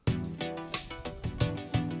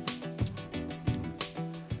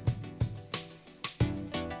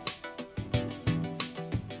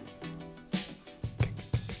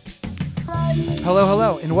Hello,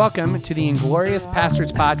 hello, and welcome to the Inglorious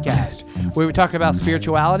Pastors Podcast, where we talk about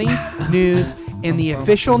spirituality, news, and the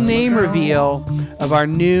official name reveal of our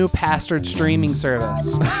new pastored streaming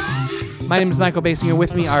service. My name is Michael Basinger.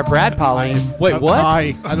 With me are Brad Polly. Wait, what?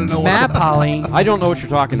 I don't know. Matt Polly. I don't know what you're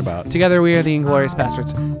talking about. Together we are the Inglorious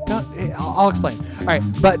Pastors. I'll explain. All right,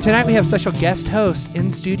 but tonight we have special guest host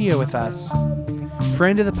in studio with us,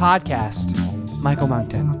 friend of the podcast, Michael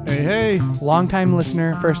Monkton. Hey. Longtime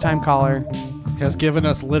listener, first-time caller. Has given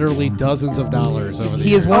us literally dozens of dollars over the He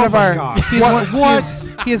years. is one of our. God.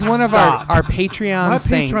 He is one of our Patreon My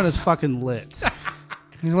saints. Patreon is fucking lit.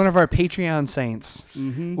 He's one of our Patreon saints.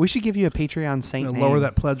 Mm-hmm. We should give you a Patreon saint I'll name. lower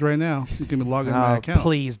that pledge right now. You can log in my account.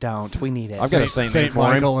 Please don't. We need it. I've got a saint name Saint for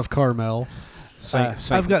him. Michael of Carmel.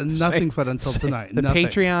 Saint, I've got nothing for it until tonight. the Nothing.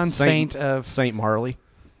 Patreon saint of. Saint Marley.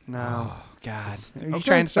 No. God. Are you Okay,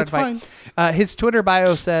 trying to start a that's fight? His Twitter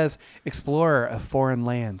bio says explorer of foreign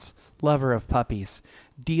lands, lover of puppies,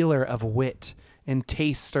 dealer of wit, and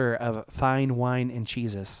taster of fine wine and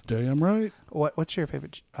cheeses. Damn right. What's your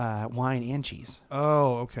favorite wine and cheese?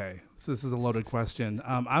 Oh, okay. So this is a loaded question.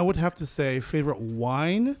 I would have to say favorite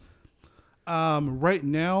wine. Right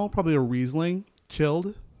now, probably a Riesling,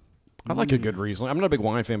 chilled. I like a good Riesling. I'm not a big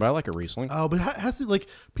wine fan, but I like a Riesling. Oh, but it has to like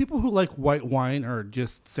people who like white wine are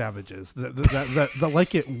just savages. That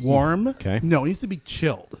like it warm. Okay. No, it needs to be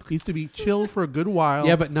chilled. It needs to be chilled for a good while.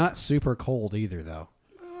 Yeah, but not super cold either, though.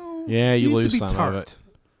 Yeah, It you needs lose to be some tart. of it.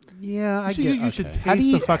 Yeah, I So get. you should How do taste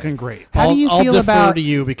you- the fucking grape. How do you I'll feel defer about? to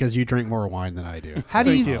you because you drink more wine than I do. How do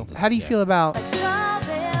Thank you? you. How do you feel about?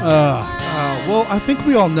 Well, I think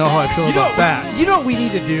we all know how I feel about that. You know what we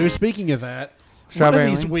need to do? Speaking of that, Strawberry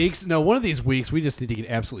one of these wine? weeks. No, one of these weeks we just need to get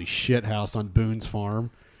absolutely shithoused on Boone's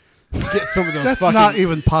Farm. Just get some of those. That's fucking, not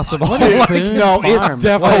even possible. What is Like, Boone's no, it's Farm?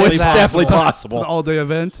 definitely Oh, it's that? definitely it's an possible. all-day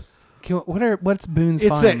event. What's Boone's It's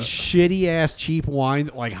Farm? that shitty ass cheap wine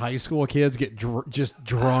that like high school kids get just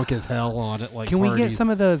drunk as hell on it. Like, Can we get parties. some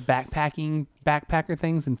of those backpacker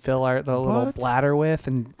things and fill the little What? bladder with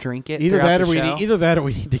and drink it? Either throughout that, the or we show? need, either that, or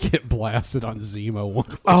we need to get blasted on Zemo one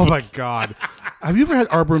week. Oh my god! Have you ever had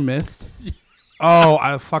Arbor Mist? Oh,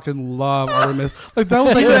 I fucking love Arbor Mist. Like that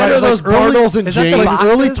was like, Either that my, or those early, Bartles and is that the James. boxes?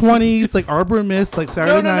 early 20s, like Arbor Mist, like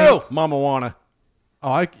Saturday No. night. Mama Wana. Oh,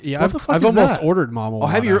 What the I've fuck I've is almost that? ordered Mama. Oh,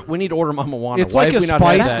 have Wana. you? We need to order Mama Wana. It's Why like have a we not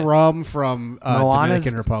had spiced that? rum from Moana's-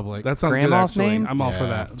 Dominican Republic. That sounds Grandma's good, actually. name? I'm all for Yeah.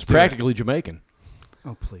 that. It's Let's do it. practically Jamaican.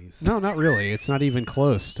 Oh please. No, not really. It's not even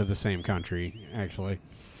close to the same country, actually.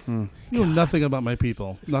 You know nothing about my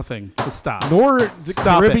people. Nothing. Just stop. Nor the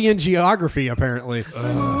Stop Caribbean geography, apparently.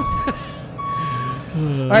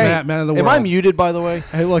 All right. Man of the world. Am I muted, by the way?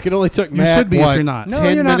 Hey, look, it only took You Matt, should be if what, you're not. No,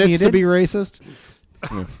 10 you're not minutes to muted. be racist?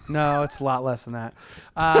 No, it's a lot less than that.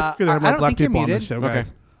 Good, I I have more don't black think you're people on muted. this show, Okay.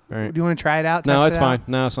 guys. All right. Do you want to try it out? No, Test it's it out? fine.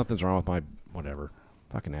 No, something's wrong with my whatever.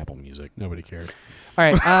 Fucking Apple Music. Nobody cares.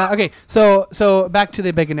 All right. Okay. So back to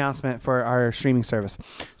the big announcement for our streaming service.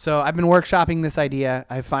 So I've been workshopping this idea.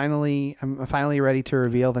 I'm finally ready to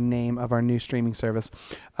reveal the name of our new streaming service.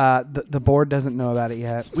 The board doesn't know about it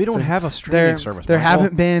yet. We don't have a streaming service. There Michael.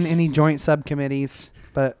 haven't been any joint subcommittees,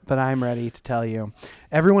 but I'm ready to tell you.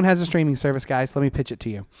 Everyone has a streaming service, guys. Let me pitch it to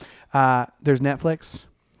you. There's Netflix,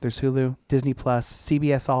 there's Hulu, Disney Plus,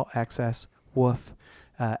 CBS All Access, Woof,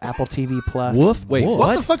 Apple TV Plus. Woof? Wait, What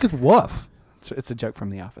what? the fuck is woof? It's a joke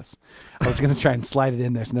from The Office. I was going to try and slide it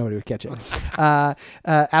in there so nobody would catch it.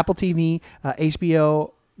 Apple TV,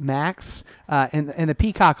 HBO Max, and the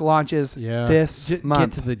Peacock launches Yeah. this Get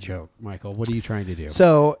month. to the joke, Michael. What are you trying to do?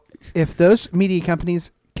 So if those media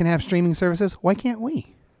companies can have streaming services, why can't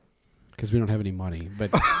we? Because we don't have any money.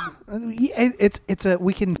 But We can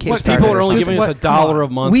kickstart. What, people it or are only something. giving us $1 a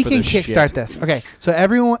month We for can this kickstart shit. this. Okay, so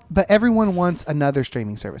everyone wants another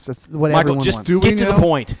streaming service. That's what Michael, everyone just wants. get to the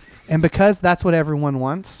point. And because that's what everyone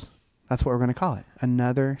wants, that's what we're going to call it.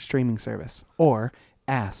 Another streaming service, or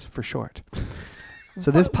ASS for short.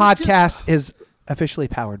 So this podcast is officially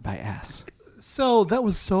powered by ASS. So that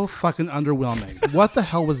was so fucking underwhelming. What the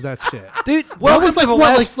hell was that shit? Dude, Welcome welcome to to the the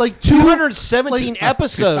last, last like, 217 like,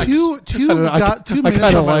 episodes. Two I minutes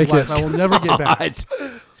kinda of my like life it. I will never get back.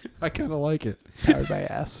 God. I kind of like it. Powered by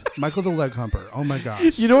ASS. Michael the Leg Humper. Oh my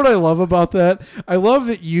gosh. You know what I love about that? I love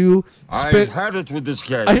that you I've spent. had it with this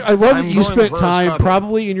guy. I love I'm that you going spent for a time scuttle.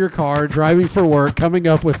 probably in your car driving for work, coming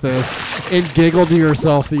up with this, and giggled to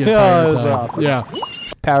yourself the entire it was time. awesome. Yeah.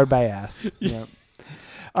 Powered by ASS. Yep.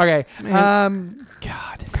 Okay.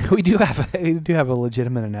 God, we do have a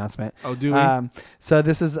legitimate announcement. Oh, do we? So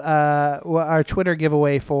this is our Twitter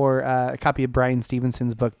giveaway for a copy of Brian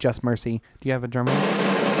Stevenson's book Just Mercy. Do you have a drum roll?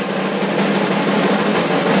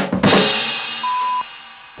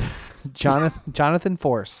 Jonathan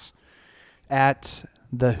Force at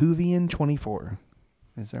the Hoovian24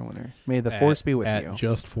 is their winner. May the force be with you.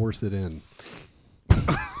 Just force it in.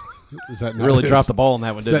 Is that not Really his- dropped the ball on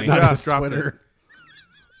that one, Is didn't that he? not Yeah, his dropped Twitter?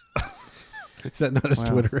 Is that not his Wow.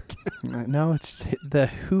 Twitter account? No, it's the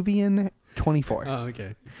Hoovian24. Oh,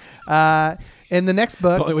 okay. In the next The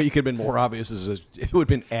book, only way you could have been more obvious is it would have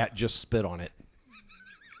been at just spit on it.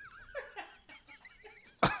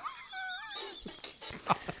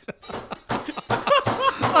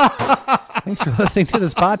 thanks for listening to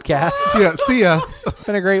this podcast. See ya. It's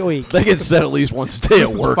been a great week. They get said at least once a day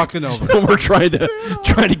at work. fucking over. When we're trying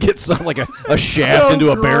to get something like a shaft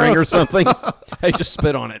into a bearing or something. Hey, just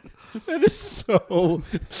spit on it. That is so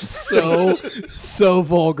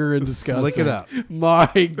vulgar and disgusting. Lick it up. My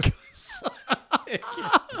God.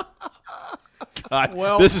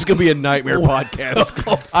 God, this is going to be a nightmare podcast.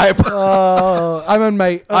 I'm on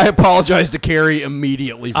my. I apologize to Carrie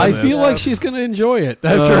immediately for I this. feel like she's going to enjoy it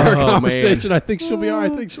after our Oh, conversation. man. I think she'll be all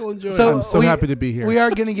right. I think she'll enjoy it. I'm so happy to be here. We are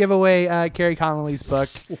going to give away Carrie Connolly's book.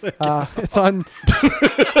 It's on.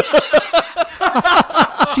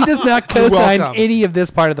 She does not co-sign welcome. any of this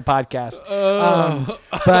part of the podcast.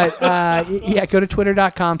 Yeah, go to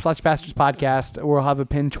twitter.com/pastorspodcast. We'll have a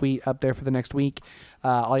pinned tweet up there for the next week.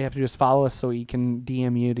 All you have to do is follow us so we can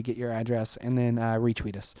DM you to get your address and then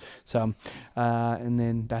retweet us. So, and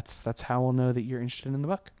then that's how we'll know that you're interested in the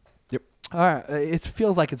book. Yep. All right. It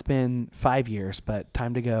feels like it's been 5 years, but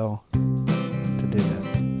time to go to do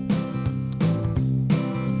this.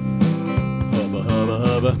 Hubba, hubba,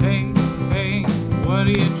 hubba. Hey, hey, what are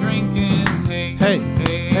you drinking? Hey, Hey,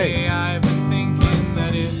 hey, hey. I've been thinking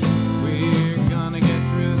that if we're gonna get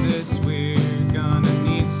through this, we're gonna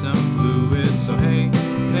need some fluid. So hey,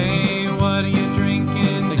 hey, what are you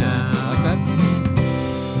drinking now?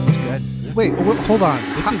 Good. Wait, hold on.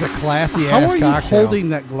 This is a classy How ass are you cocktail. holding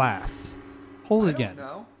that glass? Hold it again.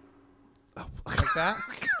 No. Like that?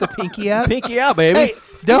 The pinky up? Pinky out, baby. Hey,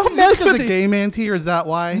 don't mess Because with the the gay man tea, or is that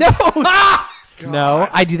why? No. No,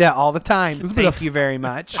 I do that all the time. This has been Thank you very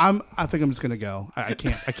much. I think I'm just gonna go. I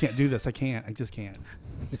can't. I can't do this. I can't. I just can't.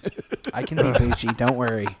 I can be bougie. Don't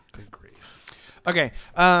worry. Okay.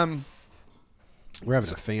 We're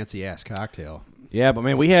having a fancy ass cocktail. Yeah, but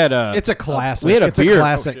man, we had It's a classic. We had a It's beer. a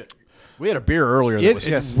classic. We had a beer earlier. That was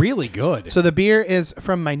It's really good. So the beer is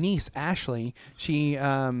from my niece Ashley. She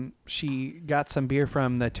got some beer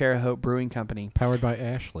from the Terre Haute Brewing Company. Powered by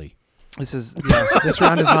Ashley. This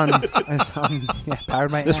round is on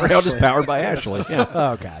powered by this Ashley. round is powered by Ashley. Yeah.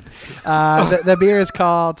 Oh God. The beer is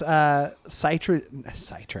called Citra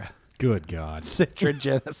Good God.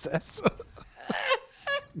 Genesis.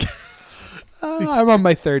 I'm on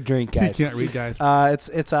my third drink, You guys. can't read, guys.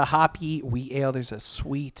 It's a hoppy wheat ale. There's a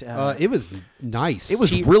sweet. It was nice. It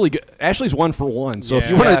was Cheap. really good. Ashley's 1 for 1. So if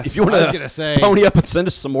you Yeah. want Yes. to, if you want I was gonna say- to pony up and send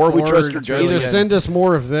us some more, we trust your judgment. Either send us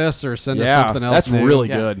more of this or send us Yeah, something else. that's new. really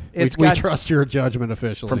Yeah. good. It's we got- trust your judgment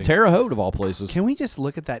officially. From Terre Haute of all places. Can we just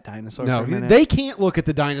look at that dinosaur? No, for a minute? they can't look at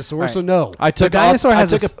the dinosaur, All right. so no. I The took dinosaur off,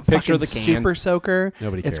 has I took a a picture of the fucking can. super soaker.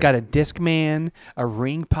 Nobody It's cares. got a Discman, a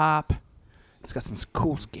ring pop. It's got some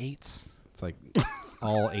cool skates. It's like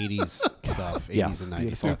all 80s stuff, 80s Yeah. and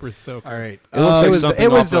 90s stuff. Super soaker. All right. It looks like was- something.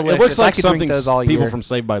 it was off the- It delicious. looks I like could drink something those all people year. from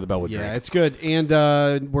Saved by the Bell would yeah, drink. it's good.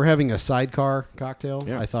 And we're having a sidecar cocktail.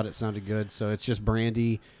 Yeah. I thought it sounded good. So it's just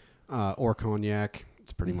brandy or cognac.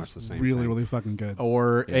 It's pretty much the same Really, thing. really fucking good.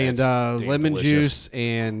 Or Yeah, and it's damn lemon delicious. juice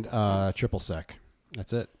and triple sec.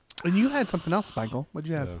 That's it. And you had something else, Michael. What'd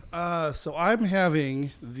you have? So I'm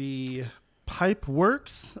having the Pipe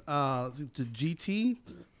Works, the GT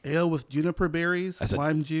ale with juniper berries,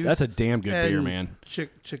 lime juice. That's a damn good beer, and man.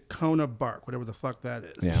 Chicona bark, whatever the fuck that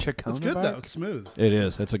is. Yeah. Chicona It's good bark? though. It's smooth. It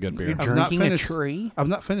is. It's a good beer. You're I've not drinking a finished- tree? I've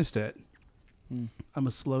not finished it. I'm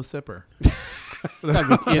a slow sipper.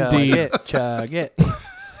 Indeed. Chug it.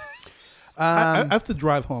 I have to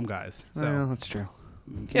drive home, guys. So. Well, that's true.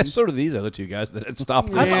 Yeah, so do these other two guys that had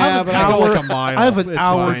stopped. Yeah, have but an I go hour- like a mile. I have an It's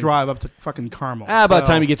hour fine. drive up to fucking Carmel. By the so-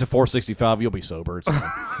 time you get to 465, you'll be sober. It's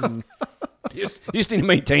fine. you just need to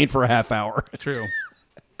maintain for a half hour. True.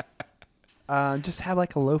 Just have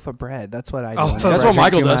like a loaf of bread. That's what I do. Oh, whenever That's I what drink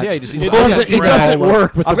Michael too does. much. Yeah, he just eats It hot doesn't, dog. it doesn't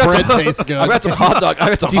work, but the I've got bread some- tastes good. I've got some hot dog. I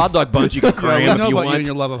got some hot dog buns you can Yeah, cram we if know you about you want. and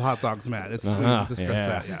your love of hot dogs, Matt. It's Uh-huh, we discussed yeah.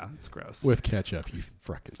 that. Yeah, it's gross. With ketchup, you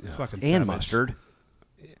frickin' It's fucking And savage. mustard.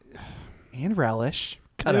 And relish.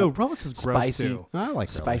 Cut Ew, up relish is gross spicy, too. I like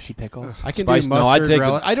spicy pickles. I can Spice. do No, mustard. I'd take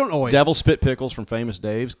relish. the I don't always. Devil spit pickles from Famous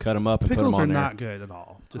Dave's. Cut them up and put Pickles them are on there. not good at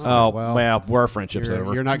all. Just Oh Well, well, our friendship's You're,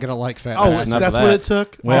 over. you're not gonna like fat. oh, that's Bastard. enough that's of what that. it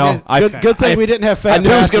took. Well, Okay. I- good thing we didn't have fat. I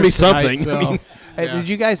knew it was gonna be Bastards tonight, something. I so- mean, Hey, Yeah. did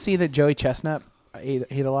you guys see that Joey Chestnut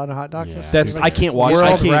ate a lot of hot dogs. Yeah. That's I can't watch. World I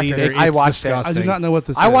can't record. either. I It's watched disgusting. I do not know what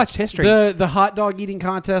this I is. watched history. The hot dog eating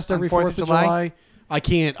contest On every 4th 4th of of July? July. I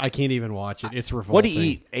can't even watch it. It's revolting. What do you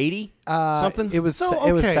eat? 80 something. It was So,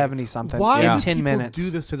 it was okay, 70 something. Why in do 10 people minutes. do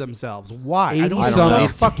this to themselves? Why? I 80 don't know. something,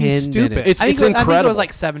 It's fucking 10 stupid. minutes. It's I think it incredible. was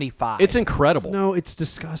like 75. It's incredible. No, it's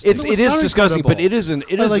disgusting. It is not disgusting, incredible. but it isn't.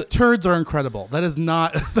 It is like turds are incredible. That is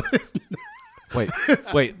not. wait.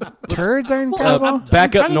 Turds are Well, incredible. I'm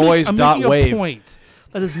Backup trying to make- noise I'm dot making a wave. point.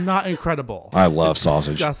 That is not incredible. I love It's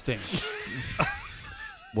sausage. Disgusting.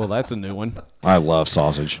 Well, that's a new one. I love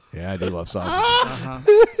sausage. Yeah, I do love sausage.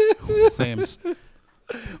 Same.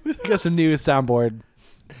 We got some new soundboard.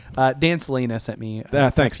 Dan Selena sent me.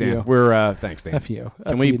 Thanks, a few. Dan. We're thanks, Dan. A few.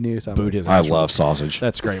 Can a we few new soundboards. boot his I ass? love sausage.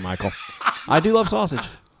 That's great, Michael. I do love sausage.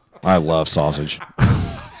 I love sausage.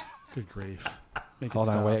 Good grief. Make Hold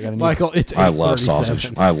it on, stop. wait. I got a new. Michael, it's I love 8:37.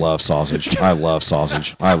 sausage. I love sausage. I love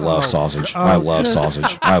sausage. I love sausage. I love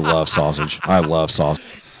sausage. I love sausage. I love sausage.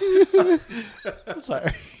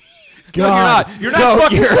 Sorry. God, You're not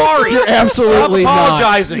fucking sorry. You're absolutely Stop not.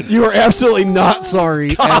 apologizing. You are absolutely not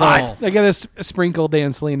sorry at all. I got to sprinkle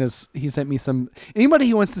Dan Selena's. He sent me some. Anybody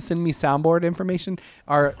who wants to send me soundboard information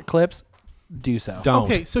or clips, do so. Don't.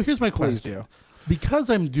 Okay, so here's my question. Please do. Because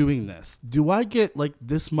I'm doing this, do I get like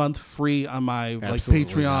this month free on my like Absolutely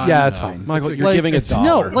Patreon? not. Yeah, that's fine. Michael, you're Like, giving it's- $1.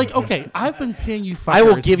 No, like okay, I've been paying you fuckers. I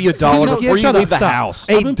will give you $1 No, before you shut leave up, the stop. house.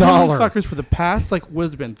 I've been paying you $8. fuckers for the past like what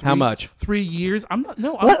has it been? How much? 3 years. I'm not.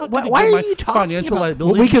 No, I'm What- not why- gonna why give are my you talking financial about-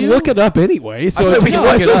 liability. Well, we can to look you. it up anyway. So I said we can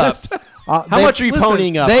look it up. How They- much are you listen,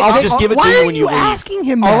 ponying up? they- I'll they- just give it why to you are when you leave. asking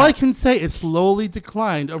him All that? I can say is slowly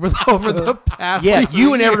declined over the past. Yeah, 3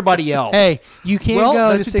 you and years. everybody else. Hey, you can't Well, go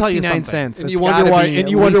that to should tell you 69 something. cents. And It's you wonder gotta why. be And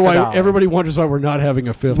at you wonder least why $1. everybody wonders why we're not having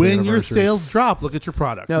a fifth. When your anniversary. sales drop, look at your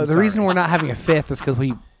product. No, I'm the sorry. reason we're not having a fifth is because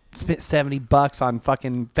we spent $70 on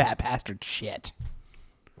fucking fat bastard shit.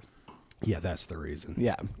 Yeah, that's the reason.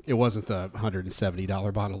 Yeah. It wasn't the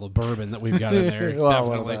 $170 bottle of bourbon that we've got in there. Well,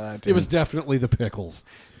 Definitely. well, that, It was definitely the pickles.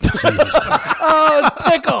 Oh,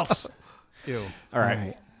 pickles. Ew. All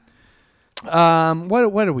right.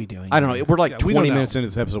 What are we doing? I don't know. We're like Yeah, we 20 don't know. minutes into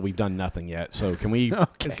this episode. We've done nothing yet. So can we?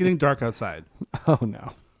 It's getting dark outside. Oh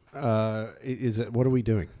no. Is it? What are we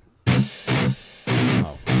doing? Do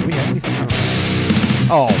we have anything?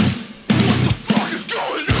 Oh.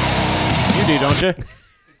 You do, don't you?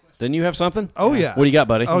 Didn't you have something? Oh yeah. What do you got,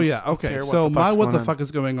 buddy? Oh yeah. Okay. hear what So the my fuck's what going the on. fuck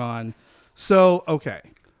is going on? So okay.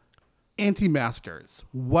 Anti-maskers.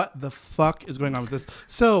 What the fuck is going on with this?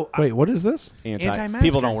 So Wait, what is this? Anti-masker.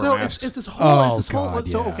 People don't wear so masks. it's this whole. Oh, it's this whole. God,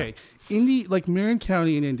 So yeah. okay, Indy, like Marion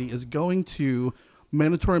County in Indy, is going to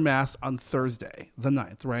mandatory masks on Thursday, the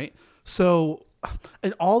 9th, right? So,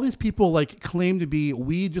 and all these people like claim to be,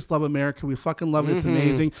 we just love America, we fucking love it, it's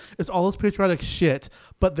amazing, it's all this patriotic shit,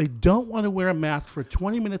 but they don't want to wear a mask for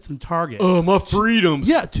 20 minutes in Target. Oh, my freedoms.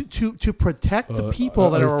 Yeah, to protect the people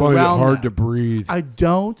that I are find around it hard them. to breathe. I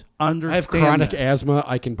don't understand. I have chronic this. asthma.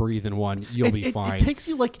 I can breathe in one. You'll be fine. It takes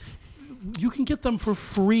you like. You can get them for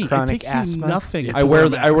free. Chronic it takes you asthma? nothing. I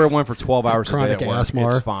wear one for 12 hours a day Chronic at work.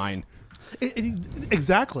 asthma. It's fine.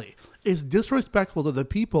 Exactly. It's disrespectful to the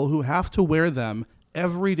people who have to wear them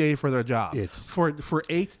every day for their job. It's- for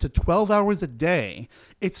 8 to 12 hours a day.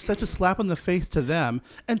 It's such a slap in the face to them,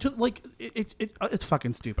 and to like it's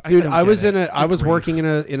fucking stupid. Dude, don't I get was it. I was Good grief. working in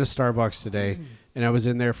a Starbucks today, and I was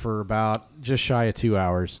in there for about just shy of 2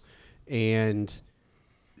 hours, and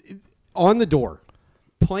on the door,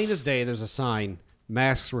 plain as day, there's a sign: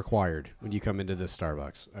 masks required when you come into this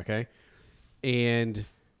Starbucks. Okay, and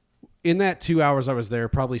in that 2 hours I was there,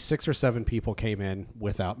 probably 6 or 7 people came in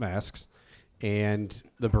without masks, and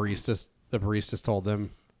the baristas told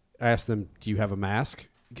them, asked them, "Do you have a mask?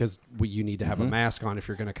 Because you need to have a mask on if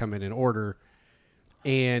you're going to come in and order."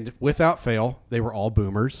 And without fail, they were all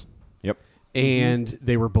boomers, Yep. and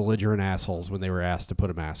they were belligerent assholes when they were asked to put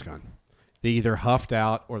a mask on. They either huffed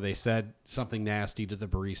out or they said something nasty to the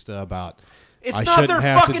barista about, It's "I not shouldn't their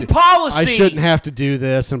have to fucking do- policy." I shouldn't have to do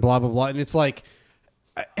this," and blah, blah, blah. And it's like,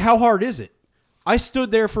 how hard is it? I stood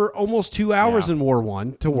there for almost 2 hours Yeah. and wore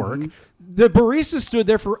one to work. The barista stood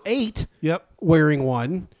there for 8 Yep. wearing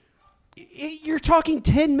one. You're talking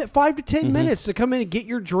 5 to 10 minutes to come in and get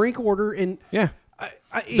your drink order. And Yeah.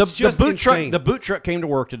 it's just boot insane. truck. The boot truck came to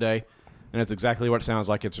work today, and it's exactly what it sounds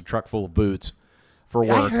like. It's a truck full of boots for I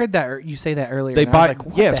work. heard that you say that earlier. They and I was buy- like,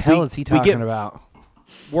 what yes, the hell we- is he we talking get- about?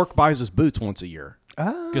 Work buys us boots once a year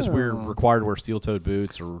because we're required to wear steel-toed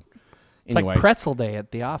boots. Or It's anyway, like pretzel day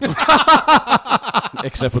at the office.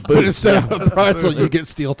 except with but boots. instead of a pretzel, you get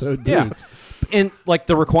steel-toed Yeah. boots. And like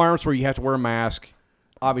the requirements where you have to wear a mask,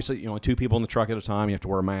 obviously, 2 people in the truck at a time, you have to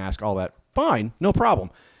wear a mask, all that. Fine, no problem.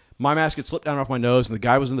 My mask had slipped down off my nose, and the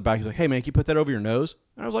guy was in the back. He's like, "Hey man, can you put that over your nose?"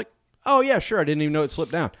 And I was like, "Oh yeah, sure." I didn't even know it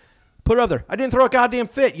slipped down. Put it up there. I didn't throw a goddamn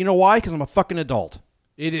fit. You know why? Because I'm a fucking adult.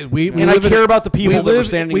 It is. And I care about the people that were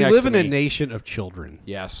standing next to me. We live in a nation of children.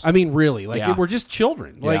 Yes. I mean, really. Like, Yeah. we're just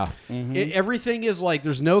children. Like, everything is like,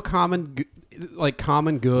 there's no common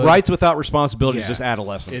good. Rights without responsibility is Yeah. just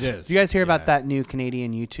adolescence. It is. Do you guys hear about that new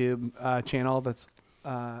Canadian YouTube channel that's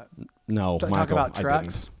No, talk Michael, about I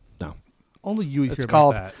trucks? didn't. No. Only you hear It's about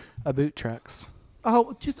called that. About Trucks.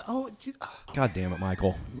 God damn it,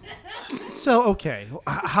 Michael. So okay.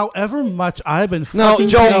 However much I've been No, fucking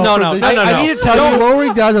Joel, paying no, for no. this- I need to tell you-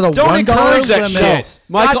 lowering down to the don't $1 encourage that limit. shit.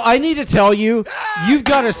 Michael, I need to tell you, you've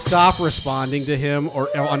got to stop responding to him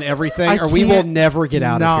or on everything, or we will can't never get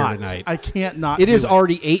out of here tonight. I can't not. It is do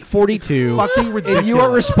already 8:42. fucking ridiculous. And you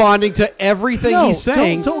are responding to everything No, he's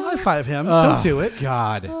saying. Don't high five him. Don't do it.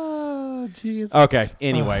 God. Oh, jeez. Okay,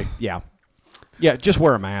 anyway, yeah. Yeah, just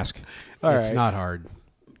wear a mask. All It's right. not hard.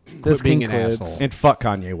 This Quit being an concludes. asshole. And fuck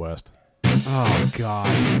Kanye West. Oh,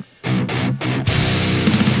 God.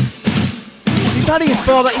 He's not even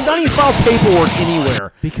filed paperwork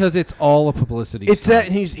anywhere. Because it's all a publicity It's stunt.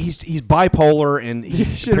 that he's bipolar and he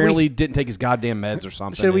Should apparently didn't take his goddamn meds or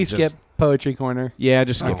something. Should we and just- skip Poetry Corner? Yeah,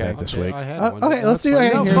 just skip Okay, that this okay, week. I had Oh, one. okay, let's do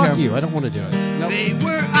it. No, Here we fuck go. you. I don't want to do it. Nope. They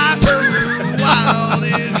were after wild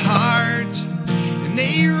at heart, and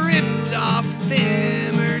they ripped off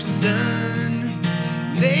Emerson.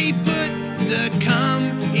 They put the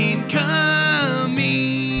cum in coming.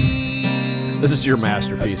 This is your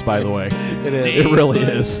masterpiece, by the way. It is. It really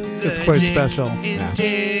is. It's quite special. Yeah.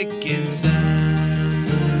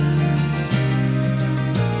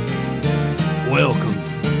 Welcome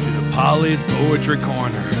to the Polly's Poetry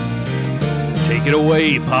Corner. Take it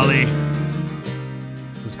away, Polly.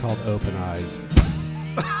 This is called Open Eyes.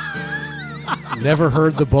 Never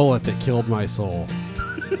heard the bullet that killed my soul.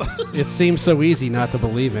 It seems so easy not to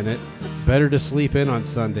believe in it. Better to sleep in on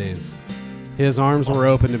Sundays. His arms were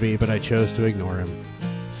open to me, but I chose to ignore him.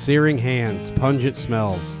 Searing hands, pungent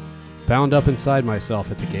smells, bound up inside myself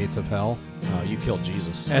at the gates of hell. Oh, you killed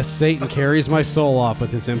Jesus. As Satan carries my soul off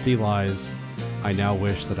with his empty lies, I now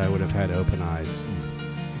wish that I would have had open eyes.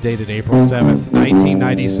 Dated April 7th,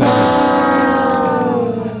 1997.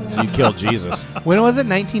 So you killed Jesus. When was it?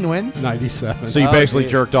 19 when? 97. So you basically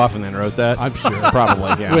geez. jerked off and then wrote that? I'm sure.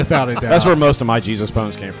 Probably, yeah. Without a doubt. That's where most of my Jesus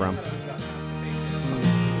poems came from.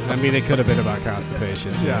 I mean, it could have been about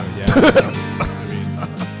constipation. Too. Yeah. I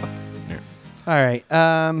mean, All right.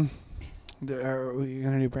 Are we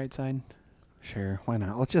gonna do Brightside? Sure. Why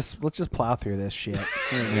not? Let's just plow through this shit.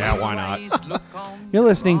 Yeah, why not? You're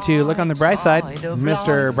listening to Look on the Bright Side,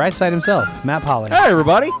 Mr. Brightside himself, Matt Polly. Hey,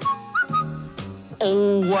 everybody.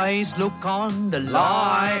 Always look on the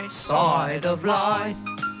light side of life.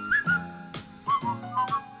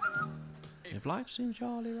 If life seems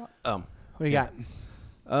jolly right. What do you got?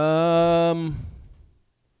 I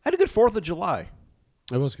had a good 4th of July.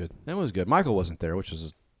 it was good. That was good. Michael wasn't there, which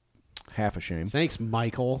is half a shame. Thanks,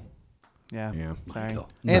 Michael. Yeah. Yeah. Sorry.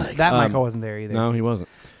 And that Michael wasn't there either. No, he wasn't.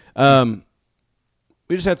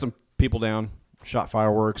 We just had some people down, shot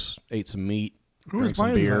fireworks, ate some meat, Who was drank some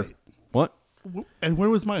my beer. invite? What? And where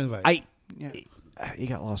was my invite? Yeah. You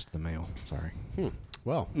got lost in the mail. Sorry.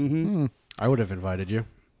 Well, I would have invited you.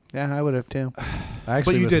 Yeah, I would have too. I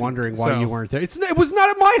actually you was didn't, wondering why so- you weren't there. It was not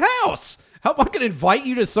at my house. How am I going to invite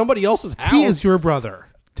you to somebody else's house? He is your brother.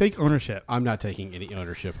 Take ownership. I'm not taking any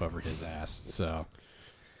ownership over his ass. So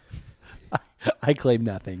I claim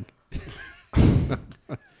nothing.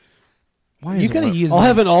 Why You could have used. I'll my-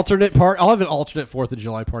 have an alternate part. I'll have an alternate 4th of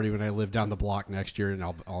July party when I live down the block next year, and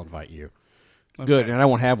I'll invite you. Good, and I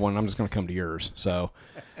won't have one. I'm just going to come to yours. So,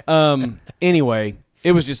 anyway,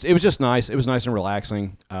 it was just nice. It was nice and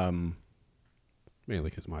relaxing. Mainly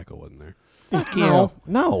because Michael wasn't there.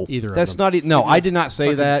 No, Either of that's them. not. No, I did not say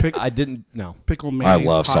Fucking that. pick- I didn't. No, Pickle mayonnaise.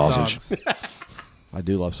 love hot sausage. dogs. I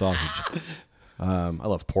do love sausage. I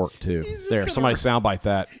love pork too. There, somebody soundbite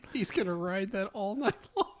that. He's gonna ride that all night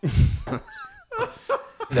long.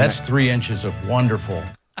 That's 3 inches of wonderful.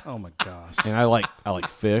 Oh my gosh. And I like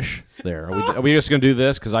fish. There, are we just gonna do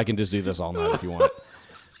this? Because I can just do this all night if you want.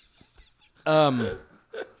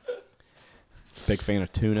 Big fan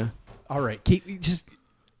of tuna. All right, keep just.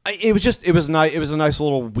 It was nice. It was a nice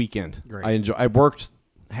little weekend. Great. I worked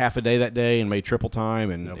half a day that day and made triple time,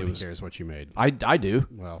 and Nobody it was. cares what you made. I do.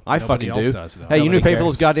 Well, I nobody fucking else do. does, though. Hey, you Nobody knew pay for cares.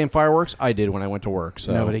 those goddamn fireworks? I did when I went to work.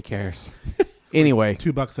 So Nobody cares. Anyway,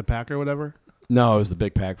 $2 a pack or whatever. no, it was the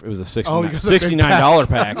big pack. It was the Oh, you got the big $69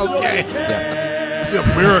 pack. Okay. Yeah. The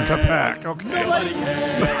America pack. Okay.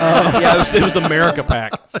 Yeah, it was the America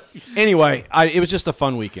pack. Anyway, it was just a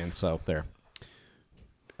fun weekend. So there.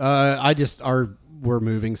 We're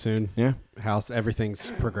moving soon. Yeah. House,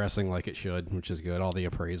 everything's progressing like it should, which is good. All the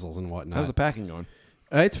appraisals and whatnot. How's the packing going?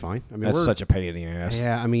 It's fine. I mean, That's such a pain in the ass.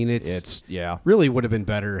 Yeah, I mean, it's really would have been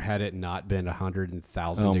better had it not been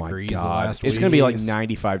 100,000 Oh degrees my the God. last It's week. going to be like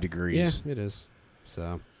 95 degrees. Yeah, it is.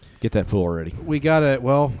 So Get that pool ready. we got it.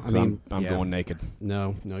 Well, I mean, I'm yeah. going naked.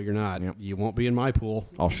 No, you're not. Yep. You won't be in my pool.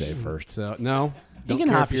 I'll shave first. So no, don't can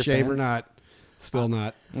care hop if you your shave or fence. not. Still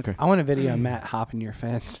not. Okay. I want a video of Matt hopping your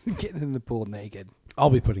fence, getting in the pool naked. I'll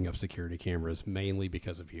be putting up security cameras mainly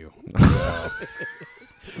because of you.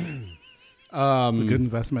 A good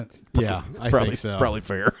investment. Yeah, I think so. It's probably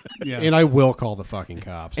fair. Yeah. And I will call the fucking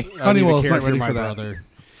cops. I don't even Honeywell's care not if you're ready my for that. brother.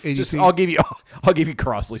 Just ADT. I'll give you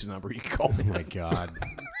Crossley's number. You can call Oh me. my god.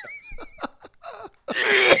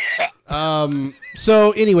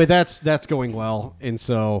 So anyway, that's going well, and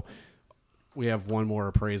so we have one more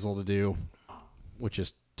appraisal to do, which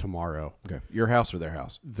is tomorrow. Okay. Your house or their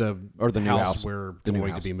house? The new house. we're The new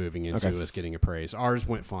going house. to be moving into Okay. is getting appraised. Ours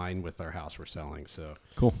went fine with our house we're selling. So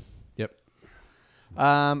Cool. yep.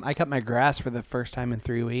 I cut my grass for the first time in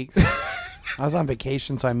 3 weeks. I was on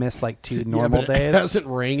vacation, so I missed like 2 normal It days. hasn't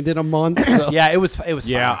rained in a month. So. Yeah, it was.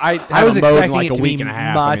 Yeah, fine. I was haven't mowed in expecting like it a to week be and a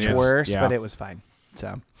half. I mean, much it's- worse, yeah. but it was fine.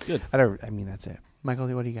 So Good. I mean, that's it. Michael,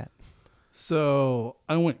 what do you got? So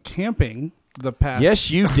I went camping the past. Yes,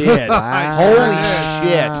 you did. Wow. Holy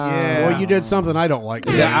shit. Yeah. Well, you did something I don't like.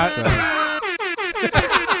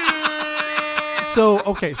 So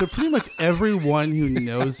okay, so pretty much everyone who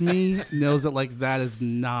knows me knows that like that is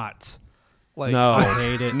not like No. I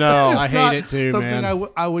hate it. No. I hate not it too, something man.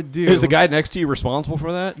 I would do. Is the guy next to you responsible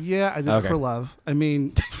for that? Yeah, I did Okay. it for love. I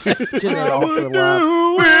mean, Did it all for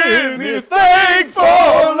love. Anything for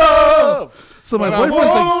love. so my But I boyfriend's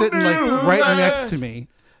like won't sitting like do right that. next to me.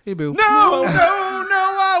 Hey boo. No,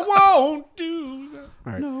 I won't do that.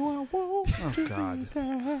 All right. No, I won't. Oh God.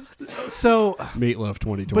 So, Meatloaf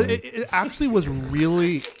 2020. but it actually was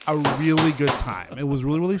really a really good time. It was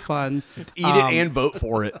really really fun. Eat it and vote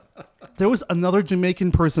for it. There was another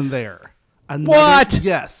Jamaican person there. What?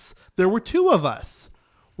 Yes, there were 2 of us.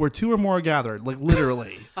 Where 2 or more are gathered, like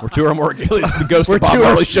literally. We're 2 or more. The ghost of Bob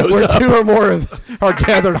Marley shows Where up. 2 or more of are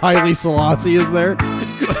gathered. Haile Selassie is there. Okay,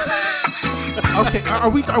 are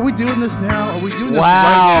we doing this now? Are we doing this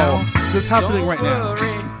Wow. right now? This is happening right now.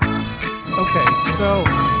 Okay, so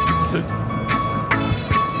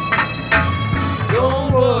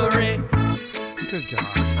Don't worry. good God.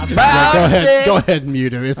 Go ahead and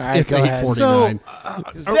mute him. It's All right, it's go ahead. 8:49.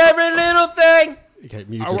 Every little thing Okay,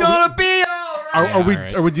 mute Are it. gonna be all right. Are we all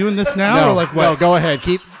right. are we doing this now No, or like what? no, go ahead.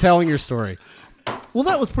 Keep telling your story. Well,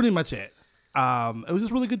 that was pretty much it. It was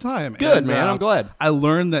just a really good time. Good, And, man. I'm glad. I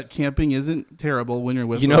learned that camping isn't terrible when you're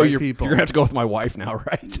with You the know, right you're people. gonna have to go with my wife now,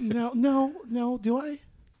 right? No. Do I?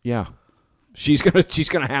 Yeah. She's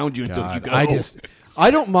gonna hound you until you God, go. I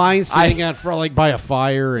don't mind sitting out for like by a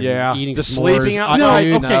fire and Yeah. eating The s'mores. sleeping I- outside. No.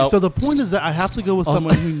 Dude, Okay. no. So the point is that I have to go with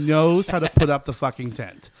someone who knows how to put up the fucking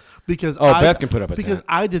tent. Because Beth can put up a because tent.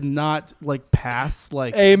 I did not like pass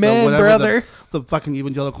like Amen, the, whatever brother. the fucking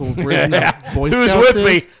evangelical version of Boy Who's Scouts with is.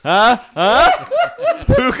 me? Huh?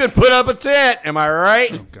 Who can put up a tent? Am I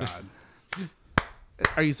right? Oh God.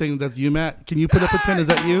 Are you saying that's you, Matt? Can you put up a tent? Is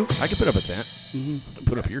that you? I can put up a tent.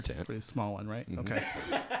 Put up your tent. Pretty small one, right? Okay.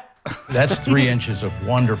 That's 3 inches of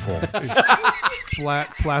wonderful.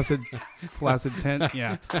 Flat, placid tent.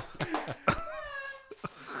 Yeah.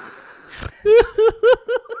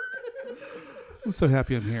 I'm so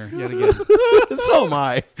happy I'm here yet again. So am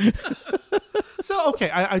I. So okay,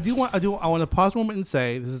 I want to pause a moment and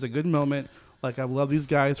say this is a good moment. Like I've loved these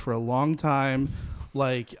guys for a long time.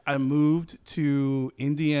 Like I moved to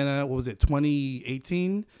Indiana. What was it?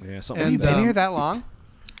 2018. Yeah, something. And, You've been here that long?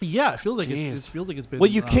 Yeah, it feels like Jeez. it feels like it's been. Well,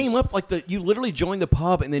 you came up you literally joined the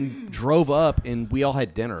pub and then drove up and we all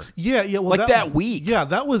had dinner. Yeah. Well, like that week. Yeah,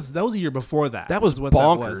 that was a year before that. That was what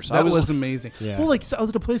bonkers. That I was, was- amazing. Yeah. Well, like so I was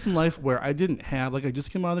at a place in life where I didn't have I just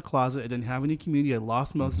came out of the closet. I didn't have any community. I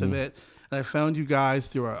lost most of it, and I found you guys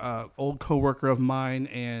through a old coworker of mine,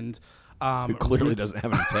 and Who clearly doesn't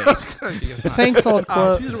have any taste. Thanks, old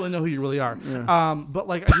quote. she doesn't really know who you really are. But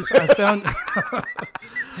like I found.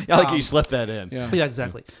 I like how you slept that in. Yeah,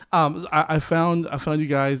 exactly. I found you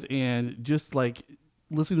guys, and just like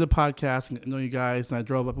listening to the podcast and know you guys, and I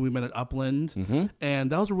drove up and we met at Upland, and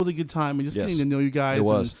that was a really good time. And just Yes. getting to know you guys, It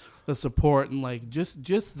was. and the support, and like just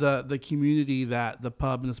the community that the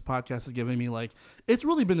pub and this podcast has given me, like it's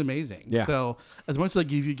really been amazing. Yeah. So as much as I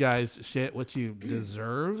give you guys shit, what you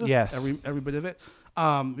deserve, Yes. every bit of it,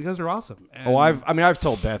 you guys are awesome. And Oh, I've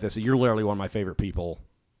told Beth this. You're literally one of my favorite people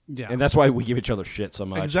Yeah. And that's why we give each other shit so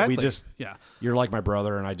much. Exactly. We just, Yeah. you're like my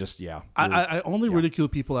brother, and I just, I only ridicule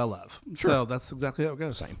people I love. So that's exactly how it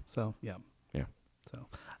goes. Same. So, yeah. Yeah. So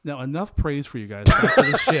now enough praise for you guys. Back to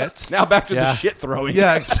the shit. Now back to the shit throwing.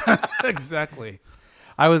 Yeah, exactly.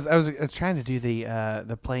 I was trying to do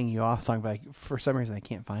the playing you off song, but for some reason I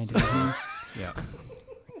can't find it. Yeah.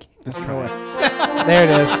 Let's throw it. There it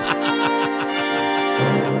is.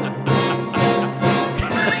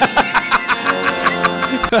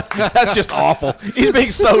 That's just awful. He's being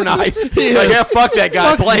so nice. Like, yeah, fuck that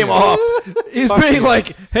guy. Play him off. He's being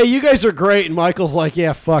like, "Hey, you guys are great," and Michael's like,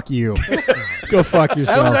 "Yeah, fuck you. Go fuck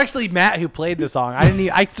yourself." That was actually Matt who played the song. I didn't.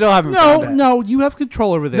 I still haven't. found it. No, you have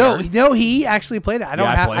control over there. No, he actually played it. I don't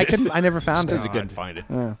Yeah, I have. played I it. couldn't. I never found Just it. I couldn't find it.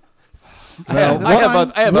 Well, I have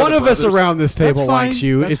one other of us brothers. around this table fine. likes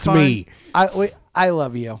you. That's It's me. I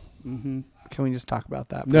love you. Mm-hmm. Can we just talk about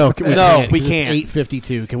that? No, No, can't, we 'cause can't. It's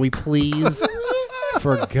 8:52. Can we please?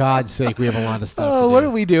 For God's sake, we have a lot of stuff. Oh, to what do.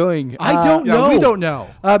 are we doing? I don't know. We don't know.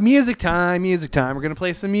 Music time. Music time. We're gonna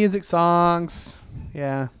play some music songs.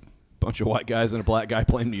 Yeah. Bunch of white guys and a black guy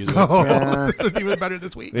playing music. Yeah. This is even better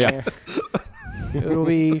this week. Yeah. It'll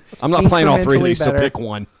be. I'm not playing all three of incrementally these, so better. pick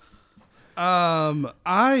one. I've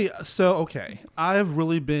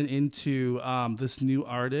really been into this new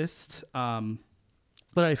artist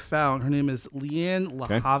that I found. Her name is Leanne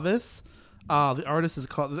LaHavis. The artist is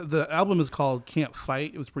called. The album is called "Can't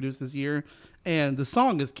Fight." It was produced this year, and the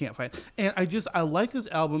song is "Can't Fight." And I like this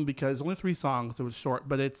album because only 3 songs. It was short,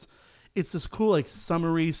 but it's this cool like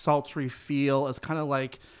summery, sultry feel. It's kind of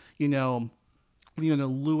like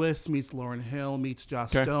Lewis meets Lauryn Hill meets Joss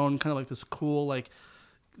Stone. Kind of like this cool like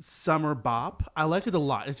summer bop. I like it a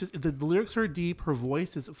lot. It's just the lyrics are deep. Her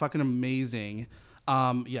voice is fucking amazing.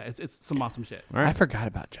 It's some awesome shit. All right. I forgot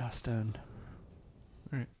about Joss Stone.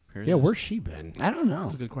 All right. Here it Yeah, is. where's she been? I don't know.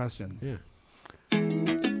 That's a good question. Yeah.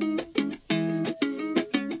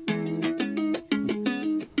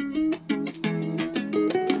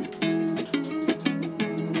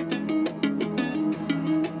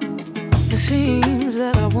 It seems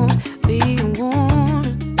that I won't be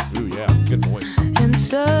warned, Ooh, yeah. Good voice. and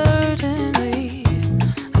certainly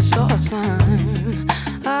I saw a sign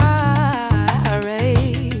I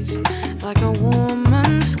raised like a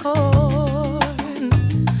woman scorned.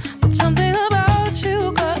 But something about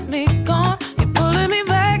you got me gone. You're pulling me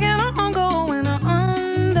back and I'm going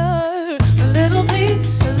under. A little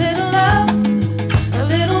peace, a little love, a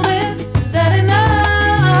little bit, is that enough?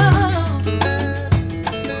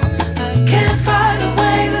 I can't fight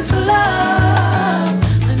away this love.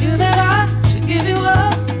 I knew that I should give you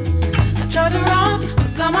up. I tried to run,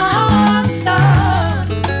 but got my heart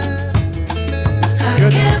stopped. I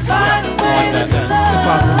can't fight away this love. That's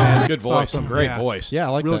awesome, man. Good It's voice. awesome. Great Yeah. voice. Yeah,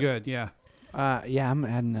 I like Real that. good. Yeah. Yeah, I'm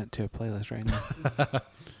adding that to a playlist right now.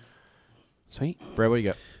 Sweet. Brad, what do you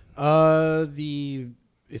got?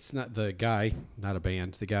 It's not the guy, not a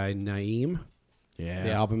band. The guy Naeem. Yeah.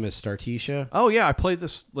 The album is Startisha. Oh, yeah. I played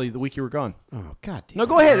this like, the week you were gone. Oh God damn. No,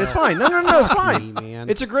 go ahead. It's fine. No, it's fine. me, man.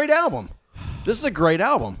 It's a great album. This is a great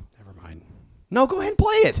album. Never mind. No, go ahead and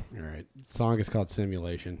play it. All right. The song is called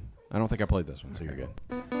Simulation. I don't think I played this one, so you're good.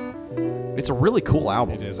 It's a really cool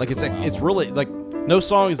album. It is a like cool it's album. really like no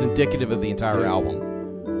song is indicative of the entire album.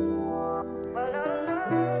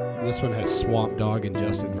 This one has Swamp Dogg and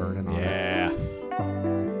Justin Vernon on it. Yeah.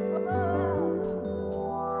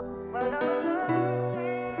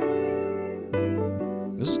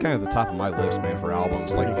 This is kind of the top of my list, man, for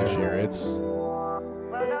albums like this year. It's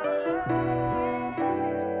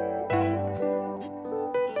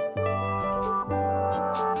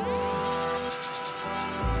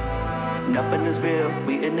Nothing is real,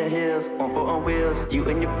 we in the hills, on foot on wheels, you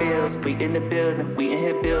in your fields, we in the building, we in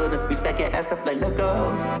here building, we stacking ass up like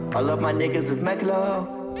Legos. All of my niggas is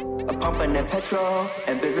Megalo, I'm pumping that petrol,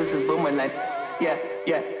 and business is booming like, yeah.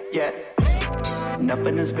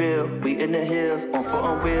 Nothing is real, we in the hills, on foot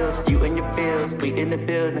on wheels, you in your fields, we in the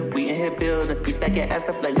building, we in here building, we stacking ass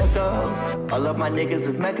up like Legos. All of my niggas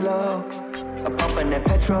is Megalo, I'm pumping that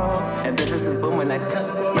petrol, and business is booming like,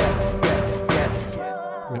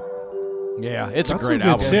 yeah, it's That's a great some good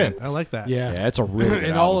album. shit. man. I like that. Yeah. Yeah, it's a really good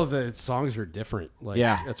and album. all of the songs are different. Like,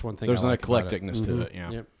 Yeah. that's one thing. There's I an like about it. eclecticness to it, yeah.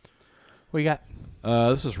 Yep. What you got?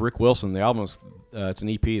 This is Rick Wilson. The album is it's an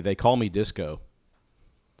EP. They Call Me Disco.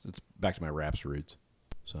 It's back to my raps roots.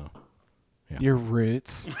 So Your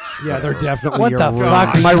roots. Yeah, they're definitely What your the roots.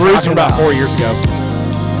 fuck? my roots from about 4 years ago.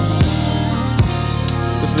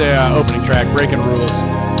 This is the opening track, Breaking Rules.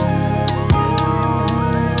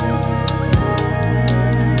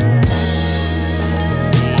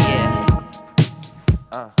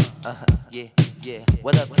 Yeah.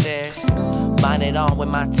 What up, Terrace? My Wine it on with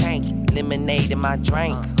my tank, lemonade in my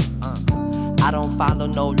drink. I don't follow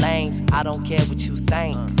no lanes, I don't care what you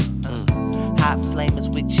think. Hot flamers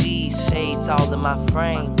with cheese, shades all in my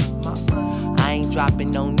frame. I ain't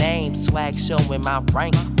dropping no names, swag showing my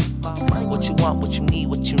rank. What you want, what you need,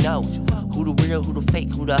 what you know. Who the real, who the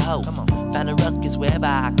fake, who the hoe. Find a ruckus wherever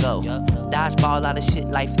I go. Dodgeball all the shit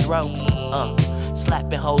life throw.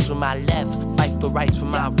 Slapping hoes with my left, fight for rights with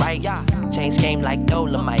my right. Change game like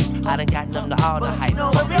Dolomite. I done got nothing to all the hype.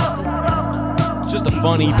 It's just a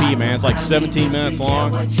fun EP, man. It's like 17 minutes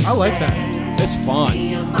long. I like that. It's fun.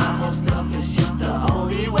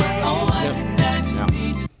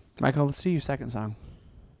 Michael, let's do your second song.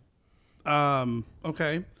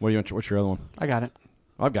 Okay. What's your other one? I got it.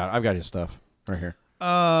 I've got his stuff right here.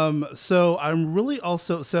 So I'm really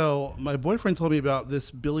so my boyfriend told me about this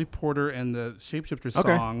Billy Porter and the Shapeshifters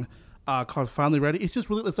song called Finally Ready. It's just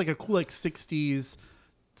really, it's like a cool like 60s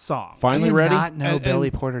song. Finally Ready? I did not know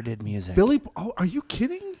Billy Porter did music. Oh, are you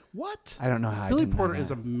kidding? What? I don't know how Billy I didn't Porter know that.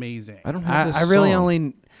 is amazing. I don't have this I really song.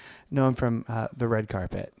 only know him from the red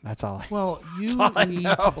carpet. That's all. Well, you all need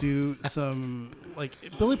to do some like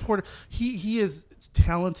Billy Porter. He is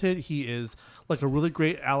talented. He is like a really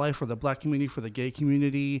great ally for the black community, for the gay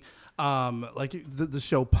community. Like the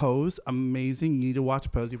show Pose, amazing. You need to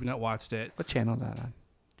watch Pose if you've not watched it. What channel is that on?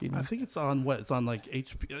 Do you know? I think it's on It's on like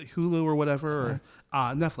Hulu or whatever, or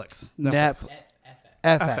Netflix.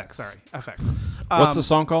 FX. Sorry, FX. What's the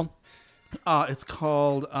song called? It's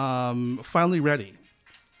called Finally Ready.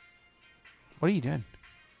 What are you doing?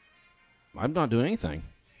 I'm not doing anything.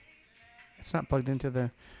 It's not plugged into the.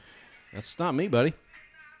 That's not me, buddy.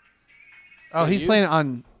 Oh, he's playing it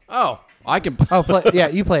on. Oh, I can. Oh, yeah,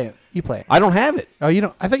 you play it. You play it. I don't have it. Oh, you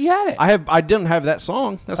don't. I thought you had it. I didn't have that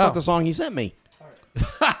song. That's not the song he sent me.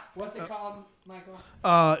 What's it called, Michael?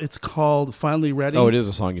 It's called Finally Ready. Oh, it is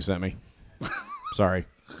a song you sent me. Sorry.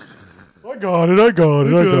 I got it.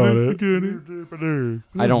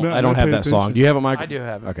 I don't I don't have that song. Do you have it, Michael? I do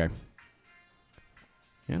have it. Okay.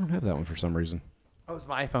 Yeah, I don't have that one for some reason. Oh, it's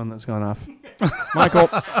my iPhone that's going off. Michael,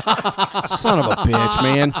 son of a bitch,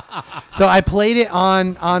 man. So I played it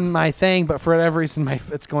on my thing, but for whatever reason,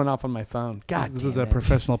 it's going off on my phone. God, This is a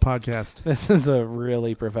professional podcast. This is a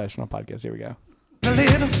really professional podcast. Here we go. A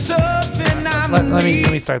little something Let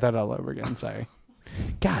me start that all over again. Sorry.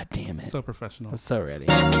 God damn it. So professional. I'm so ready.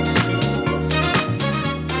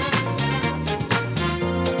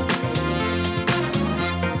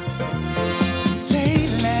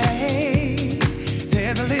 Lately,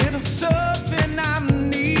 there's a little something I'm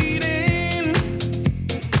needing.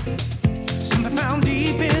 Something found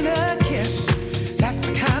deep in a kiss. That's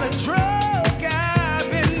the kind of drug I've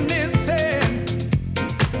been missing.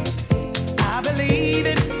 I believe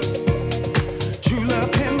it. True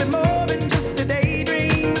love can be more than just a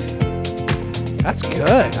daydream. That's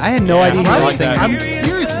good. I had no idea he I was like singing. that. I'm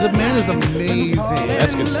serious. The man is amazing.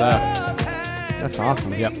 That's good stuff. That's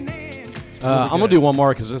awesome. Yep. I'm going to do one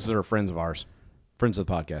more because this is our friends of ours. Friends of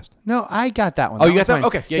the podcast. No, I got that one. Oh, you was got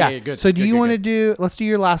that? fine. Okay. Yeah, good. So do Good, you good, want to good. let's do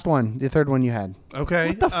your last one, the third one you had. Okay.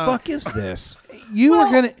 What the fuck is this? You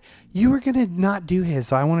were gonna not do his,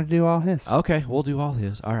 so I want to do all his. Okay, we'll do all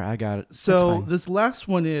his. All right, I got it. So fine. this last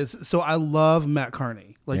one is, I love Matt Carney.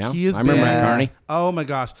 Like Yeah, he is. I remember Matt Carney. Oh my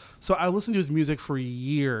gosh. So I listened to his music for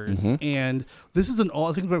years, and this is I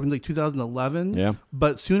think it's back in like 2011. Yeah.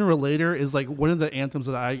 But Sooner or Later is like one of the anthems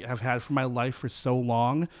that I have had for my life for so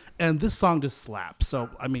long, and this song just slaps.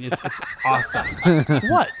 So I mean, it's awesome.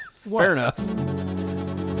 What? Fair enough.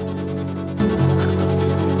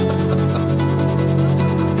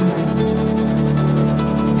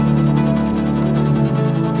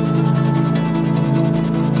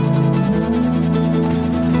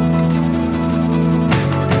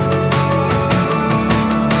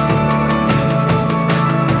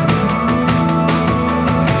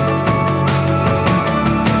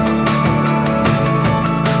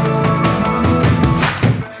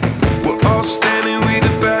 We're all standing with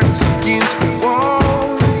our backs against the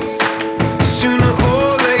wall. Sooner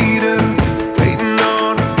or later, waiting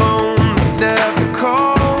on the phone that never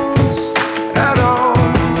calls at all.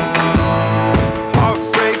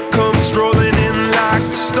 Heartbreak comes strolling in like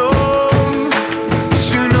a storm.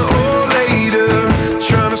 Sooner or later,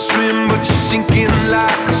 trying to swim but you're sinking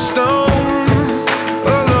like a stone.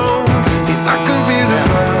 Alone, and I can feel the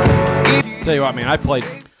fire. Tell you what, man, I played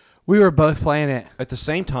We were both playing it. at the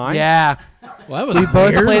same time. Yeah. Well, that was We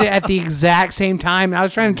both weird. played it at the exact same time. I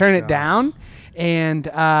was trying to turn it down, and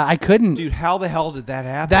I couldn't. Dude, how the hell did that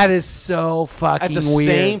happen? That is so fucking At the weird.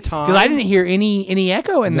 same time? Because I didn't hear any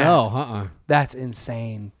echo in No, that. uh-uh. That's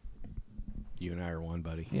insane. You and I are one,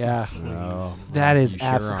 buddy. Yeah. Oh, That is you sure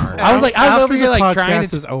absolutely. are. I was After over here the like trying podcast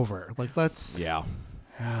to. is over. Like, let's. Yeah.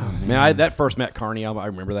 Oh, Man, that first Matt Carney album, I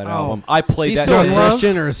remember that Oh. album. I Is played he that. still a Young Love?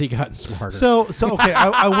 Christian, or has he gotten smarter? So okay.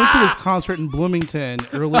 I went to his concert in Bloomington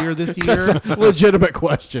earlier this year. That's a legitimate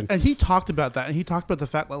question. And he talked about that, and he talked about the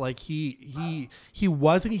fact that like his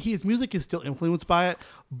music is still influenced by it,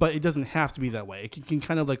 but it doesn't have to be that way. It can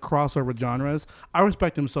kind of like cross over genres. I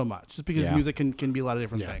respect him so much, just because Yeah. music can be a lot of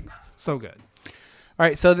different things. So good. All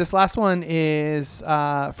right, so this last one is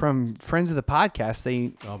from friends of the podcast.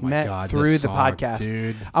 They met God, through this the song, podcast.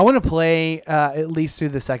 dude. I want to play at least through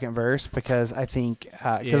the second verse because I think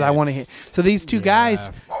I want to hit. So these two guys,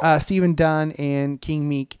 Stephen Dunn and King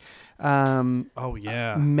Meek,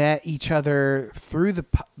 met each other through the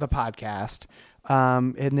podcast,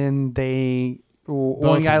 and then they.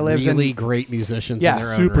 One guy lives really in great musicians. Yeah, in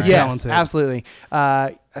their super own right. yes, talented. absolutely.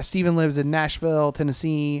 Stephen lives in Nashville,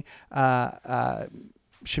 Tennessee.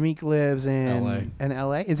 Shamik lives in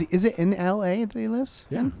LA. Is it in LA that he lives?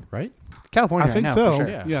 Yeah, in? right. California. I think right so. now, for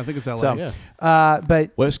sure. Yeah, I think it's LA. So, Yeah.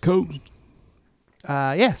 but West Coast.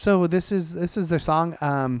 yeah. So this is their song.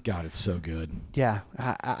 God, it's so good. Yeah,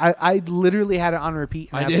 I literally had it on repeat.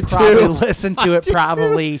 And I did probably too. listened to it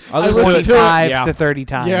probably I listened to it too. 25 to 30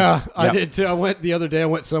 times. Yeah, I Yep. did too. I went the other day. I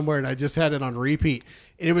went somewhere and I just had it on repeat,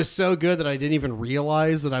 and it was so good that I didn't even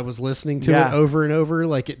realize that I was listening to Yeah. it over and over.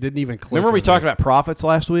 Like it didn't even click. Remember we with talked me. about prophets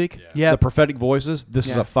last week? Yeah. The prophetic voices. This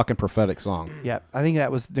is Yeah. a fucking prophetic song. Yep. I think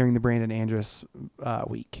that was during the Brandon Andrus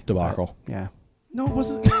week. Debacle. But, yeah. No, it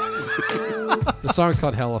wasn't. The song's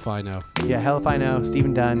called "Hell If I Know." Yeah, Hell If I Know,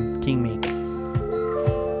 Stephen Dunn, King Meek.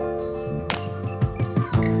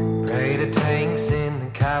 Pray to tanks in the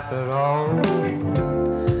Capitol,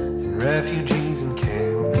 and refugees in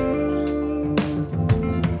camps,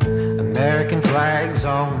 American flags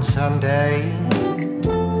on Sunday,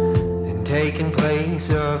 and taking place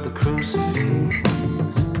of the crucifix,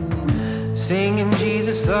 singing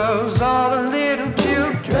Jesus loves all the little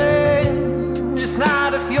children, just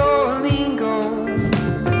not if you're lingo,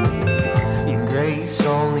 and grace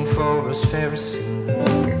only for us Pharisees.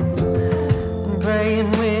 Praying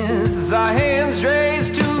with our hands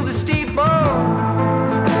raised to the steeple. I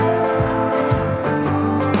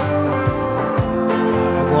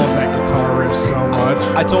love that guitar riff so much.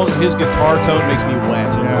 I told him his guitar tone makes me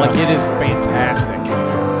wet. Yeah. Like it is fantastic.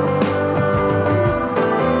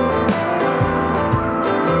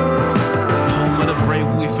 Home of the brave,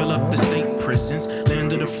 we fill up the state prisons.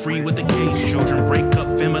 Land of the free with the caged children. Break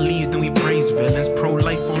up families, then we praise villains.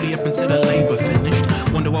 Pro-life only up until the labor finished.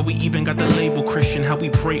 Wonder why we even got the label Christian. How we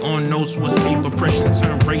pray on those who escape oppression.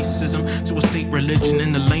 Turn racism to a state religion.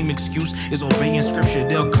 And the lame excuse is obeying scripture.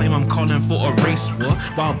 They'll claim I'm calling for a race war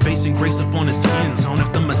while basing grace upon a skin tone.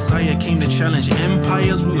 If the Messiah came to challenge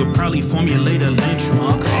empires, we would probably formulate a lynch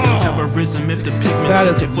mob. It's terrorism if the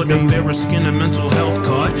pigment tinted for the bearer skin a mental health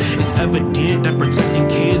card. It's evident that protecting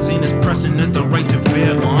kids ain't as pressing as the right to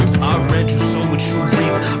bear arms. I read you, so what you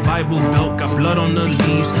reap. Bible belt, got blood on the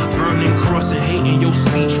leaves. Burning cross and hating your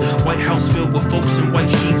speech. White House filled with folks in white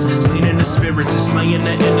sheets. Slain in the spirit to slaying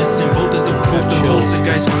the innocent. Both is the proof the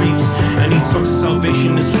poltergeist creeps. And he talks of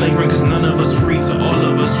salvation is flagrant, cause none of us free to all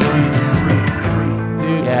of us free.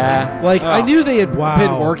 Dude, Yeah. like I knew they had Wow.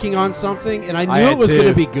 been working on something, and I knew I it had was too. going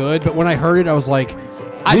to be good. But when I heard it, I was like,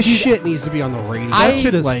 "This shit needs to be on the radio." That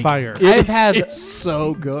shit is like, fire. I've had It's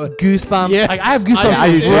so good. goosebumps. Yes, Like I have goosebumps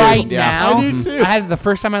I do too. right Yeah. now. I do too. I had the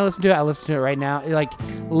first time I listened to it. I listened to it right now. Like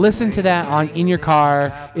listen to that on in your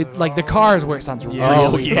car. It like the car is where it sounds really.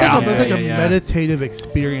 Oh, good. yeah. It's like a yeah. meditative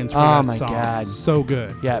experience for Oh that my song. God. So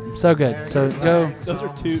good. Yeah, so good. So go. Those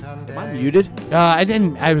are two. Am I muted? I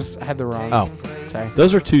didn't. I had the wrong. Oh. Sorry.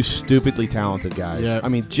 Those are two stupidly talented guys. Yeah. I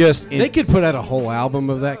mean, just They could put out a whole album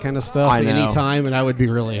of that kind of stuff I at any know. time, and I would be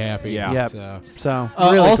really happy. Yeah. Yep. So. So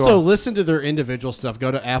Also, really cool. listen to their individual stuff.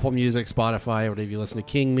 Go to Apple Music, Spotify, whatever you listen to.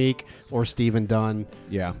 King Meek or Stephen Dunn.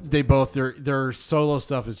 Yeah. They both their solo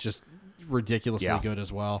stuff is just ridiculously Yeah. good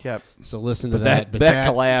as well. Yep. So listen to But that. that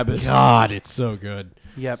collab is. God, it's so good.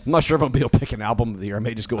 Yep. I'm not sure if I'll be able to pick an album of the year. I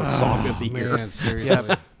may just go with song of the year. Man, seriously.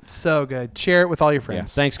 Yep. So good. Share it with all your Yeah.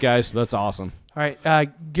 friends. Thanks, guys. That's awesome. All right.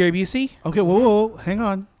 Gary Busey. Okay, whoa, hang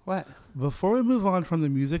on. What? Before we move on from the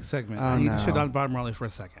music segment, Oh, I need no. to shit on Bob Marley for a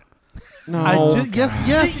second. No.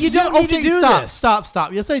 Yes. You don't need to do stop, this.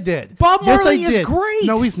 Stop. Yes, I did. Bob Yes, Marley I is did. great.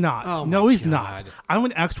 No, he's not. Oh, no, my he's God. not. I'm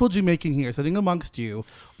an actual Jamaican here, sitting amongst you.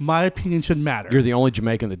 My opinion should matter. You're the only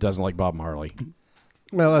Jamaican that doesn't like Bob Marley.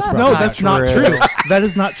 Well, that's no, not that's not true. true. That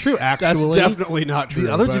is not true. That's Actually, definitely not true.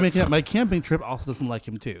 the other but- Jamaican at my camping trip also doesn't like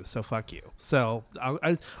him too. So fuck you. So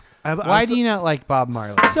Why do you not like Bob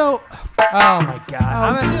Marley? So, oh my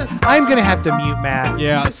God, I'm gonna have to mute Matt.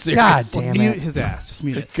 Yeah, God seriously. damn mute it. his ass. Just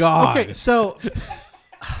mute it. God. Okay, so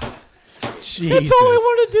Jesus. That's all I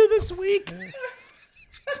want to do this week.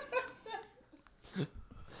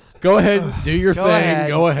 Go ahead, do your Go thing. ahead.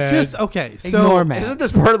 Go ahead. just okay. So Ignore Matt. Isn't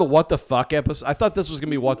this part of the what the fuck episode? I thought this was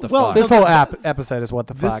gonna be what the fuck. This whole episode is what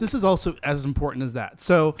the fuck. This is also as important as that.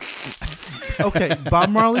 So, okay, Bob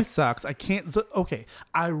Marley sucks. I can't. Okay,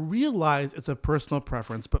 I realize it's a personal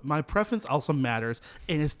preference, but my preference also matters,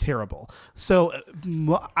 and it's terrible. So,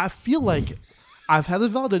 I feel like I've had it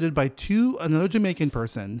validated by another Jamaican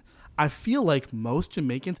person. I feel like most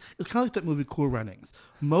Jamaicans, it's kind of like that movie Cool Runnings.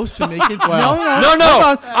 Most Jamaicans, no.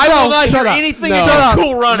 I will not hear anything about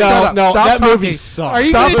Cool Runnings. No, Stop that talking. movie sucks. Are you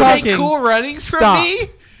Stop gonna take talking. Cool Runnings from Stop. me?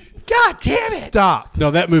 God damn it! Stop.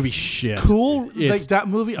 No, that movie's shit. Cool, It's- like that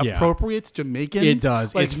movie yeah. appropriates Jamaicans. It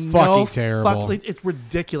does. Like, It's fucking terrible. like, it's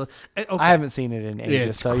ridiculous. And, okay, I haven't seen it in ages,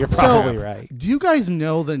 It's so you're probably right. Do you guys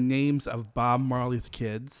know the names of Bob Marley's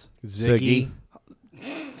kids? Ziggy.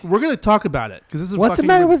 We're gonna talk about it because this is What's the fucking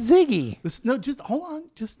matter with Ziggy? just hold on.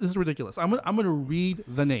 Just this is ridiculous. I'm gonna read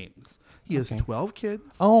the names. He has 12 kids.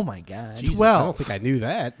 Oh my God! Jesus, 12. I don't think I knew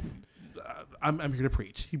that. I'm here to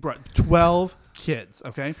preach. He brought 12 kids.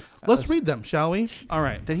 Okay, let's read them, shall we? All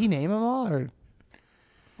right. Did he name them all, or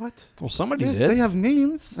What? Well, somebody Yes, did. they have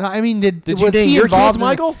names. no, I mean, did Did you was name he your involved kids, in it?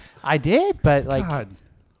 Michael? I did, but like, God,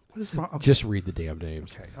 what is wrong? Okay. Just read the damn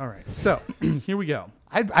names. Okay. All right. So here we go.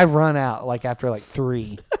 I run out like after like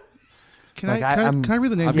 3. Can Like, I I'm- can I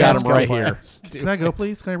read the names? I've got Yes, them go right for here. it. Can I go,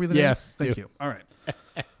 please? Can I read the names? Yes, Thank do. you. All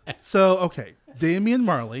right. So okay, Damian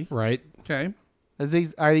Marley. Right? Okay.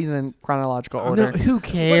 Are these in chronological No, order? Who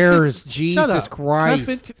cares? Shut Jesus up.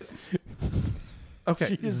 Christ.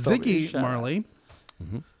 Okay, Jesus, told me to Ziggy shut up. Marley,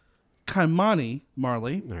 Kaimani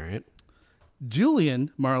Marley, All right.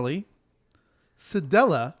 Julian Marley,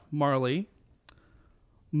 Sidella Marley,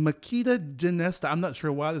 Makita Genesta. I'm not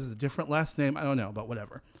sure why this is a different last name. I don't know, but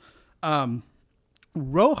whatever.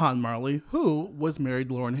 Rohan Marley, who was married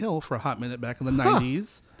to Lauryn Hill for a hot minute back in the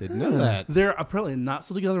 90s. Didn't know that. They're apparently not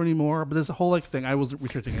still together anymore, but there's a whole like thing I was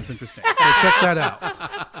researching. It's interesting. So check that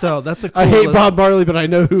out. So that's a cool I hate list. Bob Marley, but I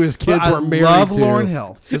know who his kids But were married I love to. Lauryn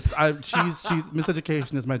Hill. Just she's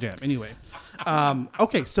Miseducation is my jam. Anyway,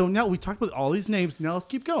 okay. So now we talked about all these names. Now let's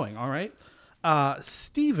keep going. All right.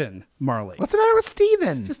 Stephen Marley. What's the matter with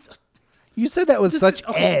Steven? You said that with such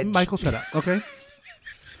okay, edge. Michael, shut up. Okay.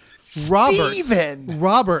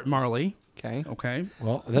 Robert Marley. Okay. Okay.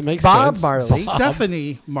 Well, that makes Bob sense. Marley.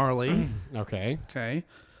 Stephanie Marley. Okay. Okay.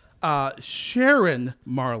 Sharon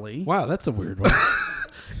Marley. Wow, that's a weird one.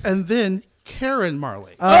 And then Karen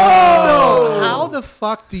Marley. Oh! So how the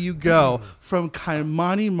fuck do you go from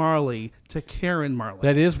Kaimani Marley to Karen Marley?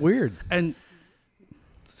 That is weird. And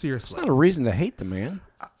It's seriously, not a reason to hate the man.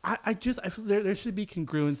 I feel there should be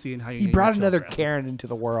congruency in how you. He name brought your another children. Karen into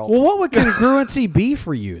the world. Well, what would congruency be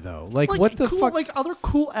for you, though? Like what the cool, fuck? Like other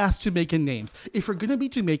cool ass Jamaican names. If you're gonna be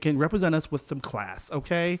Jamaican, represent us with some class,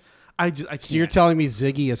 okay? I can't. So you're telling me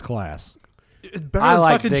Ziggy is class? It's better I than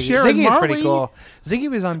like fucking Ziggy. Sharon Ziggy is Marley. pretty cool. Ziggy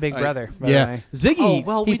was on Big Brother. By the Yeah, way. Ziggy. Oh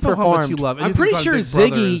well, we he know how much you performed. love. I'm Anything's pretty on sure Big Ziggy.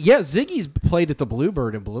 Brothers. Yeah, Ziggy's played at the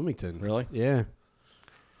Bluebird in Bloomington. Really? Yeah.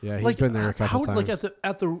 Yeah, he's Like, been there a couple how would, times. like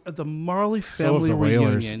at the Marley So have family the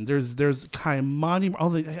Wailers. reunion, there's Kaimani. Oh,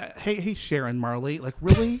 hey Sharon Marley. Like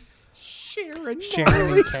really? Sharon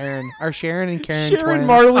and Karen. Are Sharon and Karen Sharon twins?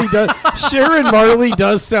 Marley does. Sharon Marley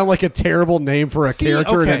does sound like a terrible name for a See,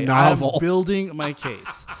 character okay, in a novel. I'm building my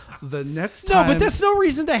case. The next No, time, but that's no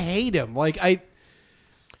reason to hate him. Like I.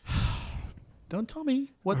 Don't tell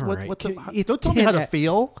me what All right. what the. It's Don't tell me how to 10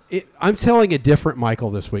 feel. I'm telling a different Michael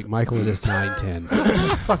this week. Michael, it is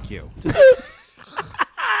 9:10. Fuck you.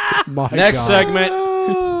 My Next God.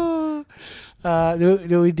 segment.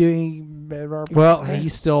 Do we doing? Well, he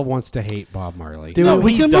still wants to hate Bob Marley. Do No,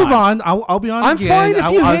 we he's can done. move on. I'll be on. I'm again. fine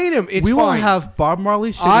if you I- hate him. It's we will fine. have Bob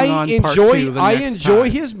Marley shitting I on part enjoy. two the I next enjoy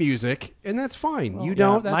time. his music, and that's fine. You Yeah,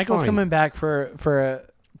 don't. That's Michael's fine. coming back for a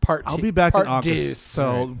part. I'll two, be back part in August. Deuce.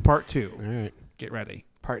 So part 2. All right. Get ready.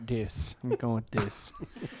 Part Deuce. I'm going with Deuce.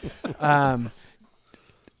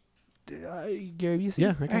 Gary, you see?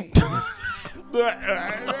 Yeah, I can.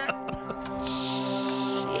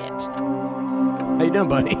 How you doing,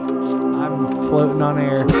 buddy? I'm floating on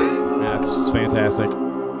air. That's fantastic.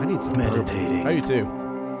 I need some Meditating How you too?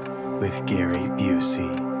 with Gary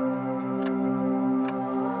Busey.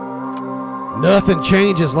 Nothing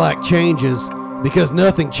changes like changes because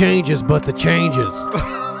nothing changes but the changes.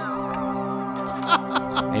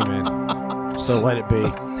 Amen. So let it be.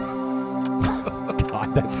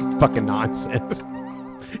 God, that's fucking nonsense.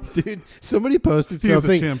 Dude, somebody posted He is a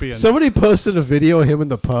something. champion. Somebody posted a video of him in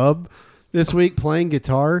the pub this week playing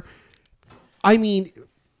guitar. I mean,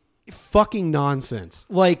 fucking nonsense.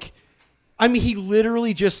 Like, I mean, he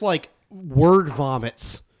literally just like word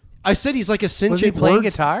vomits. I said he's like a sentient. Was he playing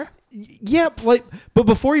words- guitar? Yeah, like, but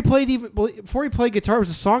before he played guitar, it was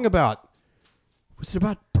a song about. Was it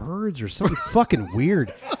about birds or something fucking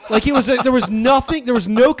weird? Like it was. There was nothing. There was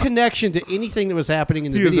no connection to anything that was happening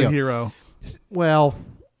in the He is video. a hero. Well,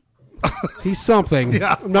 he's something.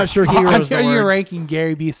 Yeah. I'm not sure I'm heroes. sure the you're word. ranking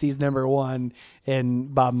Gary Busey's number 1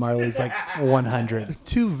 and Bob Marley's like 100.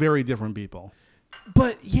 Two very different people.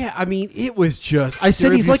 But yeah, I mean, it was just. I said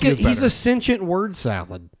Gary he's like Busey is he's better. a sentient word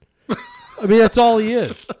salad. I mean, that's all he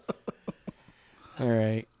is. All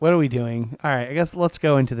right. What are we doing? All right. I guess let's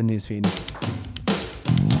go into the newsfeed.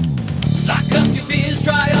 Lock up your fears,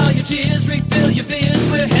 dry all your tears, refill your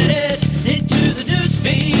beers. We're headed into the news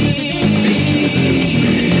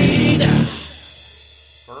feed.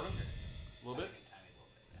 Bourbon? A little bit?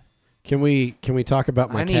 Can we talk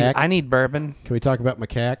about macaque? I need bourbon. Can we talk about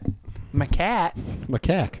macaque? Macaque.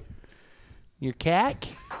 Macaque. Your cat?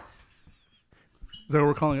 Is that what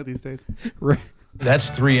we're calling it these days? That's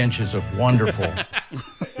 3 inches of wonderful.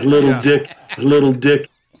 Little dick, little dick,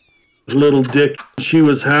 little dick. She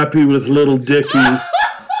was happy with little Dicky.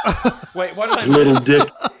 Wait, what did I Little miss? dick,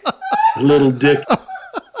 little dick.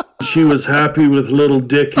 She was happy with little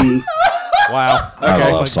Dicky. Wow. I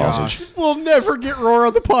Okay. love sausage. We'll never get Roar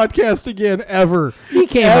on the podcast again, ever. He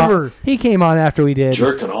came ever. on. He came on after we did.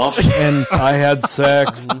 Jerking off. And I had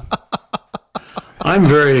sex. I'm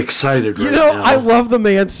very excited You know, I love the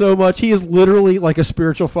man so much. He is literally like a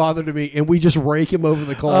spiritual father to me, and we just rake him over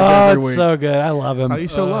the coals Oh, every it's week. so good. I love him. How you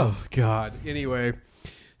show love? God. Anyway,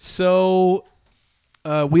 so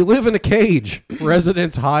we live in a cage.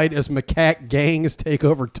 Residents hide as macaque gangs take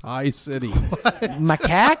over Thai City.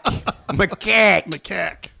 Macaque?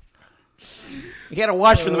 Macaque. You got to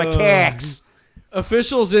watch for the macaques.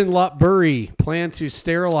 Officials in Lopburi plan to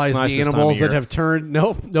sterilize It's nice the this time animals of that year. have turned.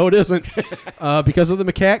 No, it isn't. Because of the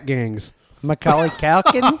macaque gangs. Macaulay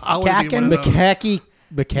Culkin? I wanna be one of those. Macaque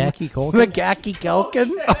Culkin. Macaque Culkin?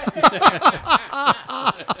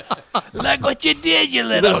 Look what you did, you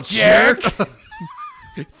little jerk.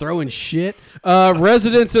 Throwing shit.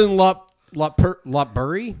 Residents in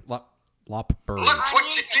Lopburi. Look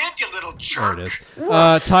what you did, you little jerk. There it is.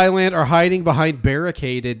 Thailand are hiding behind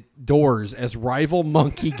barricaded doors as rival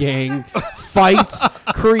monkey gang fights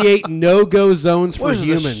create no-go zones for What is it,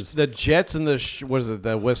 humans. The Jets and the what is it?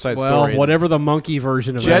 The West Side Well, Story. whatever the monkey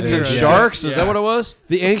version of Jets that and is. Sharks. Is Yeah. that what it was?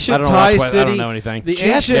 The I ancient don't know. Thai I city. don't know anything. The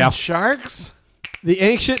Jets ancient and Sharks? The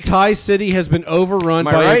ancient Thai city has been overrun Am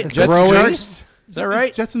I by right? a Jets and growing. Sharks? Is that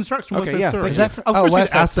right? Jets and Sharks from Okay, West Side yeah, Story. thank Is that you. from, Of course,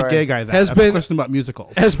 West we'd ask Side the Story. gay guy that. Has That's been- a question about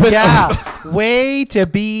musicals. Has been Yeah. Way to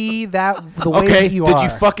be that the way Okay. that you Did are. you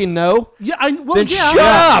fucking know? Yeah, well, Then yeah. shut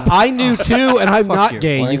up. I knew too, and I'm Fuck not you.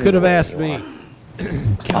 gay. You could have asked me.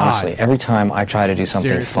 Honestly, every time I try to do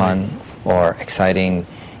something Seriously. fun or exciting,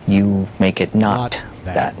 you make it not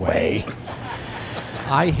that way.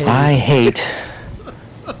 I hate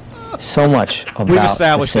so much We've about the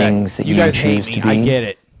established things that You you guys choose hate to me. be. I get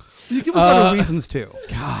it. You give us other reasons too.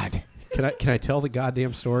 God, can I tell the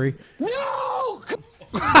goddamn story? No!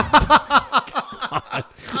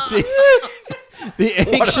 The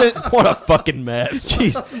ancient. What a fucking mess.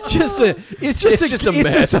 Jeez, it's just a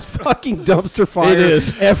mess. It's just a fucking dumpster fire. It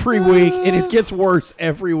is. every week, and it gets worse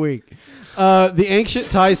every week. The ancient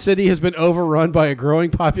Thai city has been overrun by a growing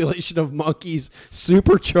population of monkeys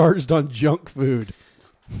supercharged on junk food.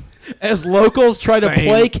 As locals try to Same.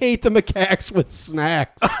 placate the macaques with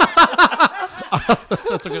snacks.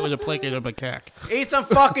 That's a good way to placate a macaque. Eat some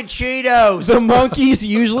fucking Cheetos. The monkeys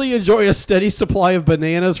usually enjoy a steady supply of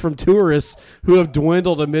bananas from tourists who have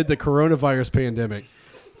dwindled amid the coronavirus pandemic.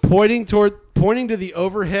 Pointing to the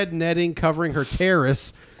overhead netting covering her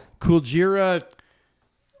terrace, Kuljira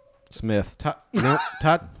Smith. Tacha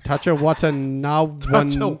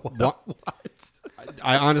Watanawan.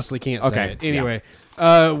 I honestly can't say Okay, it. Anyway,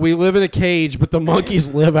 we live in a cage, but the monkeys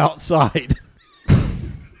live outside.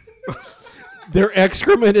 Their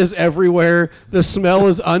excrement is everywhere. The smell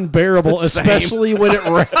is unbearable, Same. especially when it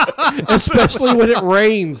especially when it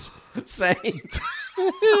rains. Same.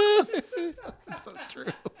 So true.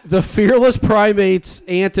 The fearless primates'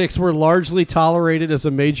 antics were largely tolerated as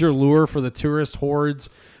a major lure for the tourist hordes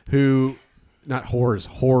who, not hordes.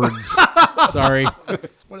 Sorry.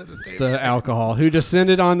 It's the alcohol. Who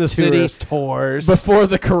descended on the Tourist city whores. before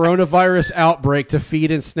the coronavirus outbreak to feed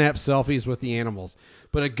and snap selfies with the animals.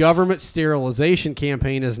 But a government sterilization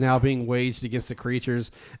campaign is now being waged against the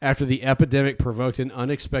creatures after the epidemic provoked an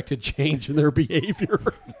unexpected change in their behavior.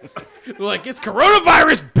 Like, it's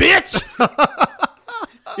coronavirus, bitch!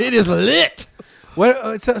 It is lit!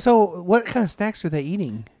 What? So what kind of snacks are they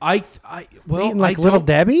eating? Well, eating like Little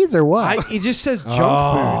Debbie's or what? It just says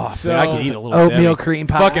junk food. So I could eat a little oatmeal Debbie. cream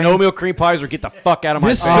pie. Fucking oatmeal cream pies or get the fuck out of my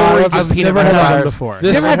This face. story I've just never had had them ours. before. You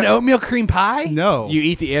ever had an oatmeal cream pie? No. You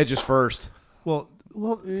eat the edges first. Well,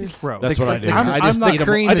 gross. That's what I do. I'm not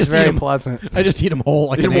cream is very pleasant. I just eat them whole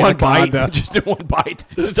like in an one bite. anaconda. Just in one bite.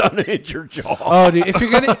 Just unhinge your jaw. Oh, dude, if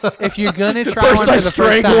you're gonna try First one I for the first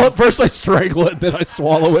strangle time, it. First I strangle it, then I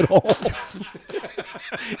swallow it whole.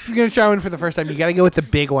 if you're gonna try one for the first time, you gotta go with the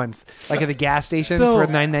big ones, like at the gas stations So, for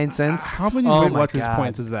 99 cents. How many Oh Weight my Watchers God.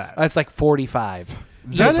 points is that? That's like 45.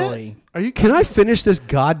 Is that Easily. it? Are you? Can I finish this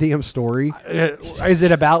goddamn story? Is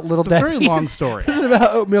it about Little It's a very Debbie's? long story. Is it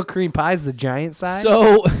about oatmeal cream pies, the giant size?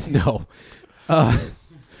 So no,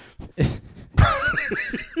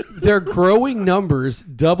 they're growing numbers,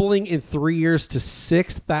 doubling in 3 years to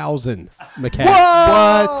 6,000 macaques.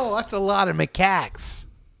 Whoa, that's a lot of macaques.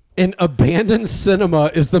 An abandoned cinema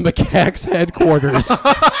is the macaques' headquarters.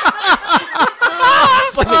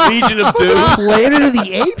 It's like a Legion of Doom. Planet of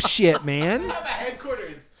the Apes shit, man.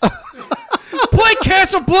 Play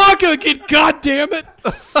Casablanca again, goddammit!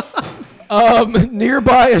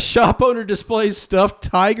 Nearby, a shop owner displays stuffed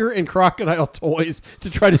tiger and crocodile toys to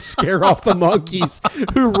try to scare off the monkeys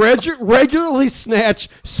who regularly snatch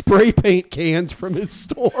spray paint cans from his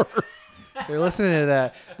store. They're listening to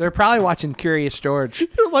that. They're probably watching Curious George.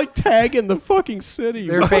 They're like tagging the fucking city.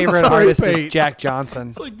 Their with favorite spray artist paint. is Jack Johnson.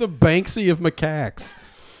 It's like the Banksy of macaques.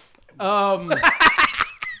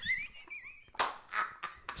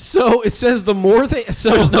 So it says the more they... So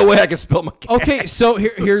There's no way I can spell macaque. Okay, so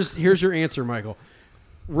here's your answer, Michael.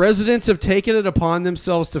 Residents have taken it upon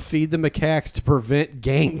themselves to feed the macaques to prevent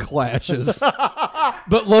gang clashes.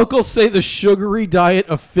 But locals say the sugary diet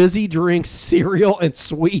of fizzy drinks, cereal, and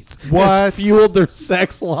sweets has fueled their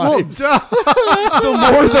sex lives. The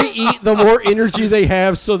more they eat, the more energy they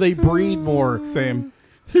have, so they breed more. Same.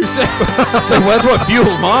 So that's what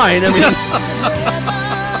fuels mine. I mean,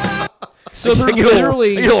 So they're I get a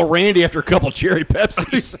literally... little randy after a couple cherry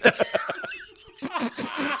Pepsis.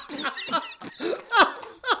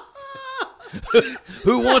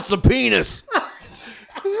 Who wants a penis?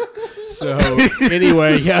 So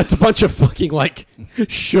anyway, yeah, it's a bunch of fucking like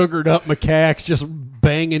sugared up macaques just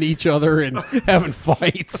banging each other and having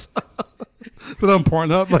fights. But on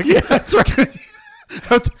Pornhub, like, yeah, that's right. I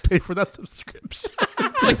have to pay for that subscription.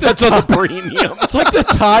 Like that's on the premium. It's like the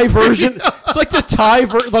Thai version. It's like the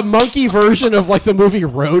the monkey version of like the movie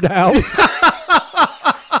Roadhouse.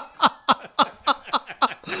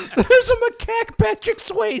 There's a macaque Patrick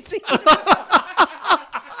Swayze.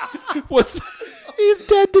 What's He's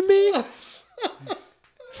dead to me.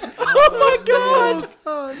 Oh my god.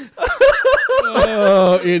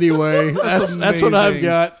 Anyway, that's what I've amazing.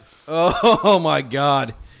 got. Oh my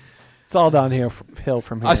god. It's all downhill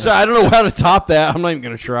from here. I don't know how to top that. I'm not even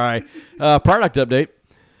gonna try. Product update.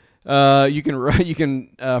 You can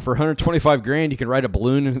for $125,000 you can ride a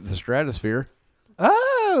balloon into the stratosphere.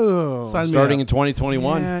 Oh, Sign me Starting up. in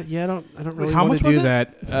 2021. Yeah, I don't really how want much to do was it?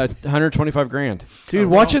 that. $125,000. Dude,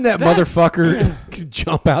 watching that motherfucker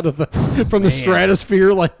jump out of from the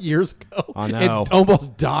stratosphere like years ago. I know. And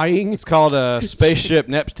almost dying. It's called Spaceship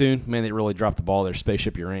Neptune. Man, they really dropped the ball there.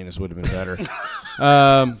 Spaceship Uranus would have been better.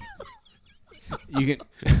 You can.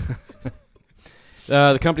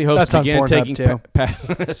 The company hopes That's to on begin Pornhub,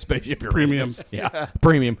 taking Spaceship Uranus. Premium. Yeah,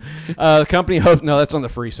 premium. The company hopes. No, that's on the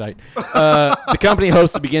free site. The company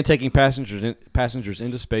hopes to begin taking passengers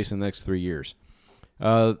into space in the next 3 years.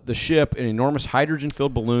 The ship, an enormous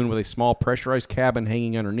hydrogen-filled balloon with a small pressurized cabin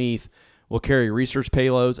hanging underneath, will carry research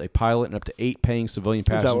payloads, a pilot, and up to 8 paying civilian Is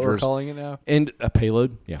passengers. that what we're calling it now? And a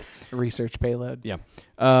payload, yeah. A research payload. Yeah.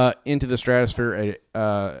 Into the stratosphere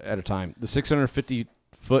at a time. The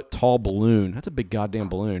 650-foot tall balloon, that's a big goddamn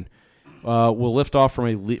balloon, will lift off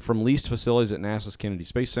from leased facilities at NASA's Kennedy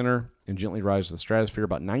Space Center and gently rise to the stratosphere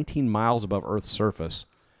about 19 miles above Earth's surface,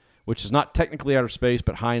 which is not technically outer space,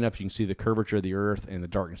 but high enough you can see the curvature of the Earth and the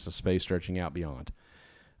darkness of space stretching out beyond.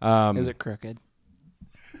 Is it crooked?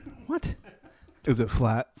 What? Is it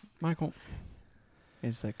flat? Michael?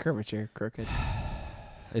 Is the curvature crooked?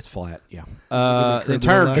 It's flat, yeah. Is The it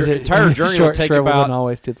entire journey will take about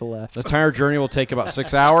always to the left. The entire journey will take about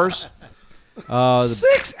 6 hours.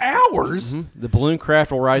 6 hours? The balloon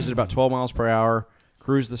craft will rise at about 12 miles per hour.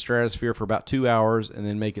 cruise the stratosphere for about 2 hours and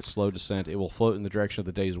then make its slow descent. It will float in the direction of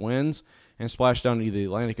the day's winds and splash down into the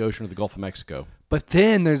Atlantic Ocean or the Gulf of Mexico. But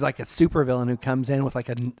then there's like a supervillain who comes in with like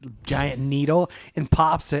a giant needle and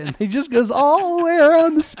pops it, and he just goes all the way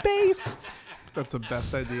around the space. That's the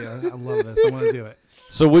best idea. I love this. I want to do it.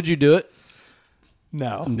 So would you do it?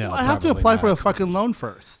 No. No, I have to apply for a fucking loan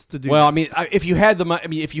first to do. Well, I this. mean, if you had the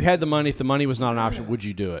money, if the money was not an option, would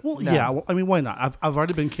you do it? Well, yeah. Well, I mean, why not? I've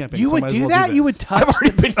already been camping. You so would might as do well that? this. You would touch. I've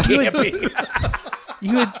already been camping.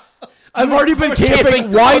 You would. I've already been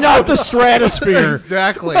camping. Why not the stratosphere?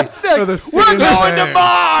 Exactly. We're going to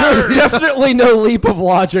Mars. There's definitely no leap of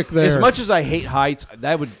logic there. As much as I hate heights,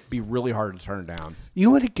 that would be really hard to turn down. You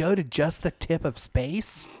want to go to just the tip of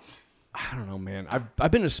space? I don't know, man.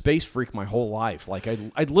 I've been a space freak my whole life. Like I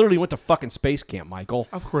literally went to fucking space camp, Michael.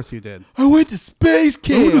 Of course you did. I went to space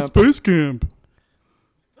camp. space camp.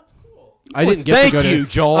 I didn't get Thank to go you, to,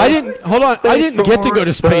 Joel. I didn't. Hold on. I didn't get to go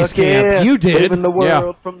to space camp. Yeah. You did. Saving the world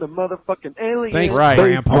Yeah. from the motherfucking aliens. Thanks, Right.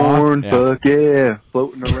 Grandpa. Porn, Yeah. fuck yeah.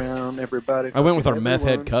 Floating around everybody. I went with our fucking meth head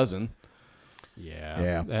everyone. cousin.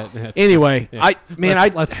 Yeah. Yeah. Anyway, Yeah.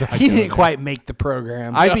 let's not He go didn't there. quite make the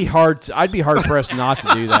program. I'd be hard pressed not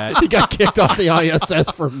to do that. He got kicked off the ISS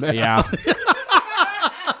for meth. Yeah.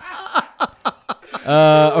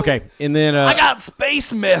 Okay, and then I got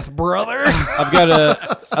space meth, brother. I've got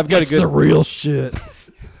a It's good the real shit.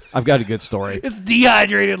 I've got a good story. It's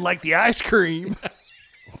dehydrated like the ice cream.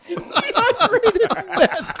 Dehydrated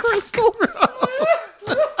meth crystal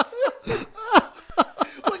rose.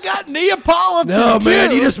 We got Neapolitan. No,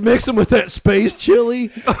 man, too. you just mix them with that space chili.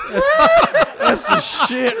 That's the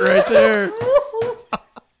shit right there.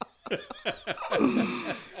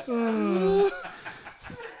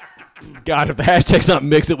 God, if the hashtag's not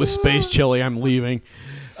mix it with space chili, I'm leaving.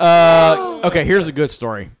 Okay, here's a good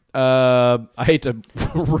story. I hate to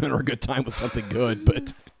ruin our good time with something good,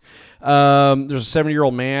 but there's a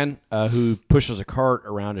 70-year-old man who pushes a cart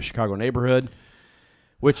around a Chicago neighborhood,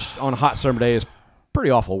 which on a hot summer day is pretty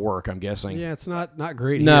awful work, I'm guessing. Yeah, it's not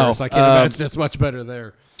great No, here, so I can't imagine it's much better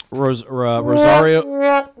there. Rosario.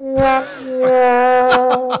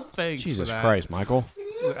 Thanks Jesus for that. Christ, Michael.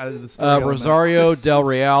 Added the story element. Rosario Del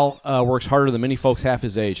Real works harder than many folks half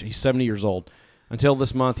his age. He's 70 years old. Until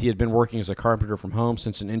this month, he had been working as a carpenter from home.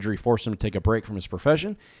 Since an injury forced him to take a break from his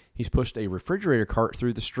profession, he's pushed a refrigerator cart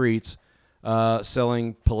through the streets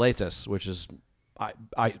selling paletas, which is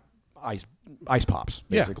ice pops,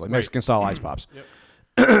 basically. Yeah, Mexican-style ice pops.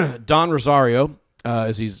 Don Rosario,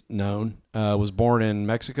 as he's known, was born in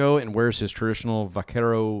Mexico and wears his traditional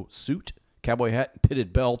vaquero suit, cowboy hat, and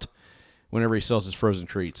pitted belt whenever he sells his frozen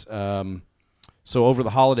treats. So over the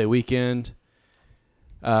holiday weekend,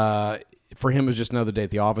 for him, it was just another day at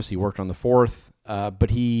the office. He worked on the 4th, but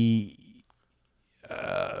he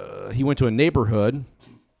went to a neighborhood,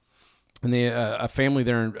 and a family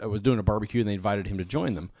there was doing a barbecue, and they invited him to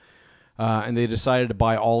join them. And they decided to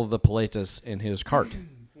buy all of the paletas in his cart,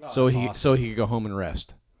 so he could go home and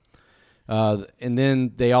rest. And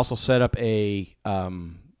then they also set up a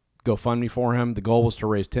GoFundMe for him. The goal was to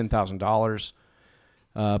raise $10,000,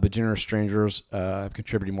 but generous strangers have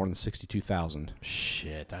contributed more than $62,000.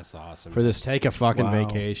 Shit, that's awesome. For this, take a fucking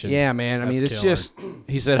vacation. Yeah, man. I mean, it's just.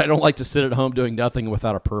 He said, "I don't like to sit at home doing nothing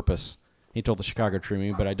without a purpose." He told the Chicago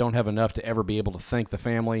Tribune, "But I don't have enough to ever be able to thank the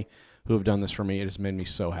family who have done this for me. It has made me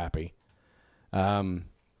so happy."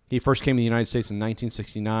 He first came to the United States in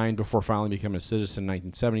 1969 before finally becoming a citizen in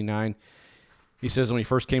 1979. He says when he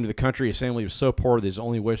first came to the country, his family was so poor that his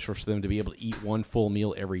only wish was for them to be able to eat one full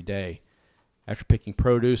meal every day. After picking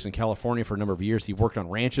produce in California for a number of years, he worked on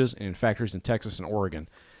ranches and in factories in Texas and Oregon.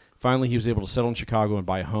 Finally, he was able to settle in Chicago and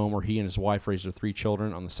buy a home where he and his wife raised their 3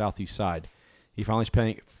 children on the southeast side. He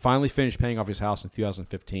finally finished paying off his house in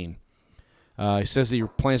 2015. He says he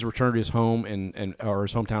plans to return to his home or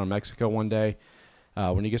his hometown in Mexico one day.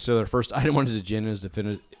 When he gets there, the first item on his agenda is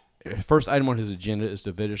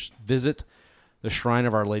to visit the Shrine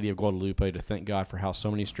of Our Lady of Guadalupe to thank God for how so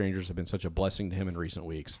many strangers have been such a blessing to him in recent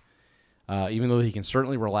weeks. Even though he can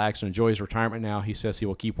certainly relax and enjoy his retirement now, he says he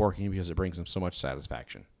will keep working because it brings him so much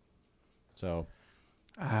satisfaction. So,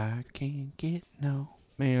 I can't get no.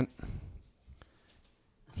 Man,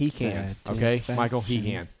 he can. Okay, Michael, he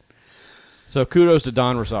can. So kudos to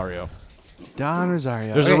Don Rosario. Don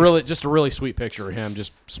Rosario. There's a really sweet picture of him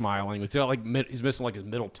just smiling. With he's missing like his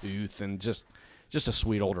middle tooth and just a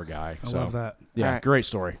sweet older guy. I love that. Yeah, right. Great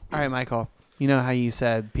story. All right, Michael. You know how you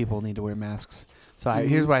said people need to wear masks. So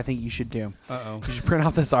here's what I think you should do. Uh-oh. You should print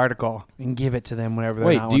out this article and give it to them whenever they're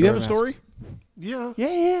Wait, not do you have wearing a story? masks. Yeah.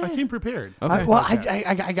 Yeah. I came prepared.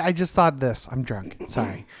 I just thought this. I'm drunk.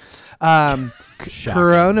 Sorry.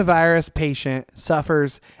 Coronavirus patient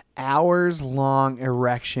suffers hours-long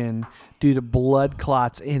erection due to blood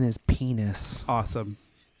clots in his penis. Awesome.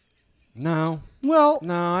 No. Well,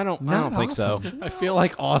 no, I don't think so. I feel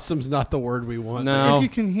like awesome's not the word we want. No. If you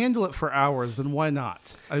can handle it for hours, then why not?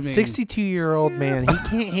 I mean, 62-year-old man. He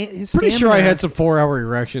can't. His Pretty sure I stamina- had some 4-hour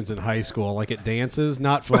erections in high school, like at dances.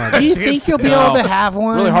 Not fun. Do you think you'll be able to have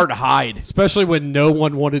one? Really hard to hide, especially when no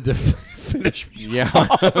one wanted to finish. Yeah.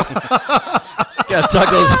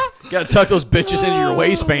 Gotta tuck those bitches into your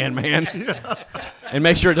waistband, man. Yeah. And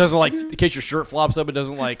make sure it doesn't in case your shirt flops up, it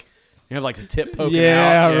doesn't you have the tip poking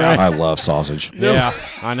out. Yeah, right. I love sausage. Yeah,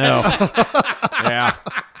 I know. Yeah.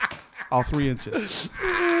 All 3 inches.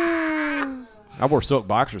 I wore silk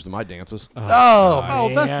boxers to my dances.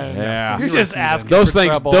 Oh, that's yeah. You're just asking those for things.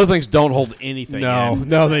 trouble. Those things don't hold anything. in.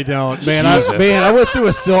 No, they don't. Man, Jesus. I went through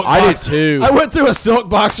a silk. I did too. I went through a silk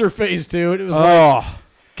boxer phase too, and it was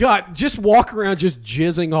God, just walk around just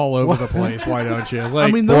jizzing all over the place. Why don't you?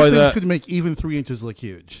 I mean, those things could make even 3 inches look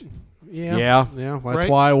huge. Yeah. That's Right?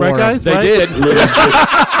 why I wore Right, guys? them. They did.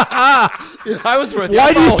 I was with you.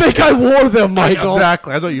 Why do you think I wore them, Michael?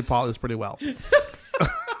 Exactly. I know you followed this pretty well.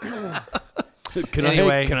 Can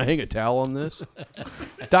Anyway. I hang a towel on this?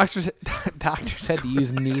 Doctors had to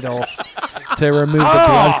use needles to remove the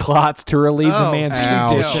blood clots to relieve the man's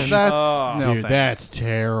condition. Dude, that's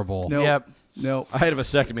terrible. Nope. Yep. Nope. I had a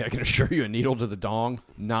vasectomy. I can assure you, a needle to the dong,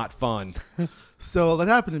 not fun. So that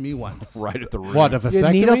happened to me once. Right at the root. What, a You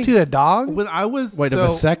vasectomy? needle to a dog? When I was Wait, a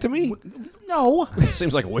vasectomy? No.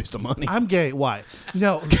 Seems like a waste of money. I'm gay. Why?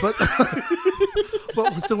 No, but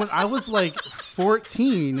so when I was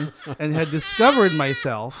 14 and had discovered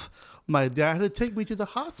myself, my dad had to take me to the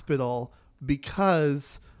hospital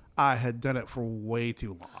because I had done it for way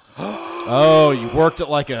too long. Oh, you worked it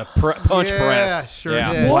like a punch Yeah, breast. sure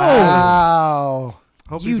did. Wow.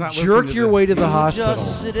 Hope You he's not jerked listening your to way this. to the hospital.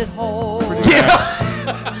 Just sit at home. Yeah,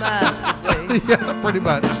 pretty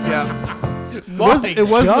much. Yeah. My It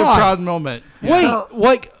was a God. proud moment. Wait,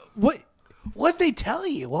 what? What'd they tell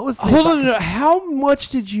you? What was Hold on. How much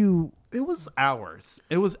did you? It was hours.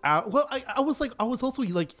 It was out. Well, I was also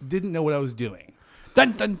didn't know what I was doing.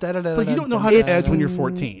 Dun, dun, dun, dun, It's like you don't know how dun, to edge when you're dun.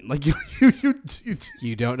 14. Like you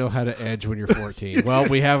You don't know how to edge when you're 14. Well,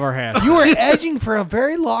 we have our hat. You were edging for a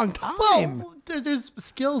very long time. Well, there's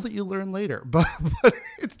skills that you learn later, but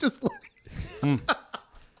it's just like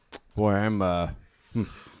Boy, I'm.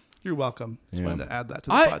 You're welcome. Just Yeah. wanted to add that to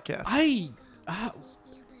the podcast.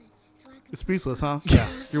 It's speechless, huh? Yeah.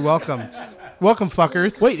 You're welcome. Welcome,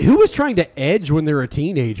 fuckers. Wait, who was trying to edge when they're a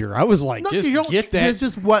teenager? I was like, No, just you don't, get that. It's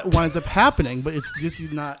just what winds up happening, but it's just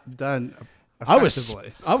not done I was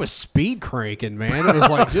effectively. speed cranking, man. It was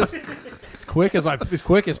like just as quick as See,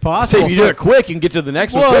 possible. if you do it quick, you can get to the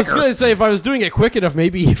next Well, one I was quicker. going to say if I was doing it quick enough,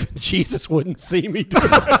 maybe even Jesus wouldn't see me do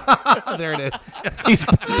it. There it is.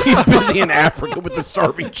 He's busy in Africa with the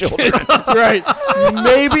starving children. Right?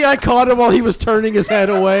 Maybe I caught him while he was turning his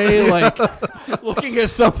head away, like looking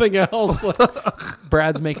at something else.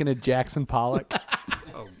 Brad's making a Jackson Pollock.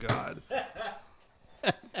 Oh God.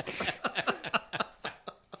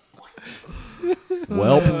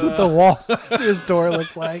 Well, That's what the wall to his door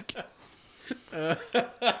looked like.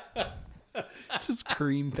 Just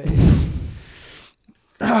cream face.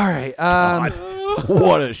 All right.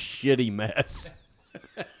 what a shitty mess.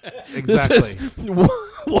 Exactly. One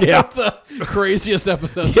of the craziest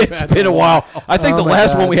episodes. It's been a while. I think Oh the my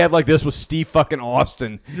last God. one we had like this was Steve fucking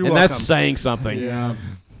Austin, You're and welcome. that's saying something. Yeah.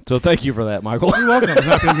 So thank you for that, Michael. You're welcome. I'm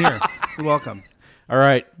happy I'm here. You're welcome. All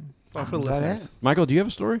right, Oh, for the That listeners. it? Michael, do you have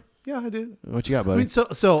a story? Yeah, I do. What you got, I buddy? mean, so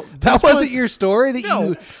That this wasn't one- your story that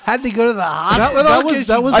you had to go to the hospital.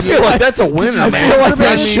 that was I feel like that's a winner, I man. feel like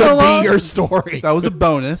that been should so long. be your story. that was a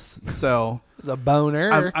bonus. So It was a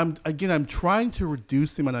boner. I'm trying to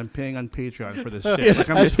reduce the amount I'm paying on Patreon for this shit. Yes,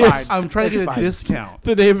 Like, it's fine. I'm trying to It's get a fine. discount.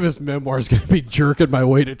 The name of his memoir is going to be "Jerking My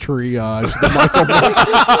Way to Triage." The Michael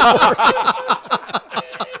Moore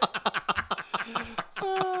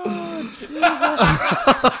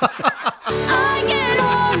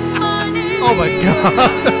Oh my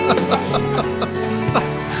God.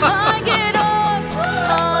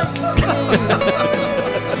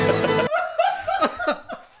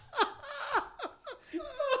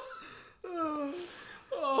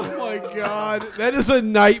 Oh my God, that is a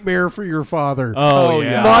nightmare for your father. Oh,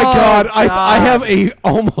 yeah. My God, God. I have a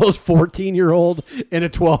almost 14-year-old and a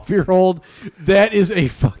 12-year-old. That is a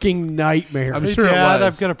fucking nightmare. I'm sure it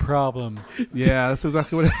was. a problem. Yeah, that's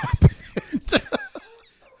exactly what happened.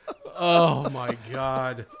 Oh my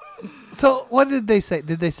God. So what did they say?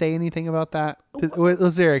 Did they say anything about that?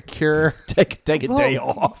 Was there a cure? Take a day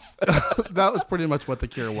off. That was pretty much what the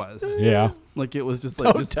cure was. Yeah. Like it was just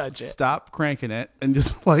like Don't just touch it. stop cranking it and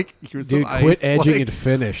just like here's Dude, some quit ice. edging like, and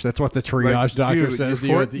finish. That's what the triage like, doctor dude, says to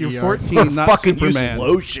you're you at the you're ER. 14, not fucking Superman. use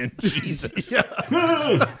lotion. Jesus. He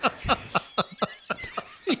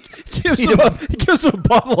gives him a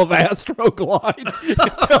bottle of Astroglide and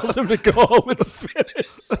tells him to go home and finish.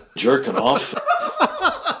 Jerking off.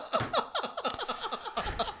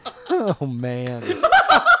 Oh man. Is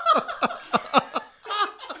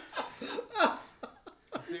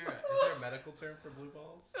there a medical term for blue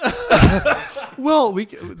balls? Well, we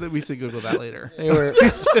should Google that later. They were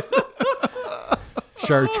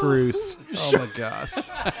chartreuse. Oh my gosh.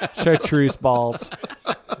 Chartreuse balls.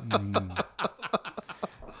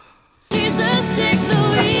 Jesus, take the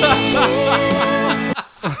wheel.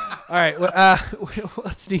 All right,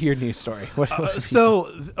 let's do your news story.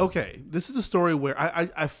 Okay, this is a story where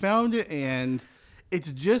I found it and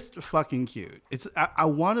it's just fucking cute. I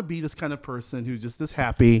want to be this kind of person who's just this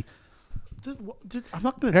happy. I'm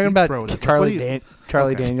not going to talking about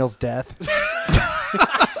Charlie Daniels' death.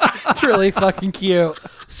 It's really fucking cute.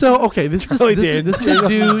 So okay, this is a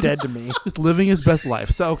dude dead to me. just living his best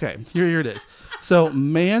life. So okay, here it is. So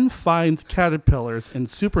man finds caterpillars in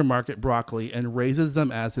supermarket broccoli and raises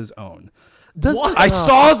them as his own. I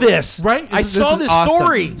saw this. Right? I saw is this awesome.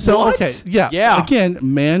 story. So What? okay, yeah. Yeah. Again,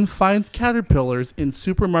 man finds caterpillars in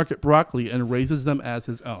supermarket broccoli and raises them as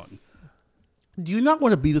his own. Do you not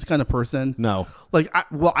want to be this kind of person? No. Like, I'd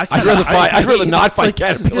rather not find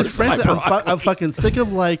caterpillars in my broccoli. I'm fucking sick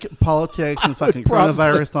of like politics and fucking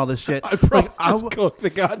coronavirus and all this shit. I'd probably just cook the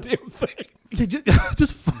goddamn thing.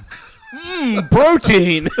 Just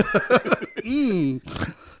protein.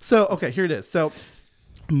 So okay, here it is. So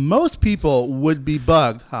most people would be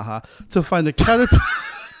bugged, to find a caterpillar.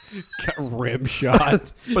 Rim shot.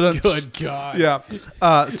 But Good God. Yeah.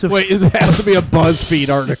 Wait, it has to be a BuzzFeed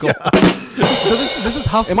article. So this is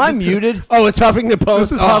how. Am I muted? Oh, it's Huffington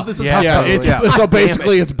Post. This is Huff- this is HuffPost, yeah. So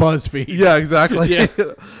basically, it's BuzzFeed. Yeah, exactly. Yeah.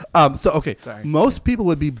 So okay, most people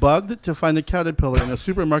would be bugged to find a caterpillar in a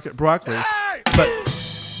supermarket broccoli,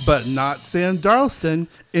 but not Sam Darlston.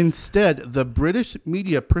 Instead, the British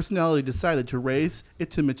media personality decided to raise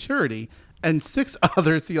it to maturity, and 6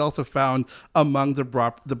 others he also found among the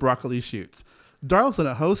broccoli shoots. Darlston,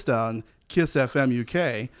 a host on Kiss FM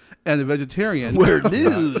UK, and a vegetarian. Where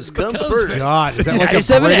news comes first. God, is that like a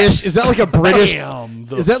British? Is that like a British?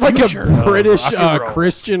 Is that like a British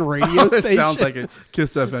Christian radio It station? sounds like a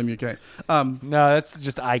Kiss FM UK. No, that's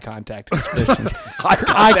just eye contact. It's Christian.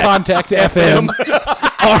 Eye contact FM.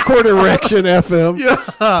 Awkward erection FM.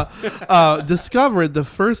 Yeah. Discovered the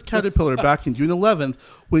first caterpillar back in June 11th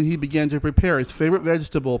when he began to prepare his favorite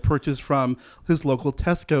vegetable purchased from his local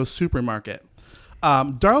Tesco supermarket.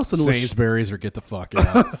 Darlston was Sainsbury's or get the fuck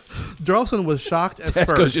out. Darlston was shocked at Tesco's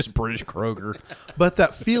first, just British Kroger. but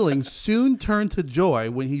that feeling soon turned to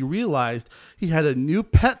joy when he realized he had a new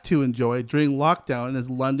pet to enjoy during lockdown in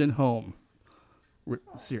his London home.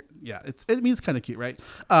 Yeah, it's kind of cute, right?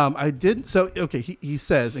 He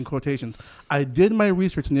says in quotations, I did my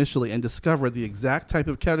research initially and discovered the exact type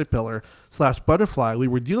of caterpillar / butterfly we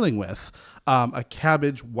were dealing with, a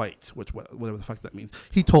cabbage white, which whatever the fuck that means.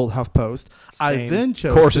 He told HuffPost. I then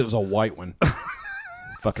chose. Of course, it was a white one.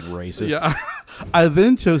 Fucking racist. Yeah. I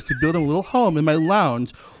then chose to build him a little home in my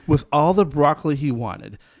lounge with all the broccoli he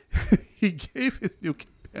wanted. He gave his new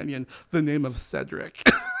companion the name of Cedric.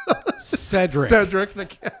 Cedric the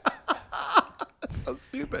cat. So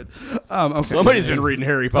stupid. Okay. Somebody's been reading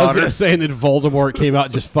Harry I was Potter. going to say that Voldemort came out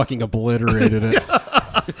and just fucking obliterated it.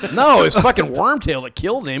 No, it's fucking Wormtail that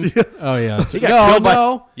killed him. Oh, yeah. He got killed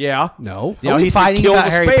by... Yeah. No. Yeah, we he said fighting kill about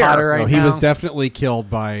the Harry spare. Potter right No, he now? was definitely killed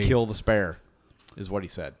by... Kill the spare, is what he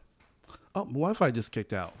said. Oh, my Wi-Fi just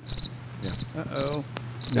kicked out. Yeah. Uh-oh.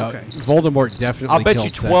 No, Okay. Voldemort definitely I'll bet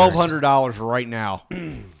you killed Cedric. $1,200 right now.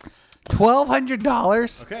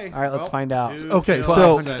 $1,200. Okay. All right, let's find out. Okay,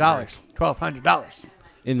 so $1,200.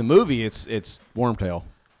 In the movie, it's Wormtail.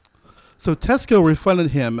 So Tesco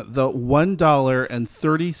refunded him the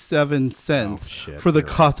 $1.37 for the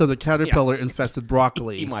cost of the caterpillar-infested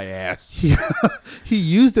broccoli. Eat my ass. He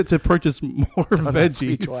used it to purchase more ask me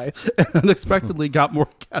veggies twice. and unexpectedly got more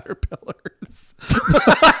caterpillars.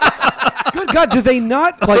 Good God, do they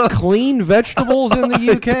not like clean vegetables in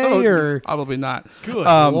the UK or Probably not. Good They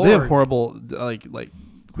have Lord. horrible like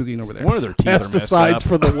cuisine over there. One of their teeth are messed pesticides up.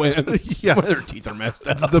 for the win? Yeah. One of their teeth are messed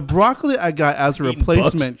up. The broccoli I got as a Eating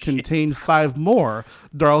replacement bugs. contained 5 more,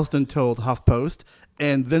 Darlston told HuffPost,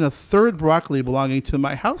 and then a third broccoli belonging to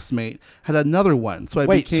my housemate had another one. So I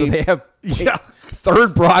Wait, became so they have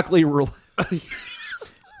third broccoli.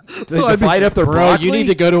 They divide up their broccoli? You need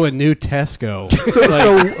to go to a new Tesco.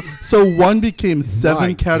 So one became 7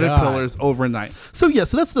 My caterpillars overnight. So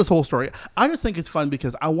so that's this whole story. I just think it's fun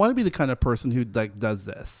because I want to be the kind of person who like does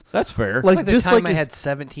this. That's fair. Like the time I had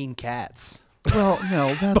 17 cats. Well,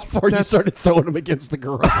 no, that's before you started throwing them against the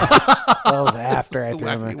garage. That was after I threw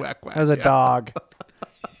Whack, them. whack, whack, That was a yeah. dog.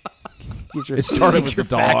 It started with your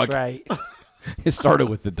the facts dog. right. It started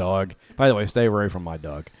with the dog. By the way, stay away from my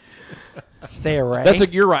dog. Stay away.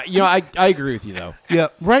 You're right. You know, I agree with you though. Yeah,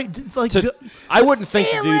 right. Like I wouldn't think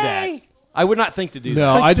to do that. I would not think to do that.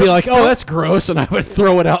 No, I'd be like, oh, that's gross, and I would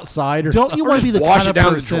throw it outside or Don't something. you want to be the wash kind it of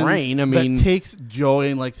down the person drain? I mean- that takes joy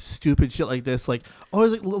in like stupid shit like this? Like,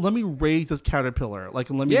 let me raise this caterpillar. Like,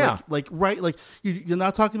 and let me Yeah. like you're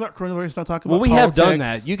not talking about coronavirus. Not talking Well, about we have done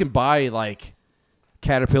politics. that. You can buy like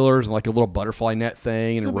caterpillars and like a little butterfly net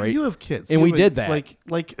thing, and No, but you have kids, and You we have did that.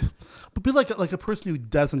 But be like a person who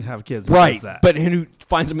doesn't have kids, who right, does that. but who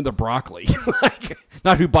finds them in the broccoli, like,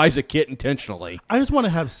 not who buys a kit intentionally. I just want to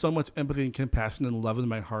have so much empathy and compassion and love in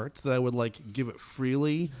my heart that I would like give it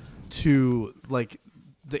freely to like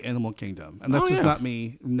the animal kingdom, and that's just not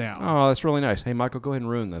me now. Oh, that's really nice. Hey, Michael, go ahead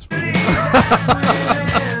and ruin this.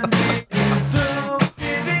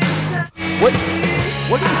 What?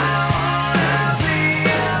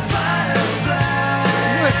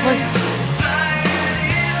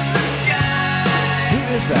 Who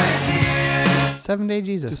is that? 7 Day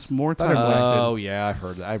Jesus. Just more time. Oh yeah, I've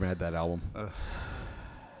heard that. I've had that album.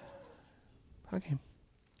 Okay.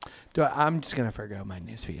 I'm just gonna forgo my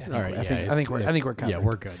newsfeed. All right, I think we're covered. Yeah,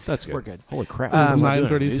 we're good. That's good. We're good. Holy crap! It's What am I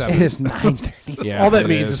doing? 9:37. It is 9:30. Yeah, all that it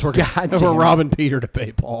means is. is we're God robbing Peter to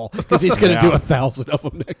pay Paul because he's going to do 1,000 of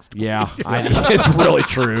them next week. Yeah, it's really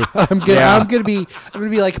true. I'm gonna be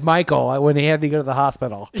like Michael when he had to go to the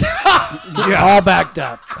hospital. All backed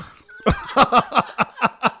up.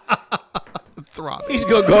 He's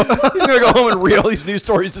gonna go home and read all these news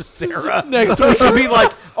stories to Sarah. Next week she'll be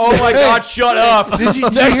like, "Oh my God, shut up!" Did you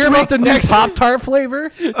hear about the new Pop-Tart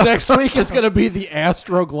flavor? Next week is going to be the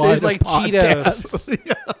Astroglide Tastes like podcast.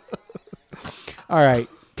 Cheetos. All right.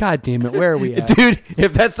 God damn it. Where are we at? Dude,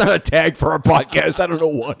 if that's not a tag for our podcast, I don't know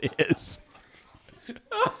what is.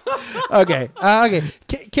 Okay.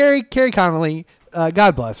 Carrie Connolly.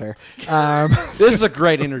 God bless her. This is a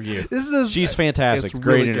great interview. She's fantastic. It's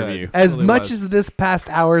Great really good. interview. As Really much was. as this past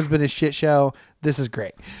hour has been a shit show, this is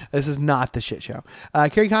great. This is not the shit show.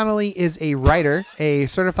 Carrie Connolly is a writer, a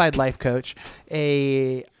certified life coach,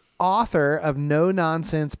 a author of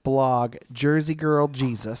no-nonsense blog Jersey Girl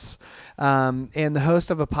Jesus, and the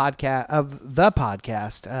host of the podcast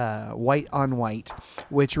White on White,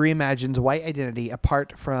 which reimagines white identity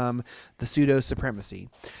apart from the pseudo-supremacy.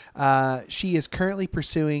 She is currently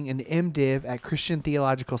pursuing an MDiv at Christian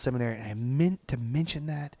Theological Seminary, and I meant to mention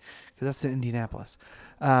that because that's in Indianapolis.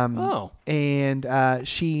 And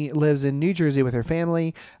she lives in New Jersey with her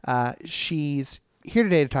family. She's here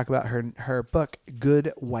today to talk about her book,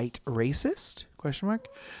 Good White Racist? ?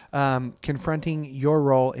 Confronting your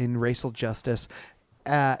role in racial justice.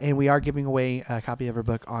 And we are giving away a copy of her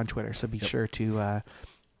book on Twitter, so be sure to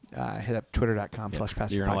hit up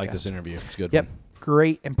twitter.com/pastorpodcast. You're gonna like this interview. It's a good. Yep. one.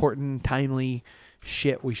 Great, important, timely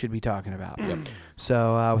shit we should be talking about. Yep.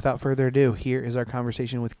 So without further ado, here is our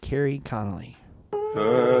conversation with Carrie Connolly.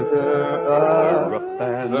 Further up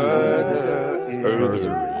and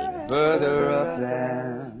further up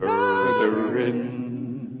and further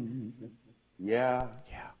in. Yeah.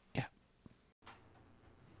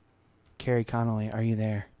 Carrie Connolly, are you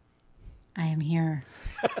there? I am here.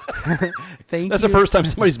 Thank That's you. the first time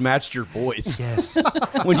somebody's matched your voice. Yes.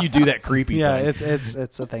 When you do that creepy Yeah, thing.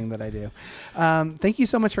 it's a thing that I do. Thank you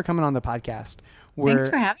so much for coming on the podcast. Thanks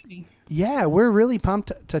for having me. Yeah, we're really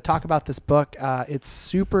pumped to talk about this book. It's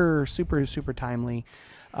super, super, super timely.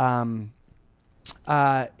 And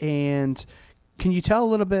can you tell a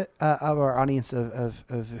little bit of our audience of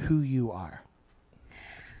who you are?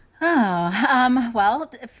 Oh,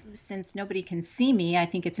 well, since nobody can see me, I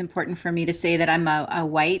think it's important for me to say that I'm a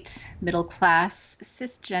white, middle-class,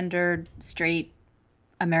 cisgendered, straight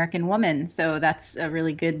American woman. So that's a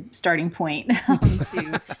really good starting point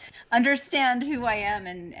to understand who I am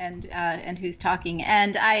and who's talking.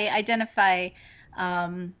 And I identify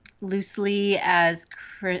loosely as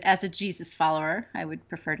a Jesus follower, I would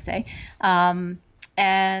prefer to say. And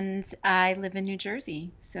I live in New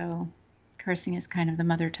Jersey, so cursing is kind of the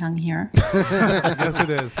mother tongue here. Yes, it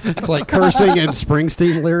is. It's like cursing and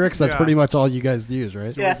Springsteen lyrics. That's pretty much all you guys use,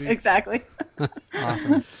 right? Yeah, exactly.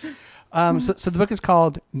 Awesome. So the book is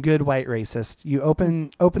called Good White Racist. You open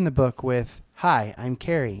the book with, "Hi, I'm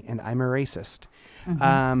Carrie, and I'm a racist."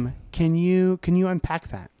 Can you unpack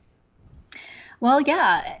that? Well,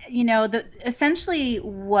 yeah, essentially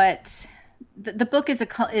what the book is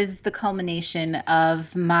the culmination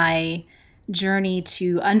of my journey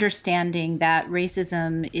to understanding that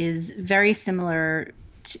racism is very similar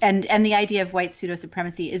and the idea of white pseudo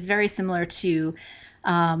supremacy is very similar to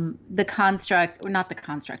the construct, or not the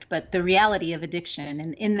construct, but the reality of addiction,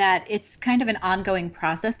 and in that it's kind of an ongoing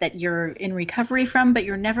process that you're in recovery from, but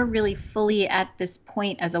you're never really fully at this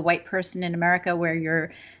point as a white person in America where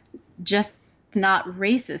you're just not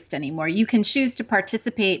racist anymore. You can choose to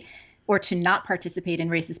participate or to not participate in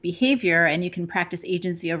racist behavior, and you can practice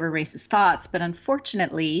agency over racist thoughts. But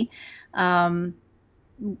unfortunately,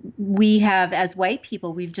 we have, as white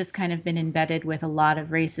people, we've just kind of been embedded with a lot of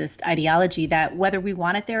racist ideology that whether we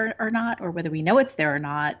want it there or not, or whether we know it's there or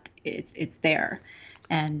not, it's there.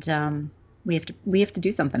 And we have to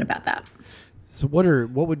do something about that. So what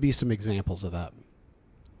would be some examples of that?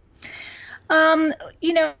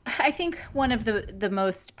 I think one of the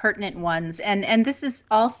most pertinent ones, and this is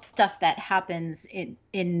all stuff that happens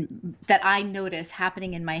in that I notice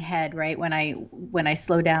happening in my head, right? When I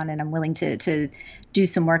slow down and I'm willing to do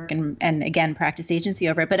some work and again, practice agency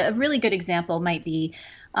over it. But a really good example might be,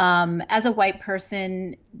 as a white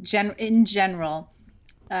person, in general,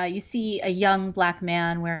 you see a young black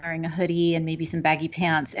man wearing a hoodie and maybe some baggy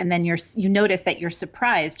pants, and then you notice that you're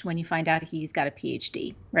surprised when you find out he's got a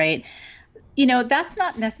PhD, right? That's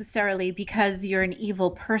not necessarily because you're an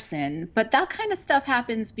evil person, but that kind of stuff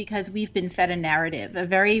happens because we've been fed a narrative, a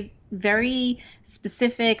very, very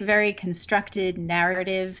specific, very constructed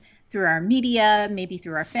narrative through our media, maybe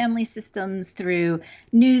through our family systems, through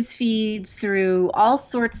news feeds, through all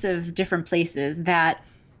sorts of different places that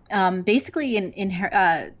basically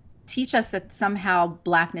teach us that somehow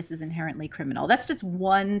blackness is inherently criminal. That's just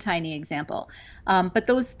one tiny example. But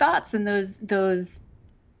those thoughts and those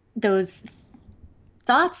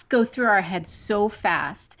thoughts go through our heads so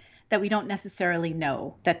fast that we don't necessarily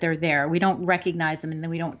know that they're there. We don't recognize them, and then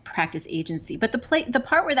we don't practice agency. But the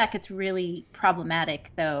part where that gets really problematic,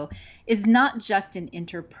 though, is not just in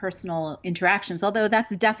interpersonal interactions, although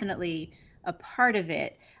that's definitely a part of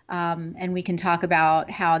it. And we can talk about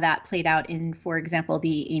how that played out in, for example,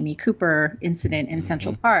 the Amy Cooper incident in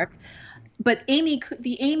Central Park. But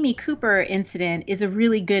the Amy Cooper incident is a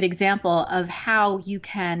really good example of how you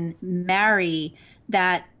can marry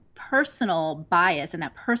that personal bias and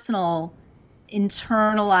that personal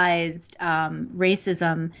internalized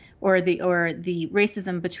racism or the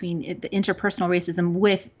racism between the interpersonal racism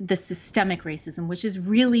with the systemic racism, which is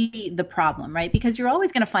really the problem, right? Because you're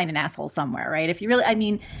always going to find an asshole somewhere, right? If you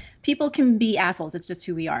really, people can be assholes. It's just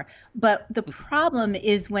who we are. But the problem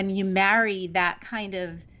is when you marry that kind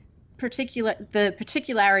of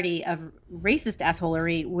particularity of racist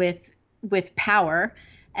assholery with power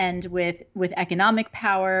and with economic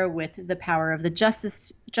power, with the power of the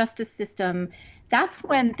justice system. That's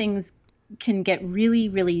when things can get really,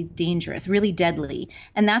 really dangerous, really deadly.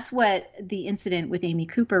 And that's what the incident with Amy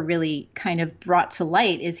Cooper really kind of brought to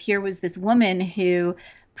light. Is here was this woman who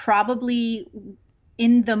probably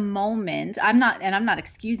in the moment, I'm not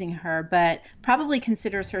excusing her, but probably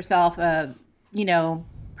considers herself a,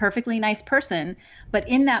 perfectly nice person, but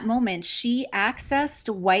in that moment she accessed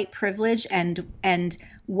white privilege and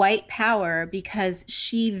white power because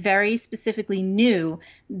she very specifically knew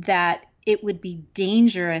that it would be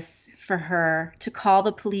dangerous for her to call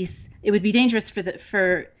the police. It would be dangerous for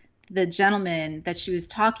the gentleman that she was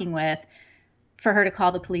talking with, for her to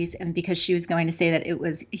call the police, and because she was going to say that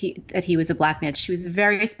he was a black man. She was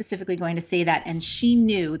very specifically going to say that, and she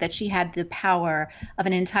knew that she had the power of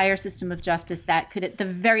an entire system of justice that could at the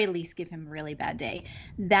very least give him a really bad day.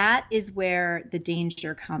 That is where the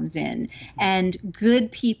danger comes in, and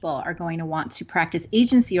good people are going to want to practice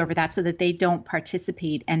agency over that so that they don't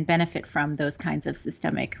participate and benefit from those kinds of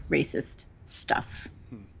systemic racist stuff.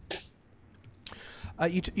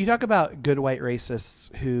 You talk about good white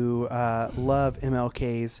racists who love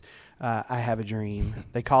MLK's I Have a Dream.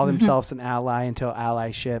 They call themselves an ally until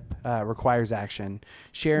allyship requires action.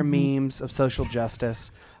 Share memes of social justice.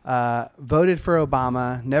 Voted for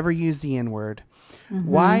Obama. Never used the N-word.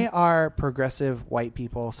 Why are progressive white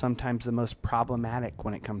people sometimes the most problematic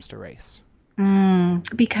when it comes to race?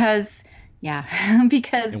 Because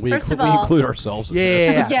first of all, we include ourselves in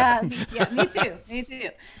this. Yeah, me too.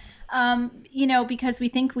 Because we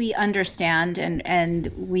think we understand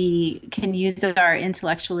and we can use our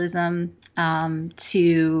intellectualism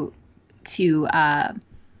to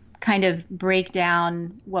kind of break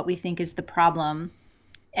down what we think is the problem,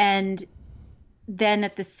 and then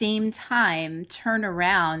at the same time turn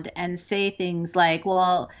around and say things like,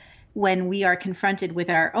 well, when we are confronted with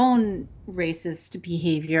our own racist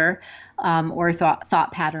behavior or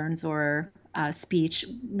thought patterns or speech,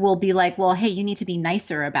 we'll be like, well, hey, you need to be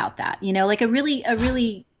nicer about that. You know, like a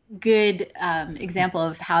really good example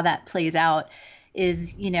of how that plays out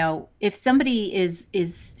is, you know, if somebody is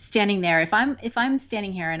standing there, if I'm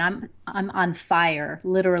standing here and I'm on fire,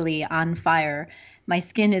 literally on fire, my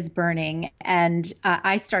skin is burning, and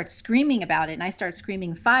I start screaming about it, and I start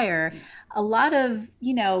screaming fire, a lot of,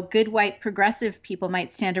 you know, good white progressive people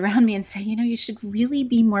might stand around me and say, you know, you should really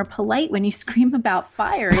be more polite when you scream about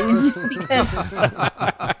fire, because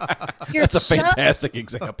you're That's a fantastic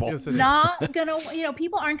example. not gonna, you know,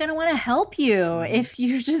 people aren't gonna want to help you if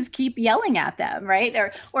you just keep yelling at them,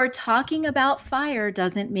 right? Or talking about fire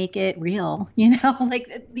doesn't make it real, you know.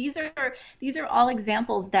 Like these are all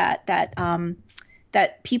examples that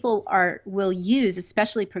people will use,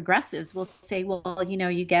 especially progressives will say, well, you know,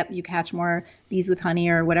 you catch more bees with honey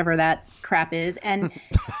or whatever that crap is. And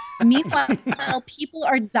meanwhile, people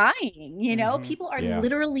are dying, you know, people are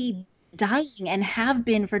literally dying and have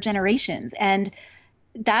been for generations. And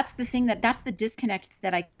that's the thing that's the disconnect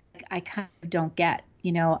that I kind of don't get,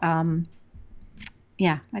 you know.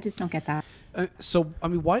 I just don't get that. So, I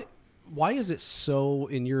mean, why is it so,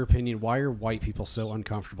 in your opinion, why are white people so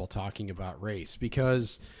uncomfortable talking about race?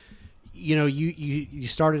 Because, you know, you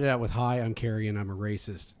started out with, hi, I'm Carrie and I'm a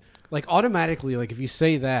racist. Like automatically, like if you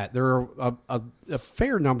say that, there are a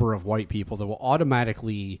fair number of white people that will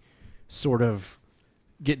automatically sort of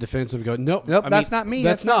get defensive and go, nope, that's not me.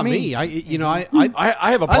 That's not me. I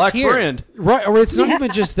have a black friend. Right. Or it's not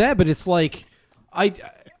even just that, but it's like, I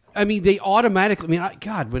mean, they automatically,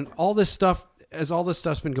 when all this stuff's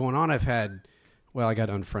been going on, I got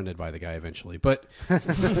unfriended by the guy eventually, but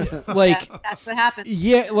like, that's what happened.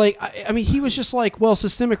 Yeah. Like, I mean, he was just like, well,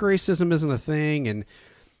 systemic racism isn't a thing. And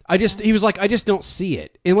he was like, I just don't see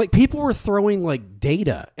it. And like people were throwing like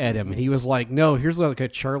data at him and he was like, no, here's like a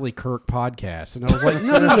Charlie Kirk podcast. And I was like,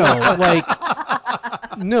 no,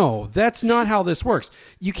 like, no, that's not how this works.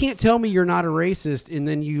 You can't tell me you're not a racist. And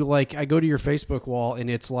then I go to your Facebook wall and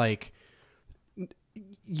it's like,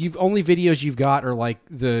 only videos you've got are like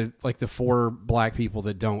the 4 black people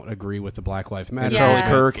that don't agree with the Black Lives Matter. And Charlie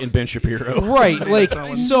Kirk and Ben Shapiro. Right. Like,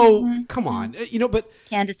 so come on, you know, but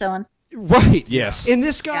Candace Owens. Right. Yes. And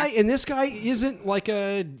this guy isn't like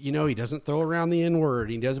he doesn't throw around the N-word.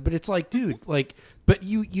 He doesn't, but it's like, dude, like, but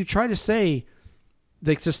you try to say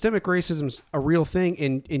that systemic racism's a real thing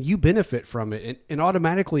and you benefit from it. And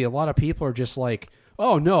automatically a lot of people are just like,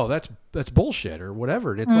 oh no, that's bullshit or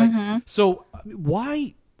whatever. And it's like, so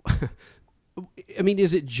why, I mean,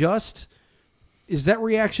 is that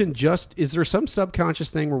reaction is there some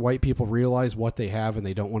subconscious thing where white people realize what they have and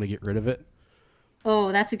they don't want to get rid of it?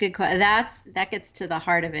 Oh, that's a good question. That gets to the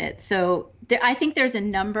heart of it. So I think there's a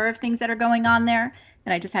number of things that are going on there,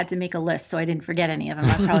 and I just had to make a list so I didn't forget any of them.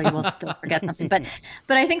 I probably will still forget something, but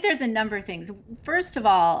I think there's a number of things. First of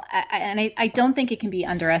all, I don't think it can be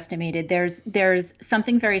underestimated. There's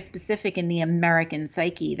something very specific in the American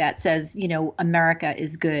psyche that says, you know, America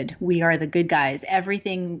is good. We are the good guys.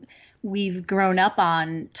 Everything we've grown up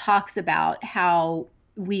on talks about how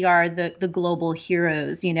we are the global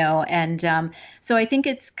heroes, you know, and so I think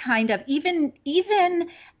it's kind of even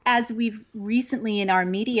as we've recently in our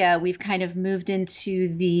media, we've kind of moved into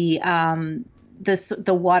the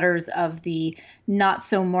waters of the not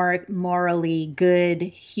so morally good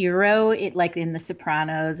hero, like in The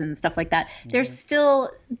Sopranos and stuff like that. There's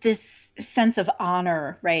still this sense of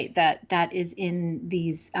honor, right, that is in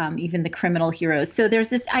these even the criminal heroes. So there's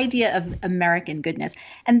this idea of American goodness,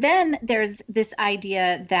 and then there's this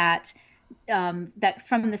idea that that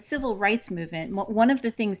from the civil rights movement, one of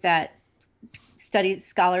the things that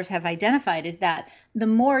scholars have identified is that the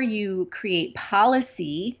more you create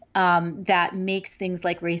policy that makes things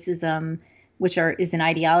like racism, which is an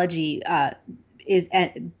ideology, is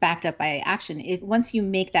backed up by action. Once you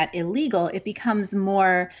make that illegal, it becomes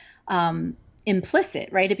more implicit,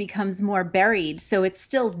 right? It becomes more buried. So it's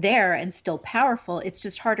still there and still powerful. It's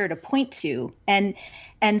just harder to point to. And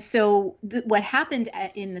so what happened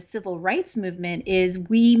in the civil rights movement is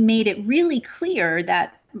we made it really clear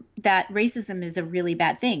that racism is a really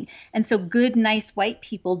bad thing. And so good, nice white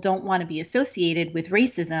people don't want to be associated with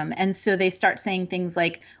racism. And so they start saying things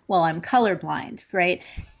like, well, I'm colorblind, right?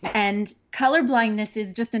 And colorblindness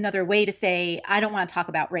is just another way to say, I don't want to talk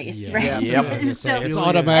about race, right? Yeah. Yep. So, it's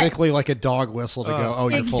automatically like a dog whistle to go, oh,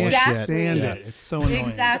 you're full of shit. Stand it. It's so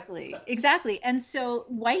annoying. Exactly. And so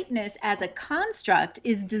whiteness as a construct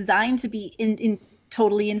is designed to be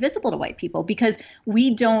totally invisible to white people because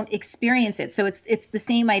we don't experience it. So it's the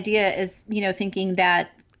same idea as, you know, thinking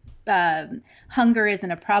that hunger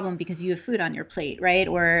isn't a problem because you have food on your plate, right?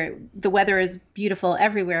 Or the weather is beautiful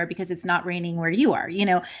everywhere because it's not raining where you are.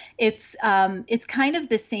 It's kind of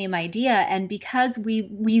the same idea. And because we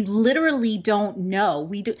literally don't know,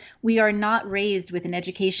 we are not raised with an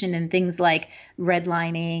education in things like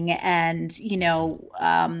redlining and,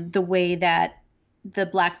 the way that the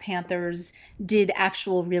Black Panthers did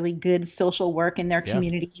actual really good social work in their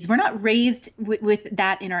communities. We're not raised with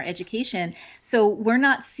that in our education. So we're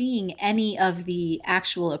not seeing any of the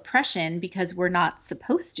actual oppression because we're not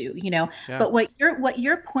supposed to, But what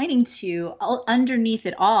you're pointing to underneath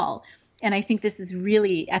it all, and I think this is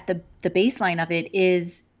really at the baseline of it,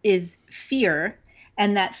 is fear.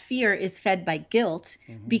 And that fear is fed by guilt,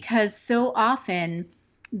 because so often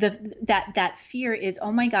that fear is,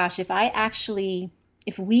 oh my gosh, if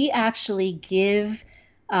we actually give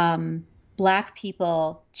Black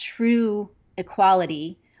people true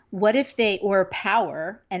equality, what if or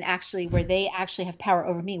power, and actually where they actually have power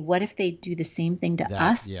over me, what if they do the same thing to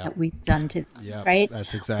us that we've done to them, right?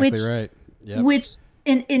 That's exactly right. Yep. Which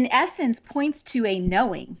in essence points to a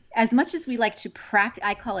knowing. As much as we like to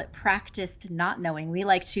I call it practiced not knowing. We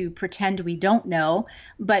like to pretend we don't know,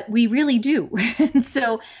 but we really do. And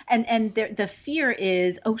so, and the fear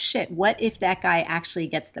is, oh shit, what if that guy actually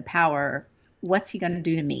gets the power? What's he going to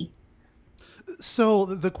do to me? So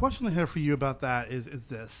the question I have for you about that is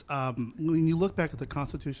this: when you look back at the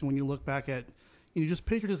Constitution, when you look back at just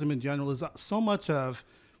patriotism in general, is so much of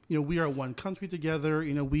we are one country together.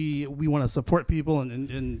 We want to support people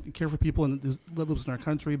and care for people and that lives in our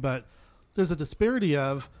country. But there's a disparity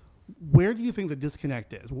of where do you think the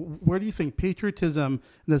disconnect is? Where do you think patriotism,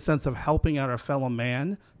 in the sense of helping out our fellow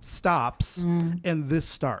man, stops and this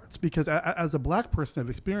starts? Because as a Black person, I've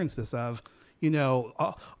experienced this of,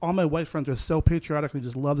 all my white friends are so patriotic and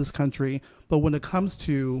just love this country. But when it comes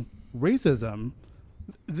to racism,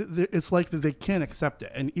 it's like that they can't accept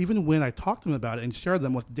it. And even when I talk to them about it and share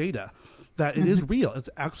them with data that it is real, it's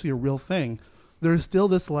actually a real thing, there's still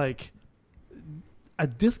this like a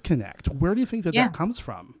disconnect. Where do you think that comes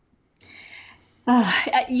from?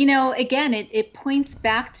 Again, it points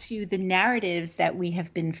back to the narratives that we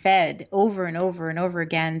have been fed over and over and over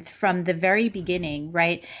again from the very beginning,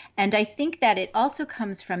 right? And I think that it also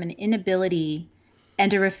comes from an inability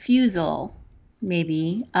and a refusal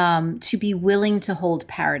maybe, to be willing to hold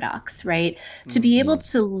paradox, right? To be able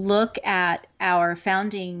to look at our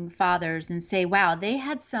founding fathers and say, wow, they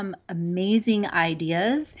had some amazing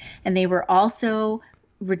ideas, and they were also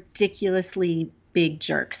ridiculously big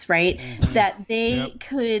jerks, right? That they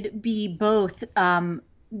could be both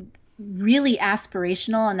really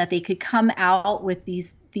aspirational, and that they could come out with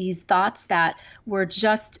these thoughts that were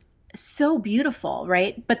just so beautiful,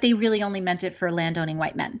 right? But they really only meant it for landowning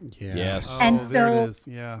white men. Yeah. Yes. And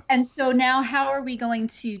and so now how are we going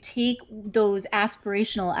to take those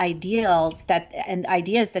aspirational ideals and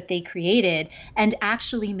ideas that they created and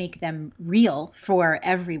actually make them real for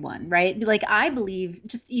everyone, right? Like, I believe,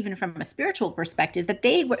 just even from a spiritual perspective, that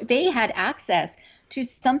they had access to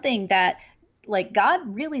something that, like,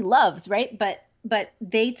 God really loves, right? But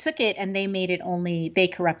they took it and they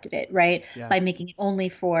corrupted it, right? Yeah. By making it only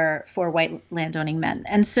for white landowning men.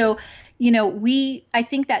 And so, I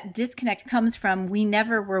think that disconnect comes from, we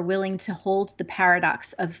never were willing to hold the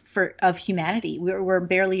paradox of humanity. We're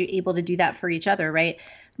barely able to do that for each other, right?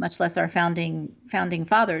 Much less our founding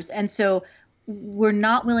fathers. And so we're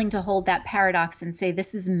not willing to hold that paradox and say,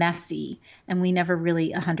 this is messy, and we never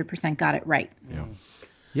really 100% got it right. Yeah.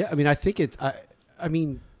 Yeah. I mean, I think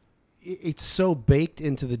it's so baked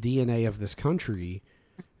into the DNA of this country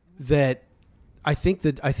that I think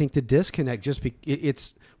the disconnect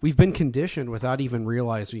we've been conditioned without even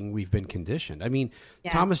realizing we've been conditioned. I mean,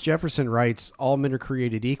 yes. Thomas Jefferson writes, all men are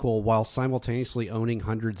created equal, while simultaneously owning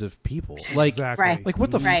hundreds of people. Like, exactly. Like, what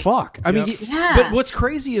the fuck? I mean, but what's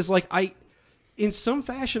crazy is, like, in some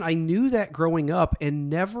fashion, I knew that growing up,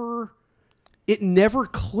 and it never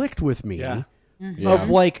clicked with me. Yeah. Mm-hmm. Of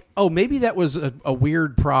like, oh, maybe that was a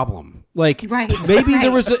weird problem. Like, maybe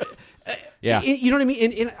there was you know what I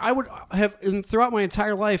mean? And I would have, and throughout my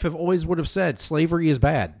entire life, would have said slavery is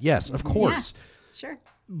bad. Yes, of course. Yeah, sure.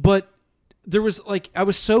 But there was, like, I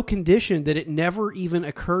was so conditioned that it never even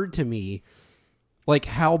occurred to me, like,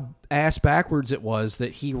 how ass backwards it was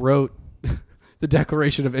that he wrote the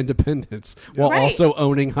Declaration of Independence while also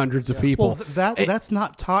owning hundreds of people. Well, that's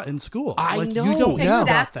not taught in school. I know. You don't know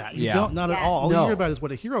about that. You don't, not at all. All you hear about is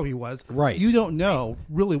what a hero he was. Right. You don't know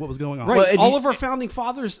really what was going on. Right. All of our founding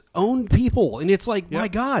fathers owned people, and it's like, my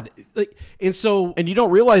God. Like, and you don't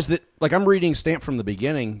realize that, like, I'm reading Stamped from the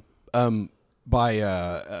Beginning by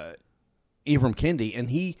Ibram Kendi, and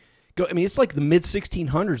he I mean, it's like the mid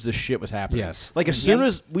 1600s. This shit was happening. Yes. Like as soon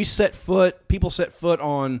as people set foot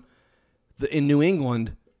on in New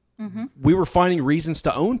England, we were finding reasons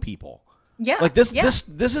to own people. Yeah. Like this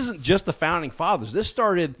isn't just the founding fathers. This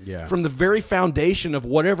started from the very foundation of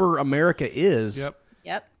whatever America is.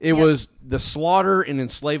 Yep. It was the slaughter and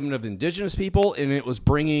enslavement of indigenous people, and it was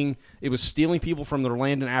stealing people from their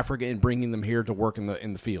land in Africa and bringing them here to work in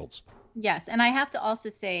the fields. Yes, and I have to also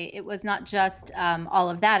say it was not just all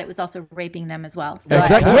of that; it was also raping them as well. So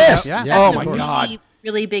Exactly. That's Oh my a God.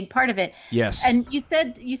 really big part of it. Yes. And you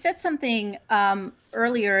said something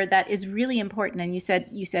earlier that is really important, and you said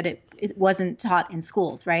it wasn't taught in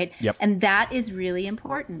schools, right? Yep. And that is really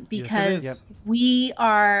important because Yes, it is. we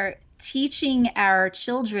are teaching our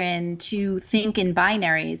children to think in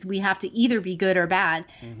binaries. We have to either be good or bad,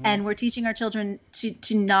 and we're teaching our children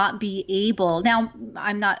to not be able. Now,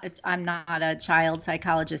 I'm not a child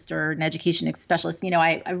psychologist or an education specialist. You know,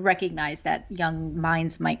 I recognize that young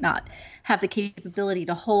minds might not have the capability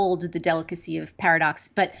to hold the delicacy of paradox,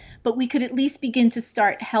 but we could at least begin to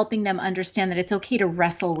start helping them understand that it's okay to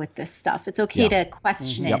wrestle with this stuff. It's okay to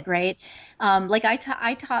question it, right? Like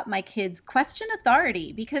I taught my kids question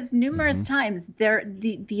authority, because numerous times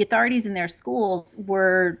the authorities in their schools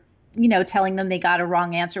were, you know, telling them they got a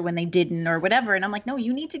wrong answer when they didn't or whatever. And I'm like, no,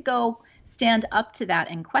 you need to go stand up to that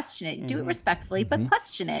and question it. Do it respectfully, but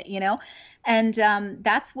question it, you know? And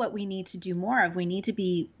that's what we need to do more of. We need to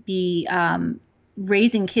be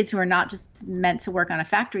raising kids who are not just meant to work on a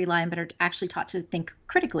factory line, but are actually taught to think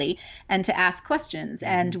critically and to ask questions.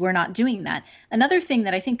 And we're not doing that. Another thing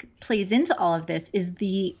that I think plays into all of this is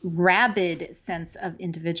the rabid sense of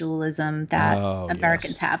individualism that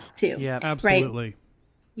Americans have too. Yeah, absolutely. Right?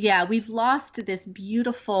 Yeah, we've lost this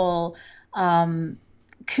beautiful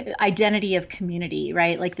identity of community,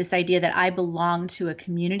 right? Like this idea that I belong to a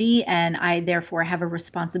community and I therefore have a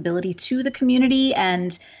responsibility to the community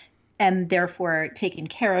and am therefore taken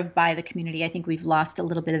care of by the community. I think we've lost a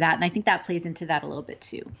little bit of that, and I think that plays into that a little bit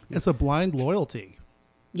too. It's a blind loyalty.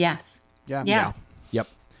 Yes. Yeah. Yep.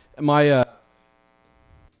 My we have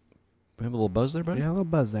a little buzz there, buddy? Yeah, a little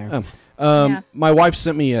buzz there. My wife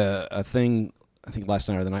sent me a thing, I think last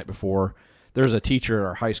night or the night before. There's a teacher at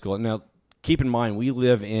our high school. Now, keep in mind, we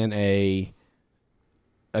live in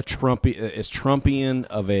as Trumpian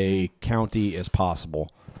of a county as possible.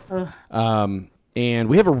 And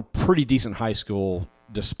we have a pretty decent high school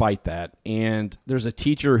despite that. And there's a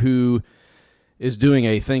teacher who is doing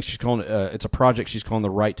a thing she's calling, it's a project she's calling the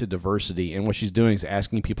Right to Diversity. And what she's doing is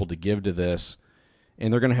asking people to give to this.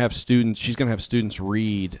 And they're going to have she's going to have students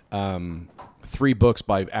read 3 books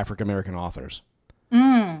by African-American authors.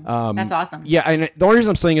 That's awesome. Yeah, and the only reason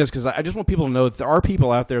I'm saying is because I just want people to know that there are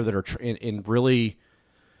people out there that are in really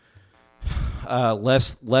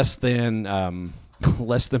less than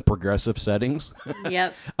progressive settings.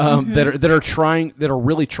 Yep. that are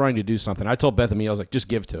really trying to do something. I told Bethany, I was like, just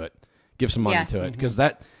give to it, give some money to it, because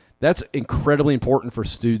that's incredibly important for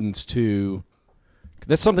students to.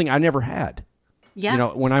 That's something I never had. Yeah. You know,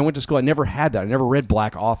 when I went to school, I never had that. I never read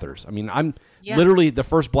black authors. I mean, I'm literally the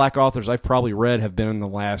first black authors I've probably read have been in the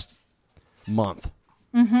last month.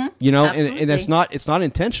 You know, and it's not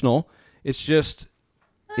intentional. It's just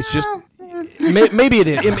maybe it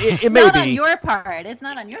is. It may not be on your part. It's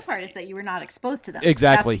not on your part. It's that you were not exposed to them.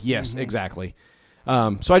 Exactly. Yes. Exactly.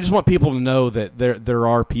 So I just want people to know that there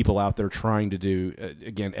are people out there trying to do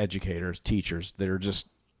again, educators, teachers that are just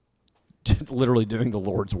literally doing the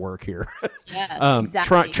Lord's work here. Yeah,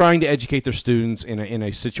 exactly. Trying to educate their students in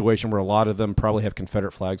a situation where a lot of them probably have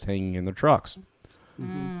Confederate flags hanging in their trucks.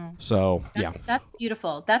 So that's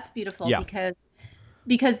beautiful. That's beautiful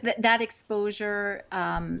because that exposure.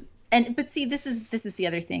 But see, this is the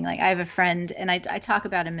other thing. Like I have a friend, and I talk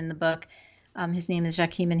about him in the book. His name is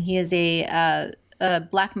Jakim, and he is a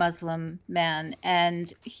black Muslim man,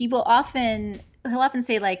 and he'll often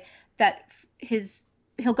say like that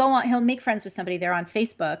he'll make friends with somebody. They're on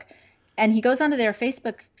Facebook, and he goes onto their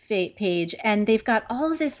Facebook page, and they've got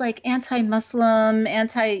all of this like anti-Muslim,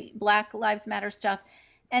 anti-Black Lives Matter stuff.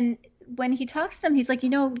 And when he talks to them, he's like,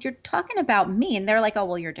 you're talking about me, and they're like, oh,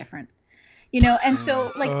 well, you're different. And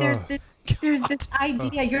so like there's this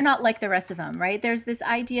idea you're not like the rest of them, right? There's this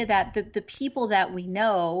idea that the people that we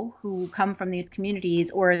know who come from these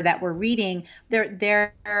communities or that we're reading,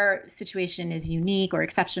 their situation is unique or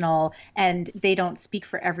exceptional, and they don't speak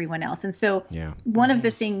for everyone else. And so another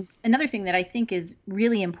thing that I think is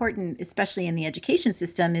really important, especially in the education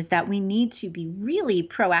system, is that we need to be really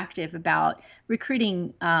proactive about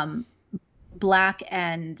recruiting Black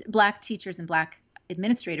teachers and Black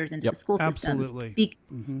administrators into the school systems. Absolutely.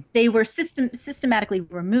 They were systematically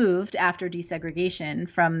removed after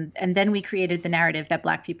desegregation and then we created the narrative that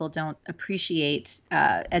Black people don't appreciate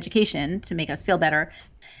education to make us feel better.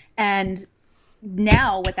 And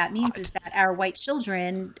now what that means is that our white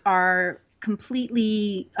children are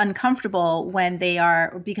completely uncomfortable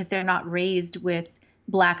because they're not raised with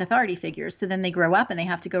Black authority figures. So then they grow up and they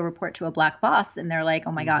have to go report to a Black boss and they're like,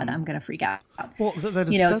 oh my God, I'm going to freak out. Well, that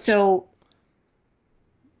is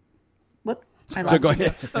what? I lost go you.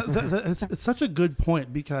 ahead. It's such a good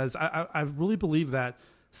point because I really believe that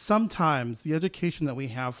sometimes the education that we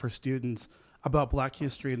have for students about Black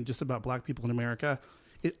history and just about Black people in America,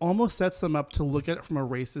 it almost sets them up to look at it from a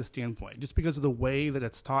racist standpoint just because of the way that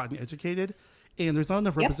it's taught and educated. And there's not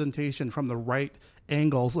enough representation from the right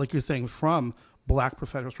angles, like you're saying, from Black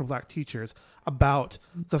professors, from Black teachers, about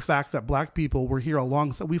the fact that Black people were here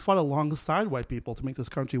we fought alongside white people to make this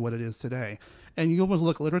country what it is today. And you almost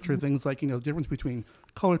look at literature, things like, the difference between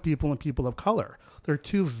colored people and people of color. They're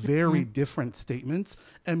two very different statements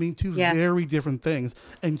and mean two very different things.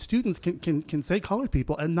 And students can say colored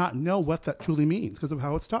people and not know what that truly means because of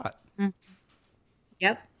how it's taught.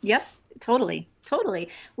 Yep. Totally.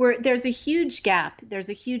 There's a huge gap. In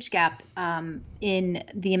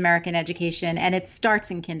the American education, and it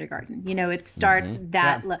starts in kindergarten. It starts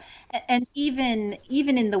and even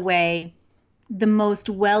in the way the most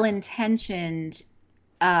well-intentioned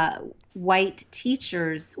white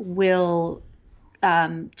teachers will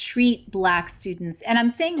treat Black students. And I'm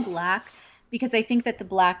saying Black because I think that the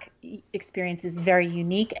Black experience is very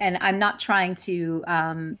unique, and I'm not trying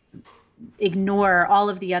to ignore all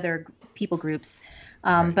of the other people groups,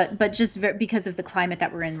 but just because of the climate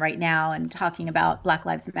that we're in right now and talking about Black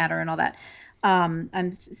Lives Matter and all that,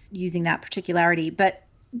 I'm using that particularity. But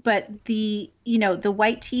the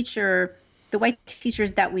white teachers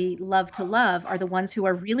that we love to love are the ones who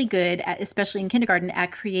are really good at, especially in kindergarten,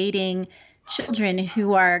 at creating children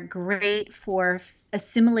who are great for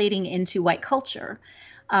assimilating into white culture.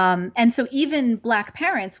 And so even Black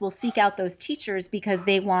parents will seek out those teachers because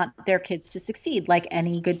they want their kids to succeed, like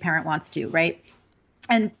any good parent wants to, right?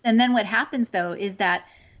 And then what happens, though, is that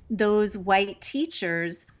those white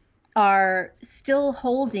teachers are still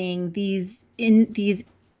holding this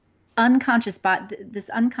unconscious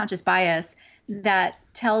bias that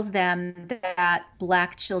tells them that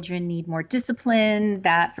Black children need more discipline,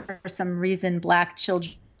 that for some reason Black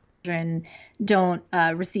children don't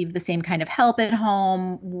receive the same kind of help at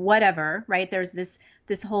home, whatever, right? There's this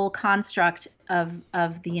whole construct of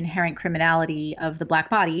the inherent criminality of the Black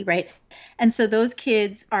body, right? And so those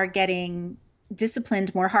kids are getting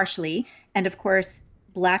disciplined more harshly. And of course,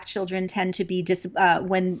 Black children tend to be,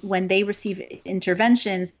 when they receive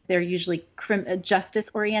interventions, they're usually justice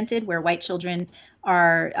oriented, where white children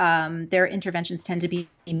are, their interventions tend to be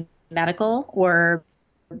medical or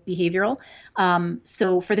behavioral.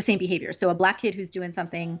 So for the same behavior. So a Black kid who's doing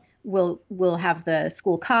something will have the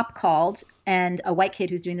school cop called, and a white kid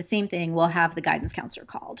who's doing the same thing will have the guidance counselor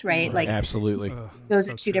called, right? Like absolutely. Those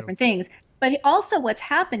are two different things. But also what's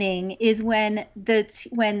happening is when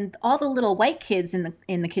all the little white kids in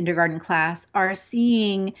the kindergarten class are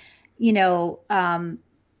seeing,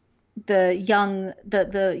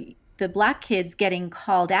 the Black kids getting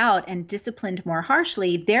called out and disciplined more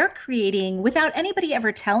harshly, they're creating, without anybody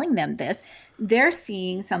ever telling them this, they're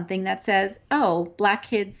seeing something that says, oh, Black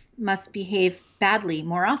kids must behave badly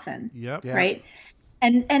more often. Yep. Right.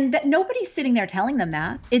 And that nobody's sitting there telling them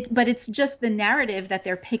that. But it's just the narrative that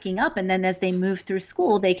they're picking up. And then as they move through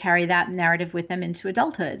school, they carry that narrative with them into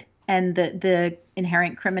adulthood. And the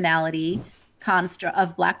inherent criminality construct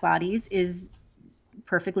of Black bodies is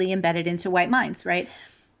perfectly embedded into white minds, right?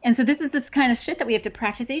 And so this is this kind of shit that we have to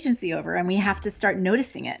practice agency over, and we have to start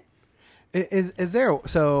noticing it. Is there,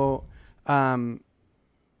 so I've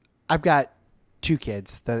got two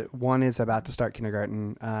kids. That one is about to start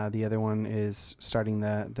kindergarten. The other one is starting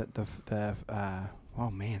first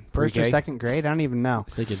or second grade. I don't even know.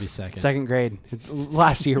 I think it'd be second. Second grade.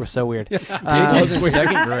 Last year was so weird.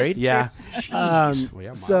 Second grade? Yeah. When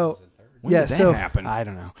did that happen? I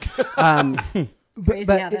don't know.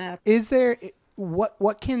 But is there,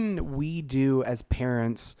 what can we do as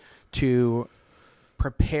parents to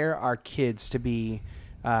prepare our kids to be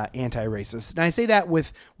anti-racist? And I say that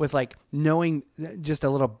with like knowing just a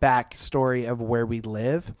little backstory of where we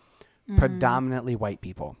live, predominantly white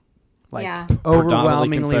people, like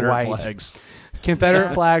overwhelmingly white. Flags.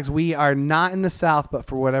 Confederate flags. We are not in the South, but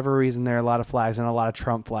for whatever reason, there are a lot of flags and a lot of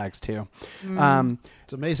Trump flags too.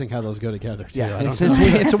 It's amazing how those go together too. Yeah, I don't it's know.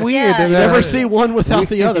 it's weird. You never see one without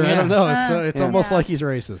the other. Yeah. I don't know. It's almost like he's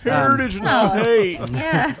racist. Heritage, not hate.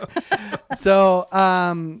 Yeah. So,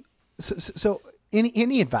 so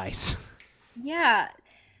any advice? Yeah.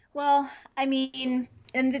 Well, I mean,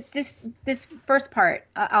 and this first part,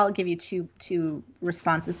 I'll give you two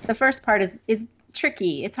responses. The first part is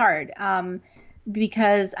tricky. It's hard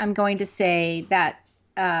because I'm going to say that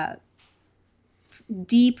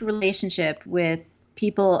deep relationship with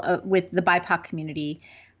people with the BIPOC community,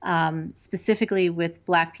 specifically with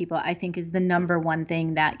Black people, I think is the number one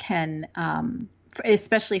thing that can,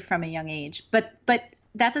 especially from a young age. But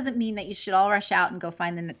that doesn't mean that you should all rush out and go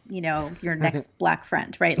find your next Black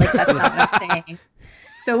friend, right? Like that's not what I'm saying.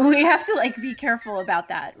 So we have to be careful about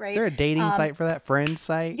that, right? Is there a dating site for that? Friend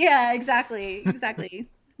site? Yeah, exactly.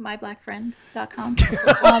 myblackfriend.com.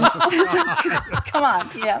 Come on,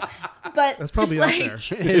 but that's probably out there.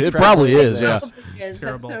 It probably is. Yeah,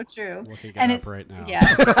 that's so true. Looking and it it's up right now.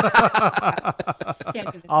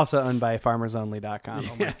 Yeah. Also owned by farmersonly.com.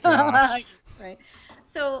 Oh my gosh. Right.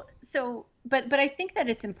 So, but I think that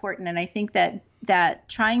it's important, and I think that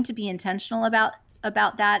trying to be intentional about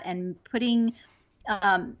that and putting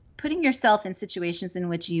yourself in situations in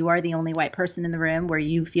which you are the only white person in the room, where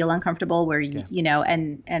you feel uncomfortable, where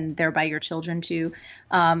and thereby your children too,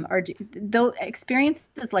 though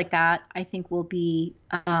experiences like that, I think will be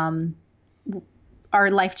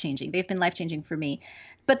are life changing. They've been life changing for me.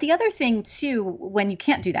 But the other thing too, when you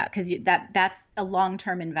can't do that, because that's a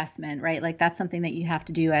long-term investment, right? Like that's something that you have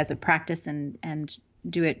to do as a practice and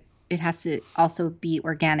do it. It has to also be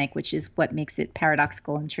organic, which is what makes it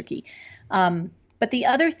paradoxical and tricky. But the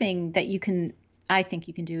other thing that I think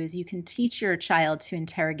you can do is you can teach your child to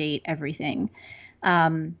interrogate everything.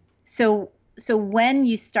 So when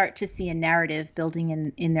you start to see a narrative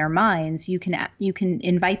building in their minds, you can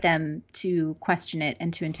invite them to question it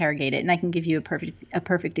and to interrogate it. And I can give you a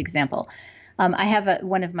perfect example. I have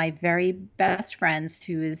one of my very best friends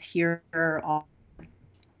who is here all.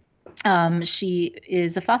 She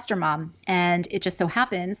is a foster mom, and it just so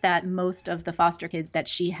happens that most of the foster kids that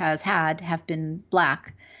she has had have been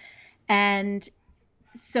Black. And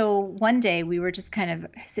so one day we were just kind of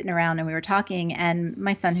sitting around and we were talking, and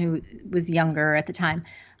my son, who was younger at the time,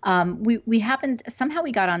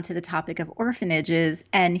 we got onto the topic of orphanages,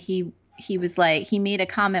 and he was like, he made a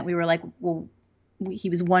comment. We were like, well, he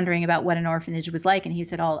was wondering about what an orphanage was like, and he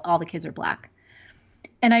said all the kids are Black.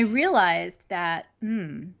 And I realized that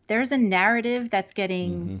there's a narrative that's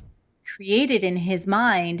getting created in his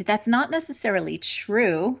mind that's not necessarily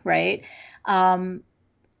true, right? And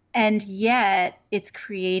yet it's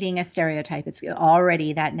creating a stereotype. It's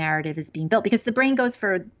already, that narrative is being built because the brain goes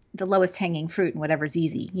for the lowest hanging fruit and whatever's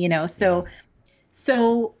easy,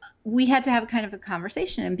 So we had to have kind of a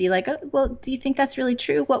conversation and be like, oh, well, do you think that's really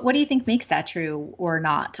true? What do you think makes that true or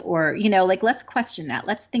not? Or, let's question that.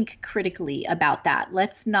 Let's think critically about that.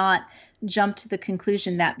 Let's not jump to the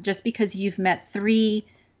conclusion that just because you've met 3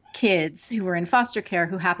 kids who were in foster care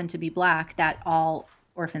who happen to be Black, that all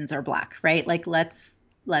orphans are Black, right? Like, let's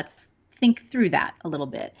think through that a little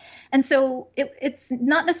bit. And so it's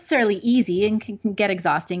not necessarily easy and can get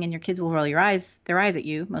exhausting, and your kids will roll their eyes at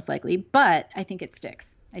you most likely, but I think it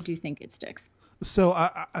sticks. I do think it sticks. So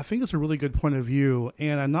I think it's a really good point of view,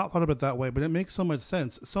 and I've not thought of it that way, but it makes so much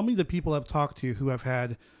sense. So many of the people I've talked to who I've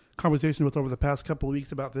had conversations with over the past couple of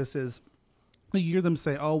weeks about this is you hear them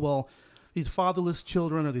say, oh, well, these fatherless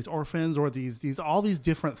children or these orphans or these all these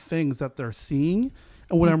different things that they're seeing.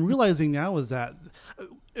 And what I'm realizing now is that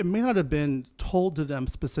it may not have been told to them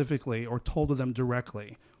specifically or told to them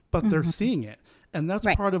directly, but they're seeing it. And that's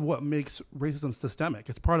part of what makes racism systemic.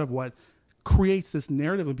 It's part of what creates this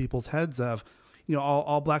narrative in people's heads of,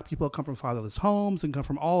 all Black people come from fatherless homes and come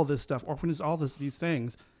from all of this stuff, orphanages, all these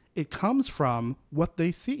things. It comes from what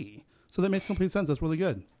they see. So that makes complete sense. That's really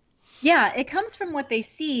good. Yeah, it comes from what they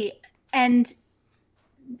see, and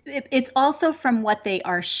it's also from what they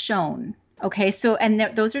are shown. Okay, so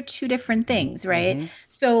those are two different things, right? Mm-hmm.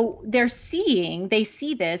 So they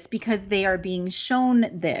see this because they are being shown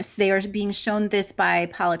this. They are being shown this by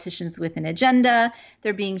politicians with an agenda.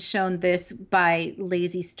 They're being shown this by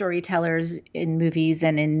lazy storytellers in movies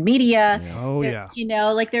and in media.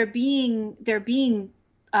 They're being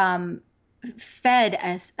fed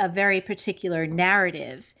as a very particular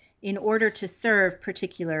narrative. in order to serve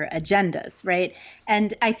particular agendas, right?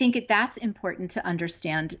 And I think that's important to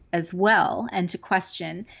understand as well and to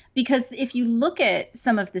question, because if you look at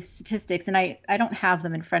some of the statistics, and I don't have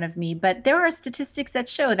them in front of me, but there are statistics that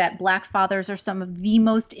show that Black fathers are some of the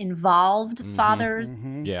most involved fathers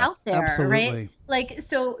out there, Absolutely. right? Like,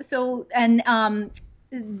 and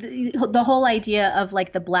the whole idea of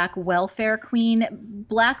like the Black welfare queen,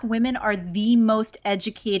 Black women are the most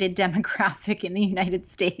educated demographic in the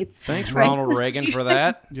United States. Thanks, right? Ronald Reagan, for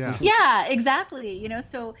that. Yeah, exactly. You know,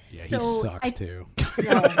 so he so sucks too.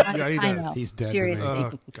 No, Yeah, he I does. know. He's dead Seriously, to me.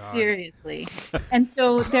 Oh, God. seriously. And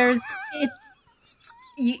so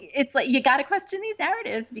it's like you got to question these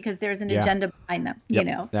narratives because there's an agenda behind them. You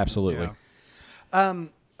know. Absolutely.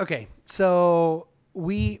 Okay, so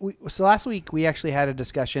so last week we actually had a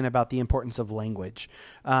discussion about the importance of language,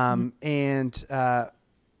 and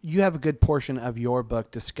you have a good portion of your book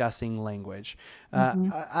discussing language.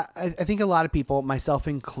 I think a lot of people, myself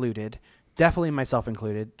included, definitely myself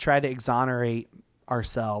included, try to exonerate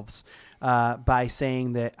ourselves by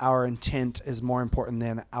saying that our intent is more important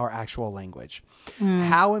than our actual language.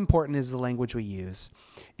 How important is the language we use?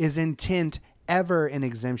 Is intent ever an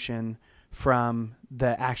exemption from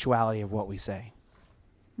the actuality of what we say?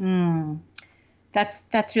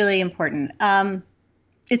 That's really important.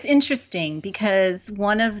 It's interesting because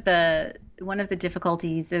one of the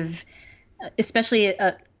difficulties of, especially,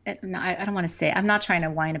 I don't want to say, I'm not trying to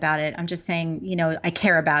whine about it. I'm just saying, you know, I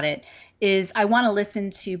care about it, is I want to listen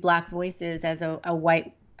to Black voices as a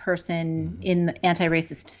white person in the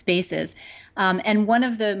anti-racist spaces. And one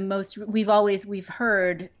of the most, we've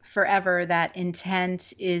heard forever that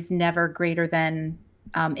intent is never greater than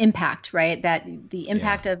impact, right? That the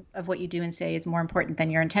impact of what you do and say is more important than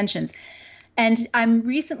your intentions. And I'm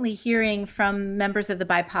recently hearing from members of the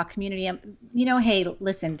BIPOC community, you know, hey,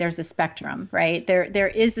 listen, there's a spectrum, right? There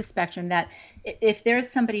is a spectrum that if there's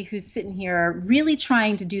somebody who's sitting here really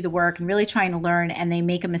trying to do the work and really trying to learn and they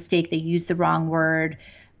make a mistake, they use the wrong word,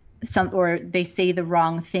 or they say the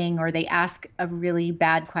wrong thing, or they ask a really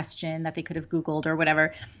bad question that they could have Googled or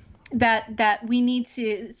whatever, that we need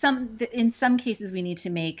to, in some cases we need to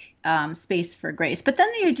make space for grace. But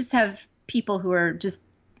then you just have people who are just,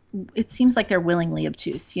 it seems like they're willingly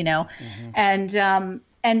obtuse, you know?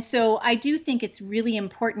 And so I do think it's really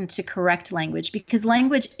important to correct language, because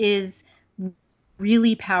language is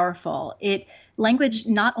really powerful. Language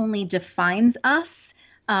not only defines us,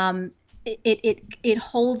 it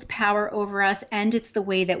holds power over us, and it's the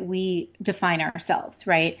way that we define ourselves,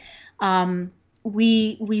 right?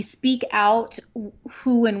 We speak out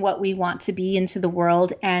who and what we want to be into the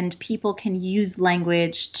world, and people can use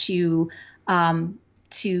language to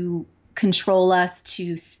control us,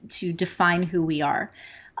 to define who we are.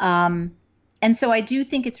 And so I do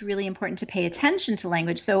think it's really important to pay attention to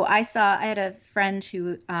language. So I had a friend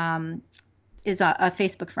who is a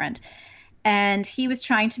Facebook friend, and he was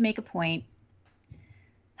trying to make a point.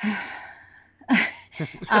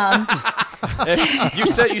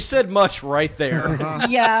 You said much right there.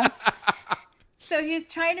 Yeah. So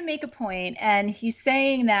he's trying to make a point, and he's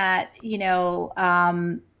saying that, you know,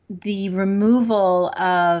 the removal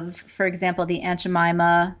of, for example, the Aunt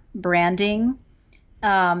Jemima branding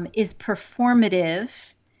is performative,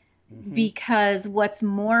 because what's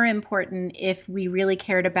more important, if we really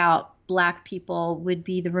cared about Black people, would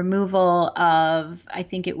be the removal of, I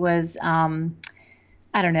think it was,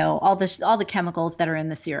 I don't know, all the chemicals that are in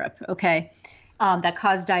the syrup, okay, that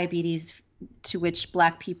cause diabetes, to which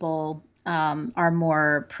Black people are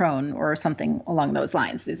more prone, or something along those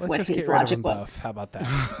lines, is what his logic was. How about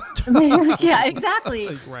that? Yeah, exactly.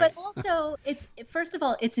 Right. But also, first of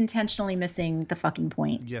all, it's intentionally missing the fucking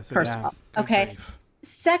point. Yes, it first is. of all, Good okay. grief.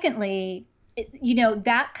 Secondly, you know,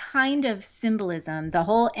 that kind of symbolism, the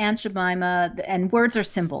whole Aunt Jemima, and words are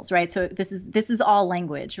symbols, right? So this is all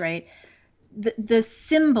language, right? The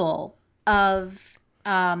symbol of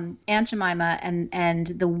Aunt Jemima and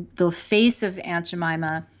the face of Aunt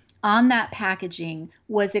Jemima on that packaging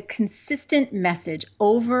was a consistent message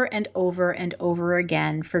over and over and over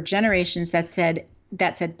again for generations that said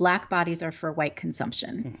Black bodies are for white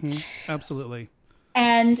consumption. Absolutely.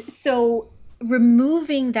 And so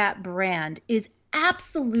removing that brand is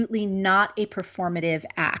absolutely not a performative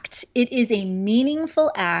act. It is a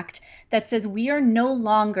meaningful act that says we are no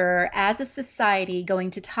longer, as a society,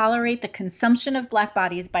 going to tolerate the consumption of Black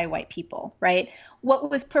bodies by white people, right?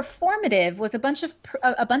 What was performative was a bunch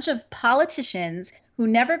of politicians who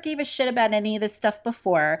never gave a shit about any of this stuff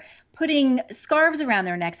before, putting scarves around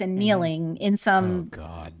their necks and kneeling in some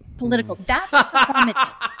political. That's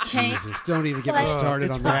performative. Okay. Jesus, don't even get me But- started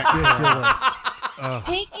It's on that.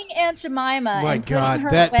 Taking Aunt Jemima My and putting God, her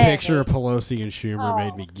that away, picture of Pelosi and Schumer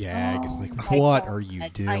made me gag. It's like, what are you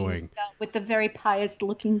doing? with the very pious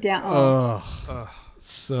looking down. Ugh.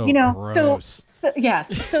 So you know, gross. so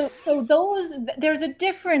yes, so those there's a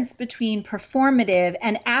difference between performative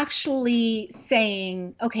and actually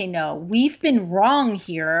saying, okay, no, we've been wrong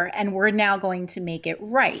here, and we're now going to make it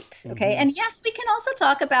right. Okay, and yes, we can also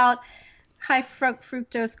talk about high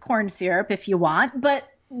fructose corn syrup if you want, but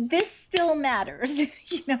this still matters.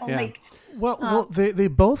 Well, they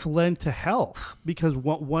both lend to health because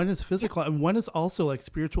one is physical and one is also like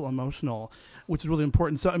spiritual, emotional, which is really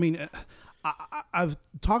important. So, I mean, I've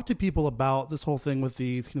talked to people about this whole thing with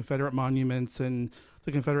these Confederate monuments and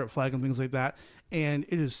the Confederate flag and things like that. And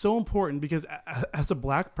it is so important because as a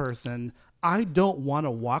black person, I don't want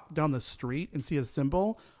to walk down the street and see a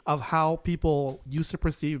symbol of how people used to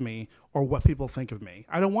perceive me or what people think of me.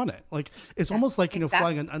 I don't want it. Like, it's almost like,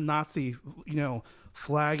 flying a Nazi,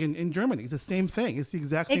 flag in Germany. It's the same thing. It's the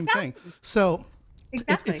exact same thing. So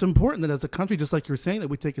it's important that as a country, just like you're saying, that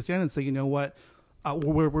we take a stand and say, you know what,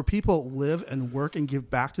 where people live and work and give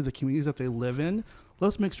back to the communities that they live in,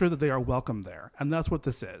 let's make sure that they are welcome there. And that's what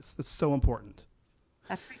this is. It's so important.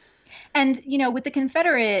 That's right. And, with the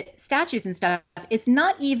Confederate statues and stuff, it's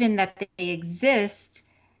not even that they exist.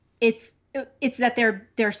 It's that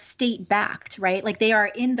they're state backed, right? Like they are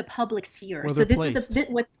in the public sphere. Well, so this placed. is a bit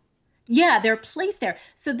what. Yeah, they're placed there.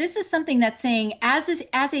 So this is something that's saying as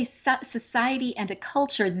a society and a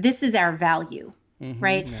culture, this is our value,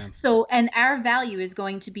 right? Yeah. So, and our value is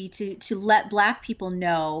going to be to let Black people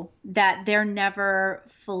know that they're never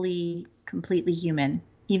fully, completely human,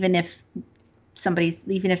 even if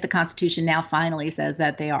the Constitution now finally says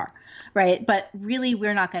that they are, right? But really, we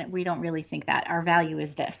don't really think that. Our value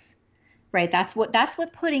is this, right? That's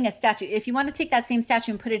what putting a statue, if you want to take that same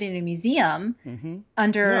statue and put it in a museum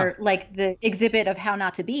under like the exhibit of how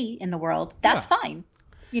not to be in the world, that's fine.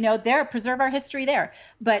 Preserve our history there.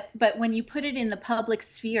 But when you put it in the public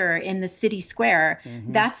sphere, in the city square,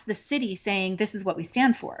 that's the city saying, this is what we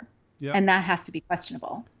stand for. Yep. And that has to be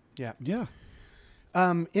questionable. Yeah. Yeah.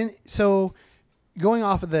 So going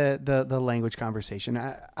off of the language conversation,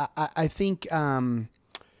 I think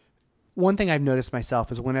one thing I've noticed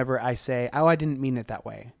myself is whenever I say, oh, I didn't mean it that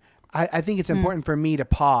way, I think it's important for me to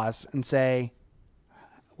pause and say,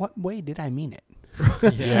 what way did I mean it?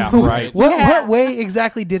 Yeah, right. What way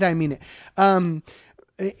exactly did I mean it? And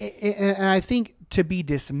I think to be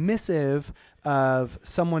dismissive of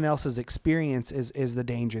someone else's experience is the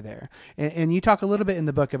danger there. And you talk a little bit in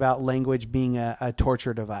the book about language being a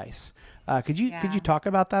torture device. Could you talk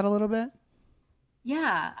about that a little bit?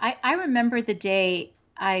 Yeah, I remember the day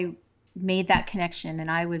I made that connection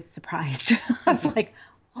and I was surprised. I was like,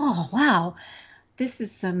 oh, wow, this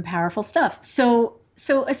is some powerful stuff. So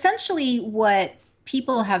essentially what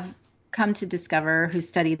people have come to discover who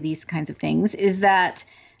study these kinds of things is that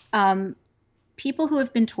people who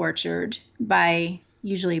have been tortured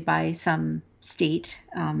usually by some state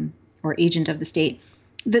or agent of the state,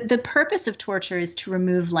 the purpose of torture is to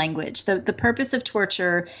remove language. The purpose of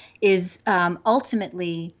torture is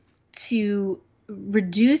ultimately to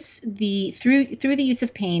reduce through the use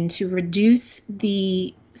of pain, to reduce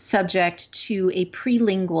the subject to a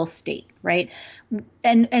prelingual state, right?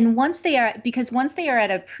 And once they are at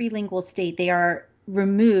a prelingual state, they are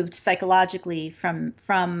removed psychologically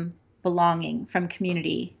from belonging, from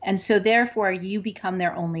community. And so therefore you become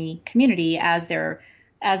their only community as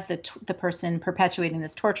the person perpetuating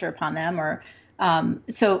this torture upon them, or I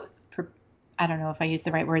don't know if I used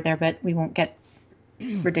the right word there, but we won't get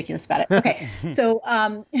ridiculous about it. Okay.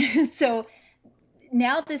 So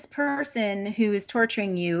now this person who is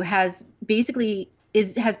torturing you has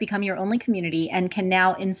become your only community and can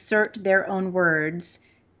now insert their own words,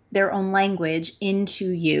 their own language into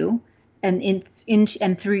you and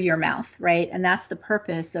and through your mouth, right? And that's the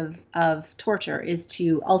purpose of torture, is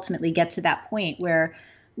to ultimately get to that point where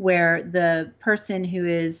the person who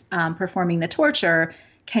is performing the torture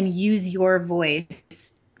can use your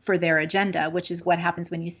voice for their agenda, which is what happens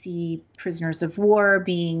when you see prisoners of war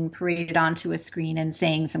being paraded onto a screen and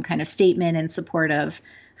saying some kind of statement in support of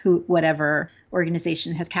whatever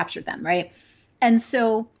organization has captured them, right? And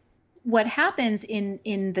so what happens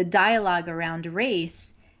in the dialogue around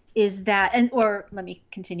race is that, or let me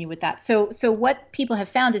continue with that. So what people have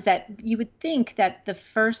found is that you would think that the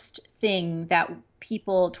first thing that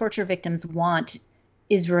torture victims want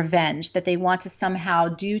is revenge, that they want to somehow,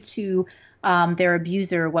 due to their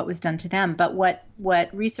abuser, what was done to them. But what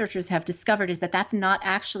researchers have discovered is that that's not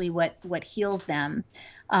actually what heals them.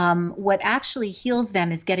 What actually heals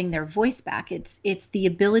them is getting their voice back. It's the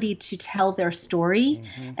ability to tell their story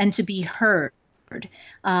and to be heard,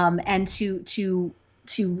 and to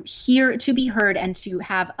be heard, and to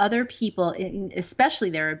have other people, especially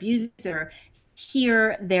their abuser,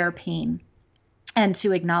 hear their pain and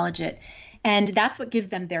to acknowledge it. And that's what gives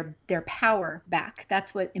them their power back.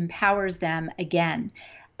 That's what empowers them again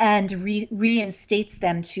and reinstates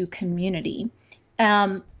them to community.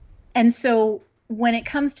 And so when it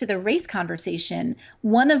comes to the race conversation,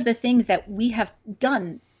 one of the things that we have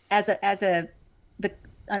done the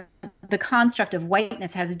construct of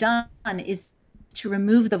whiteness has done is to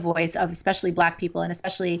remove the voice of especially Black people and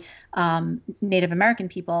especially Native American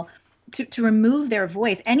people, to remove their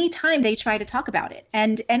voice anytime they try to talk about it,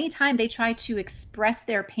 and anytime they try to express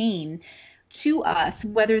their pain to us,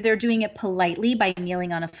 whether they're doing it politely by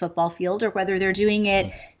kneeling on a football field, or whether they're doing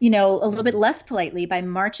it, a little bit less politely by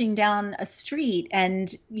marching down a street,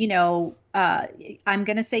 and I'm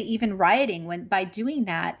going to say even rioting. By doing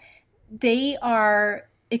that, they are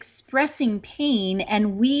expressing pain,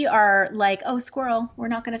 and we are like, oh, squirrel, we're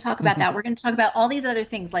not going to talk about that. We're going to talk about all these other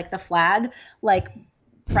things, like the flag, like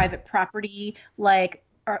private property, like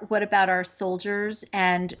what about our soldiers,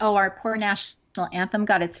 and our poor national anthem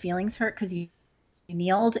got its feelings hurt because you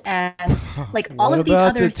kneeled, and like all of these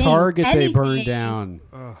other things. What about the Target they burned down?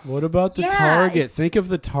 What about the Target? Think of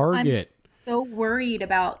the Target. I'm so worried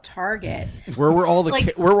about Target. Where were all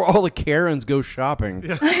the Karens go shopping?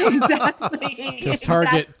 Exactly. Because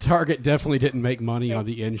Target definitely didn't make money on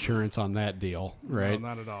the insurance on that deal, right? No,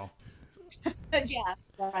 not at all. Yeah,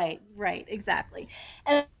 right, exactly.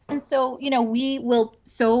 And so, we will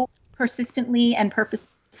so persistently and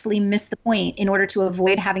purposefully miss the point in order to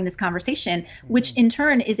avoid having this conversation, which in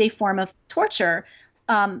turn is a form of torture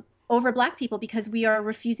over Black people, because we are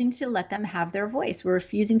refusing to let them have their voice. We're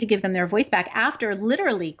refusing to give them their voice back after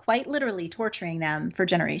quite literally torturing them for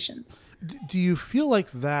generations. Do you feel like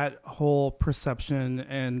that whole perception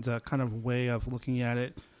and kind of way of looking at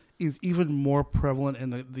it is even more prevalent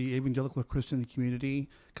in the evangelical Christian community?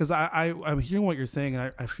 Because I'm hearing what you're saying,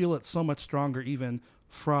 and I feel it so much stronger even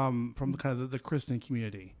from the kind of the Christian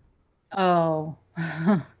community. Oh,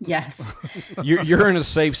 yes. You're in a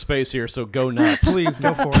safe space here, so go nuts. Please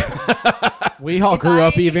go for it. We all grew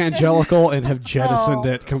up evangelical and have jettisoned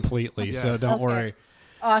it completely, so don't worry.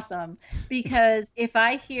 Awesome. Because if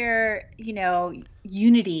I hear,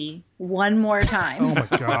 unity one more time, oh my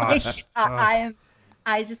gosh, I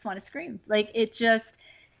just want to scream. Like it's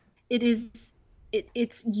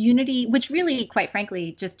unity, which really, quite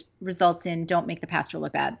frankly, just results in don't make the pastor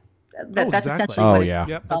look bad. That's essentially what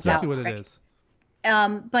that's exactly what it is.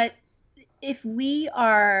 But if we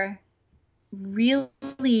are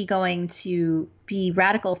really going to be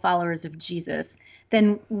radical followers of Jesus,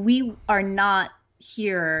 then we are not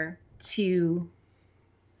here to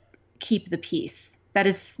keep the peace. That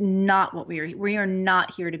is not what we are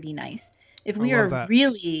not here to be nice. If we are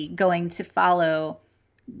really going to follow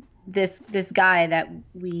this guy that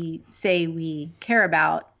we say we care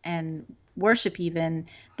about and worship even,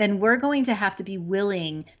 then we're going to have to be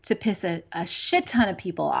willing to piss a shit ton of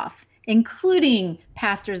people off, including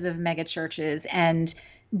pastors of mega churches and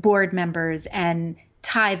board members and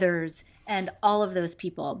tithers and all of those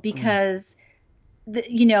people, because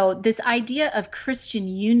this idea of Christian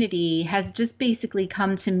unity has just basically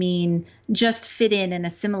come to mean just fit in and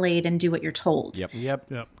assimilate and do what you're told. Yep.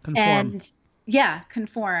 Conform. And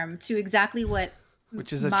conform to exactly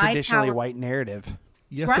which is a traditionally white narrative.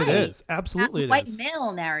 Yes, right. It is. Absolutely, white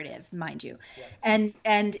male narrative, mind you. And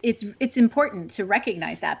it's important to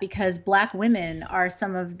recognize that, because Black women are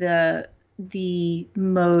some of the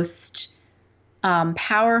most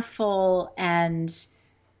powerful and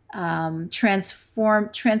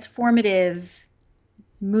transformative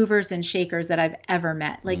movers and shakers that I've ever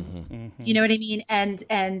met. Like, you know what I mean?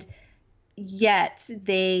 And yet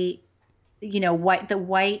they, the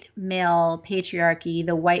white male patriarchy,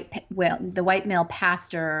 the white male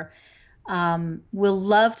pastor will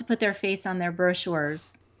love to put their face on their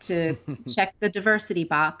brochures to check the diversity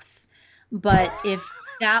box. But if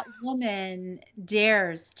that woman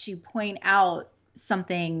dares to point out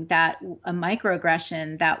something, that a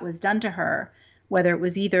microaggression that was done to her, whether it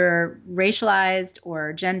was either racialized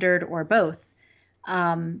or gendered or both,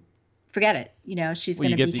 forget it. She's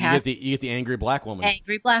going to be cast. You get the angry Black woman.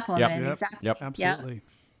 Angry Black woman, Yep. exactly. Yep. Absolutely.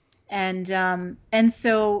 Yep. And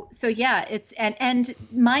so yeah, it's and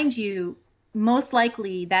mind you, most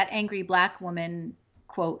likely that angry Black woman,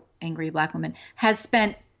 quote angry Black woman, has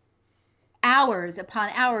spent hours upon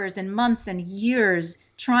hours and months and years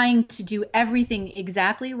trying to do everything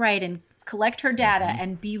exactly right and collect her data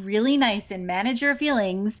and be really nice and manage her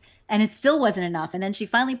feelings, and it still wasn't enough. And then she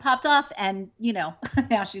finally popped off, and now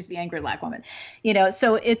she's the angry black woman.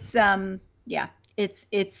 So it's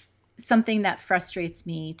it's something that frustrates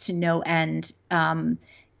me to no end.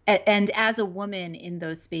 And as a woman in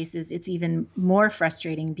those spaces, it's even more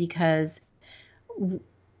frustrating because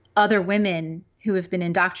other women who have been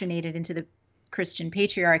indoctrinated into the Christian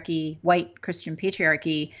patriarchy, white Christian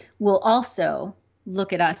patriarchy, will also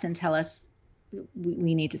look at us and tell us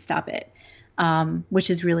we need to stop it, which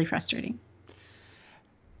is really frustrating.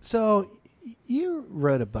 So you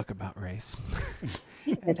wrote a book about race.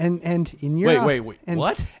 and you're wait,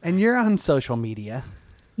 what? And you're on social media.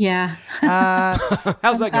 Yeah.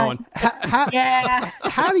 How's that going?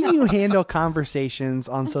 How do you handle conversations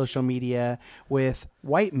on social media with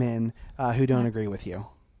white men who don't agree with you?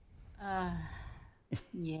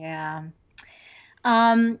 Yeah.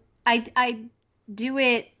 I do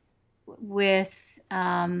it with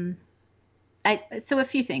so a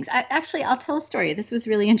few things. I'll tell a story. This was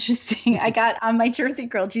really interesting. I got on my Jersey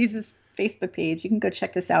Girl Jesus Facebook page. You can go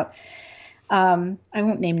check this out. I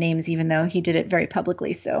won't name names, even though he did it very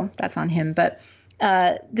publicly, so that's on him. But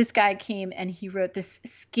this guy came and he wrote this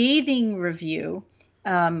scathing review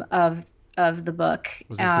of the book.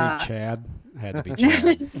 Was his name Chad? Had to be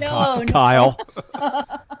Chad. No, Kyle.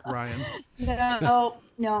 Ryan. No.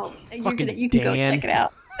 You can go check it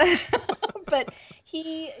out. But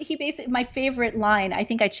he basically, my favorite line, I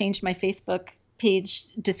think I changed my Facebook page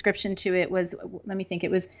description to it was, let me think,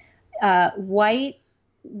 it was white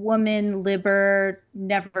woman liber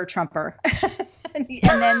never Trumper. and then he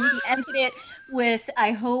ended it with,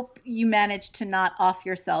 I hope you manage to not off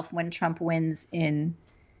yourself when Trump wins in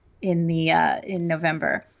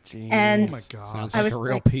November. Jeez. And oh my God. Sounds I like was a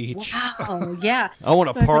real peach. Wow, yeah. I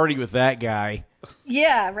want to So party with that guy.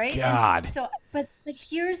 yeah, right. God. And so, but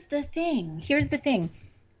here's the thing.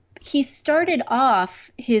 He started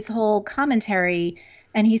off his whole commentary,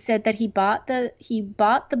 and he said that he bought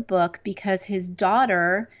the book because his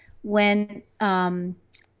daughter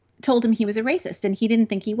told him he was a racist, and he didn't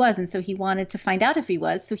think he was, and so he wanted to find out if he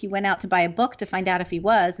was. So he went out to buy a book to find out if he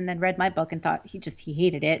was, and then read my book and thought he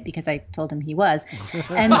hated it because I told him he was,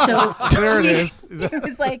 and so There it is. He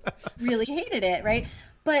was like really hated it, right?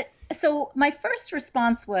 But so my first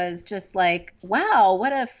response was just like, wow,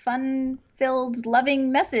 what a fun-filled,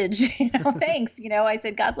 loving message. Thanks. I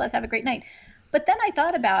said, God bless, have a great night. But then I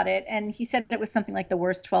thought about it, and he said it was something like the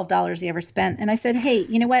worst $12 he ever spent. And I said, hey,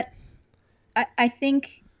 you know what? I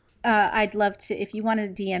think I'd love to, if you want to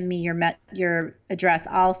DM me your address,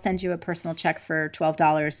 I'll send you a personal check for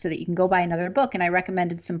 $12 so that you can go buy another book. And I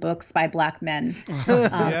recommended some books by Black men.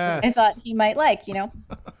 Yes. I thought he might like,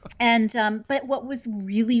 And but what was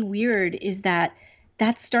really weird is that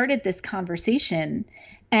started this conversation,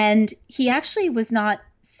 and he actually was not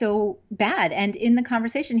so bad. And in the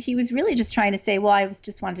conversation, he was really just trying to say, well, I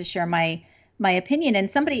just wanted to share my opinion.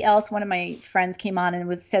 And somebody else, one of my friends, came on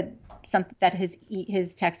and said something that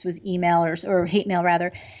his text was email or hate mail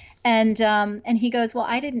rather. And he goes, well,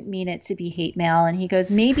 I didn't mean it to be hate mail. And he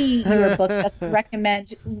goes, maybe your book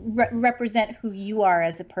doesn't represent who you are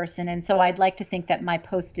as a person. And so I'd like to think that my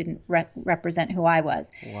post didn't represent who I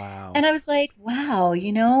was. Wow. And I was like, wow,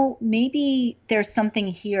 maybe there's something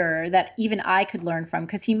here that even I could learn from,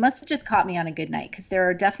 because he must have just caught me on a good night, because there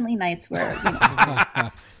are definitely nights where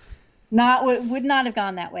would not have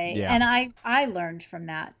gone that way. Yeah. And I learned from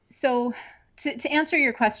that. So to answer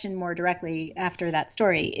your question more directly after that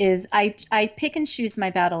story is I pick and choose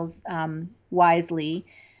my battles wisely.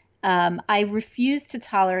 I refuse to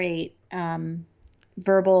tolerate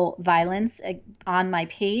verbal violence on my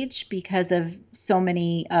page because of so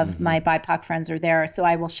many of my BIPOC friends are there. So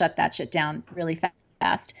I will shut that shit down really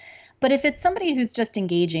fast. But if it's somebody who's just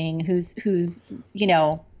engaging, who's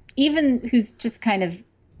just kind of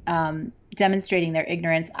demonstrating their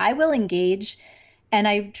ignorance, I will engage. And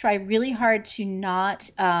I try really hard to not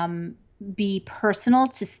be personal,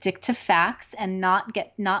 to stick to facts and not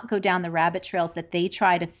go down the rabbit trails that they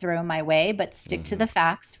try to throw my way, but stick to the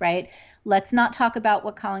facts, right? Let's not talk about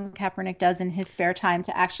what Colin Kaepernick does in his spare time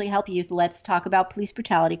to actually help youth. Let's talk about police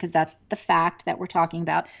brutality, because that's the fact that we're talking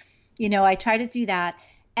about. I try to do that.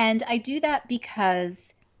 And I do that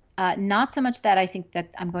because not so much that I think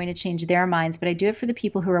that I'm going to change their minds, but I do it for the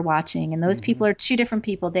people who are watching. And those people are two different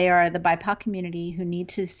people. They are the BIPOC community who need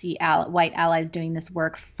to see white allies doing this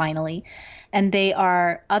work finally. And they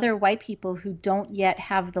are other white people who don't yet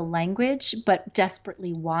have the language, but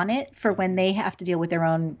desperately want it for when they have to deal with their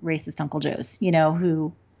own racist Uncle Joes,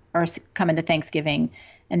 who are coming to Thanksgiving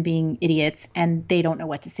and being idiots, and they don't know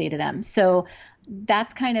what to say to them. So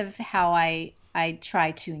that's kind of how I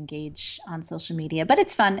try to engage on social media, but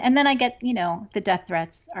it's fun. And then I get, the death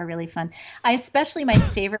threats are really fun. My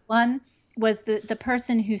favorite one was the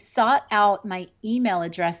person who sought out my email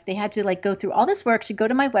address. They had to go through all this work to go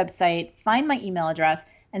to my website, find my email address,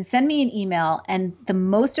 and send me an email. And the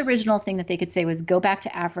most original thing that they could say was, go back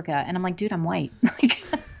to Africa. And I'm like, dude, I'm white.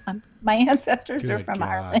 My ancestors are from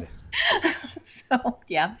Ireland. So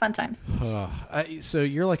yeah, fun times. So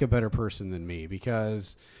you're like a better person than me,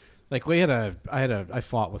 because I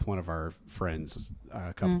fought with one of our friends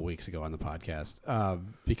a couple weeks ago on the podcast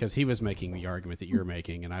because he was making the argument that you're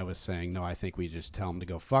making, and I was saying, no, I think we just tell them to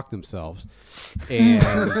go fuck themselves, and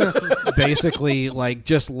basically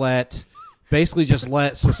just let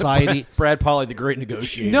society. Brad Polly, the great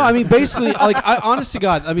negotiator. No, I mean, basically, honest to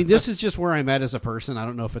God, I mean, this is just where I'm at as a person. I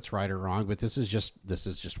don't know if it's right or wrong, but this is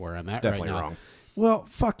just where I'm at. It's definitely right now. wrong. Well,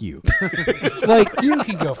 fuck you. You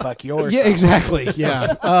can go fuck yours. Yeah, exactly.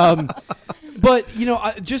 Yeah. But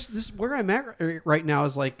this where I'm at right now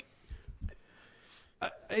is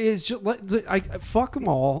is just fuck them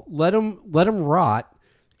all. Let them rot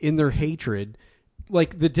in their hatred. The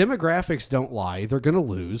demographics don't lie. They're going to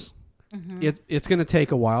lose. Mm-hmm. It's going to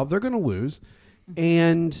take a while. They're going to lose,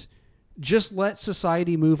 and just let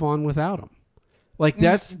society move on without them.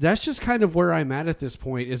 That's just kind of where I'm at this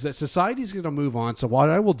point, is that society's going to move on. So what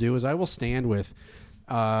I will do is I will stand with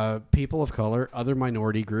people of color, other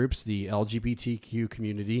minority groups, the LGBTQ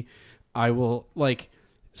community. I will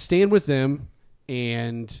stand with them,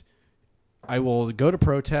 and I will go to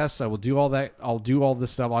protests. I will do all that. I'll do all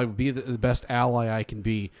this stuff. I will be the best ally I can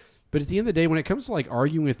be. But at the end of the day, when it comes to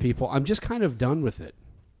arguing with people, I'm just kind of done with it.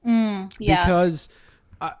 Yeah. Because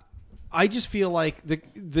I just feel like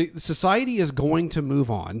the society is going to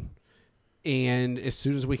move on, and as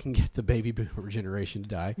soon as we can get the baby boomer generation to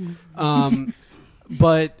die,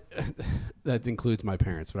 but that includes my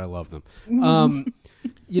parents, but I love them.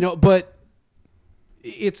 But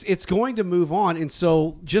it's going to move on, and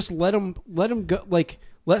so just let them go.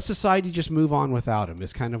 Let society just move on without them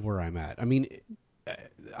is kind of where I'm at. I mean,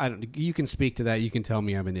 I don't. You can speak to that. You can tell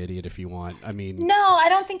me I'm an idiot if you want. I mean, no, I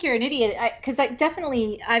don't think you're an idiot. Because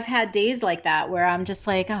I've had days like that where I'm just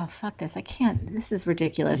like, oh fuck this, I can't. This is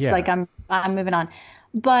ridiculous. Yeah. I'm moving on.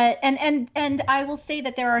 But and I will say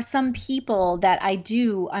that there are some people that I'm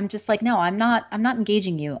just like, no, I'm not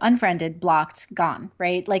engaging you. Unfriended, blocked, gone.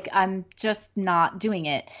 Right? I'm just not doing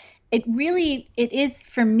it. It is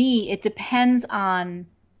for me. It depends on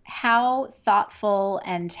how thoughtful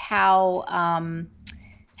and how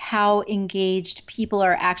engaged people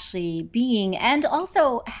are actually being, and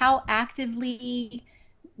also how actively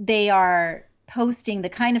they are posting the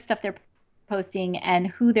kind of stuff they're posting, and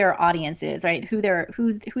who their audience is, right? Who they're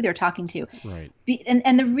talking to. Right.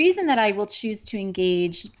 And the reason that I will choose to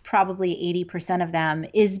engage probably 80% of them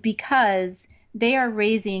is because they are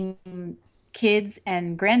raising kids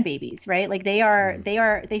and grandbabies, right?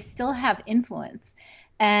 They still have influence.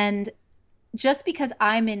 And just because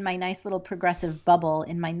I'm in my nice little progressive bubble,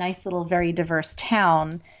 in my nice little very diverse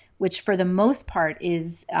town, which for the most part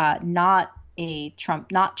is not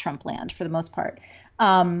Trump land for the most part,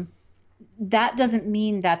 that doesn't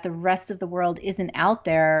mean that the rest of the world isn't out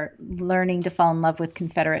there learning to fall in love with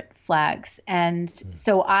Confederate flags. And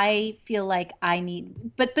so I feel like I need,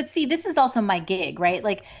 but see, this is also my gig, right?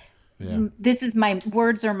 This is my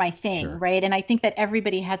words are my thing, sure. Right? And I think that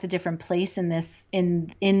everybody has a different place in this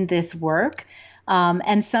this work.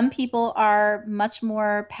 And some people are much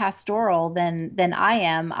more pastoral than I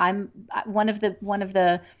am. I'm one of the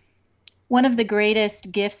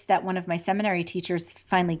greatest gifts that one of my seminary teachers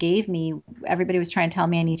finally gave me. Everybody was trying to tell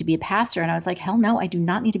me I need to be a pastor, and I was like, hell no, I do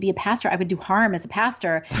not need to be a pastor. I would do harm as a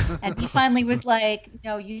pastor. And he finally was like,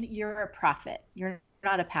 no, you're a prophet. You're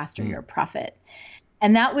not a pastor. You're a prophet.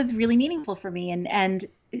 And that was really meaningful for me. And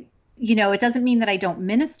it doesn't mean that I don't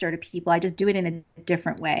minister to people. I just do it in a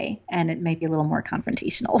different way, and it may be a little more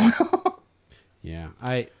confrontational. Yeah,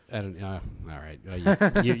 I don't know. All right,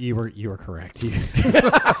 you were correct. She's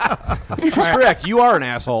correct. You are an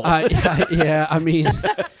asshole. Yeah, I mean,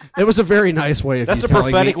 it was a very nice way of That's you a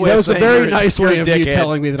telling prophetic me. way. That of was a saying very nice way of you dickhead.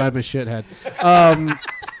 telling me that I'm a shithead.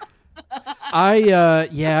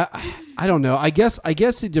 I don't know. I guess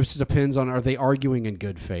it just depends on, are they arguing in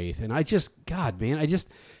good faith? And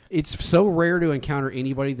it's so rare to encounter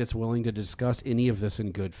anybody that's willing to discuss any of this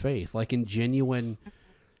in good faith, in genuine,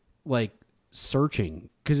 searching.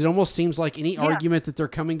 Because it almost seems like any argument that they're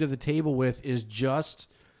coming to the table with is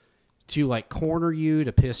just to corner you,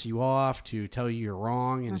 to piss you off, to tell you you're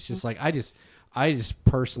wrong. And it's just I just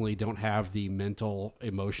personally don't have the mental,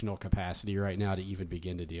 emotional capacity right now to even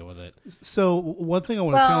begin to deal with it. So one thing I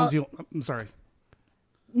want to challenge you. I'm sorry.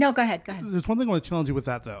 No, go ahead. There's one thing I want to challenge you with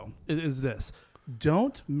that, though, is this.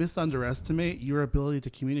 Don't misunderestimate your ability to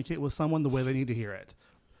communicate with someone the way they need to hear it.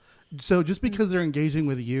 So just because they're engaging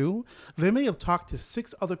with you, they may have talked to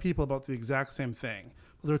 6 other people about the exact same thing.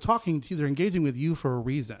 But they're talking to you, they're engaging with you for a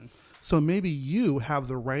reason. So maybe you have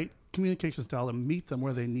the right communication style to meet them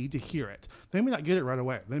where they need to hear it. They may not get it right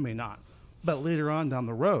away. They may not. But later on down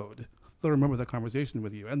the road, they'll remember that conversation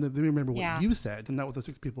with you. And they remember what you said and not what the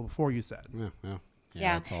 6 people before you said.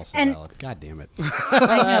 Yeah, that's also valid. God damn it.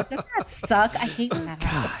 I know. Doesn't that suck? I hate when that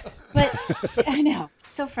happens. But I know.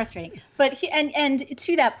 So frustrating. But and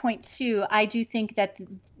to that point too, I do think that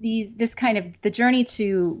this kind of the journey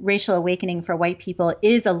to racial awakening for white people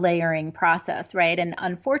is a layering process, right? And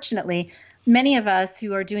unfortunately, many of us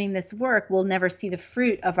who are doing this work will never see the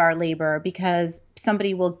fruit of our labor because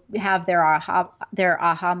somebody will have their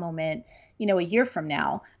aha moment, a year from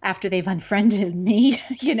now after they've unfriended me,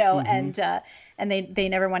 and they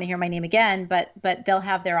never want to hear my name again, but they'll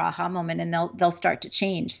have their aha moment and they'll start to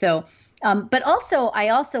change. So, but also, I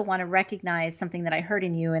also want to recognize something that I heard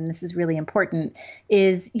in you, and this is really important,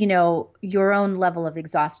 is, your own level of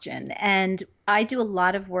exhaustion. And I do a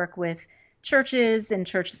lot of work with churches and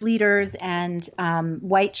church leaders and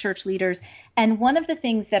white church leaders. And one of the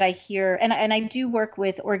things that I hear, and I do work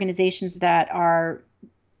with organizations that are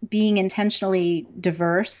being intentionally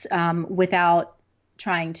diverse without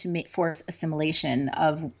trying to force assimilation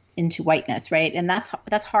into whiteness, right? And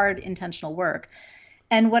that's hard intentional work.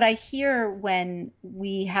 And what I hear when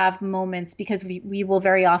we have moments, because we will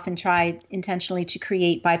very often try intentionally to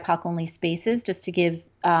create BIPOC only spaces just to give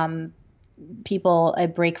people a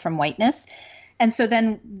break from whiteness. And so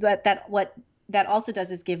then what that also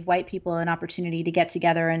does is give white people an opportunity to get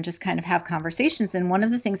together and just kind of have conversations. And one of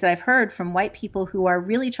the things that I've heard from white people who are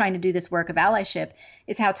really trying to do this work of allyship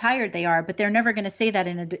is how tired they are, but they're never going to say that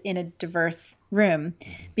in a diverse room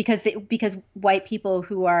because white people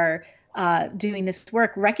who are doing this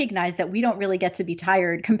work recognize that we don't really get to be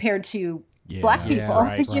tired compared to Black people. Yeah,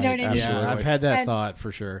 right, you know what I mean? Yeah, I've had that thought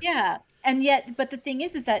for sure. Yeah. And yet, but the thing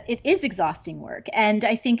is that it is exhausting work. And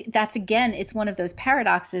I think that's, again, it's one of those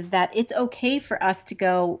paradoxes that it's okay for us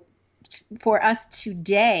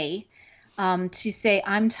today to say,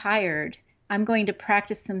 I'm tired. I'm going to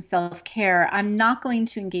practice some self-care. I'm not going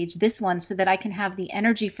to engage this one so that I can have the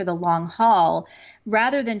energy for the long haul,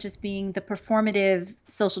 rather than just being the performative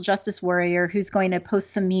social justice warrior who's going to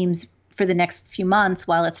post some memes for the next few months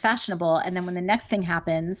while it's fashionable. And then when the next thing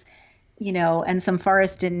happens, and some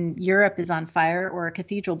forest in Europe is on fire or a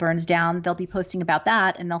cathedral burns down, they'll be posting about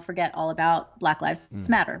that and they'll forget all about Black Lives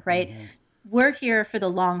Matter, right? Mm-hmm. We're here for the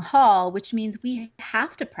long haul, which means we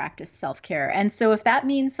have to practice self-care. And so if that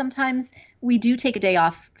means sometimes we do take a day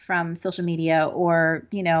off from social media or,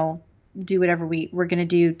 do whatever we're going to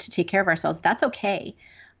do to take care of ourselves, that's okay.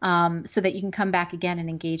 So that you can come back again and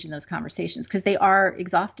engage in those conversations because they are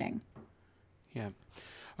exhausting. Yeah.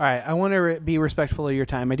 All right. I want to be respectful of your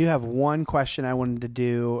time. I do have one question I wanted to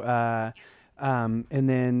do. And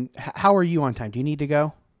then how are you on time? Do you need to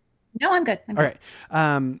go? No, I'm good. All right.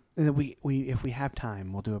 And then we if we have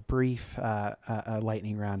time, we'll do a brief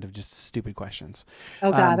lightning round of just stupid questions.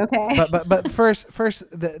 Oh God. Okay. But first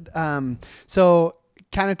so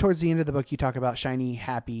kind of towards the end of the book, you talk about shiny,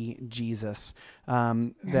 happy Jesus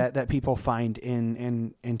that people find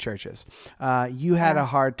in churches. You had a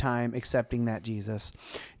hard time accepting that Jesus.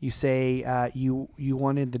 You say you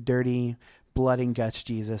wanted the dirty, blood and guts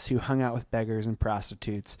Jesus who hung out with beggars and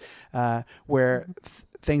prostitutes, where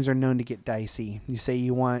things are known to get dicey. You say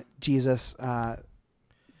you want Jesus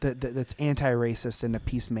that's anti-racist and a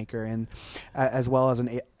peacemaker, and as well as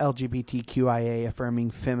an LGBTQIA affirming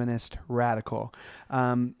feminist radical,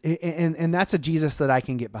 and that's a Jesus that I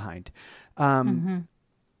can get behind.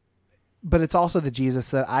 But it's also the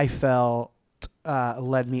Jesus that I felt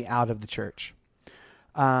led me out of the church.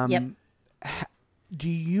 Yep. Do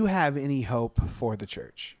you have any hope for the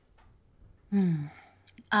church?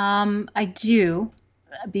 I do,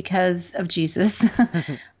 because of Jesus.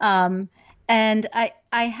 And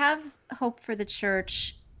I have hope for the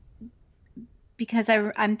church because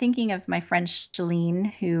I'm thinking of my friend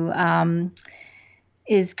Shalene, who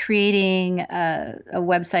is creating a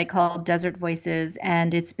website called Desert Voices,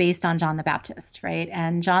 and it's based on John the Baptist, right?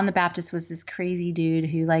 And John the Baptist was this crazy dude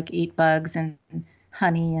who ate bugs and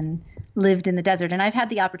honey and lived in the desert. And I've had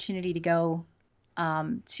the opportunity to go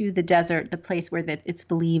to the desert, the place where it's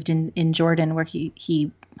believed in Jordan, where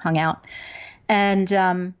he hung out.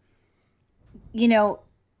 And,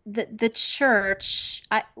 the church,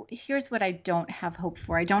 here's what I don't have hope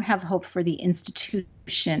for. I don't have hope for the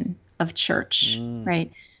institution of church,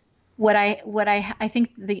 right? What I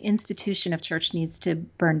think the institution of church needs to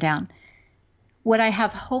burn down. What I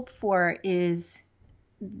have hope for is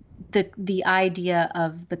the idea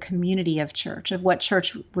of the community of church, of what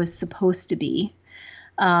church was supposed to be.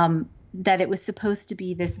 That it was supposed to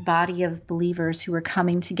be this body of believers who were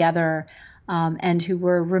coming together and who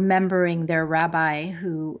were remembering their rabbi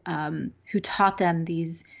who taught them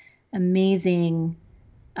these amazing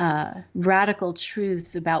radical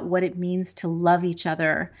truths about what it means to love each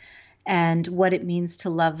other and what it means to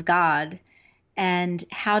love God. And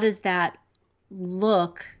how does that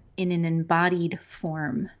look in an embodied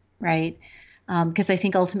form, right? Because I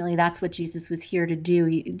think ultimately that's what Jesus was here to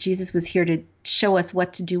do. Jesus was here to show us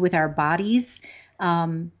what to do with our bodies.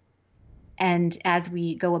 And as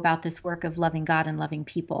we go about this work of loving God and loving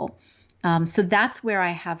people. So that's where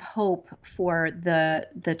I have hope for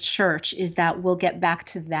the church, is that we'll get back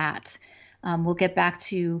to that. We'll get back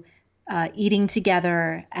to eating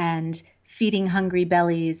together and feeding hungry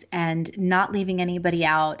bellies and not leaving anybody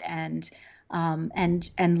out and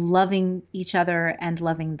loving each other and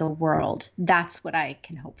loving the world. That's what I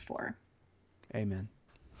can hope for. Amen.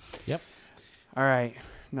 Yep. All right.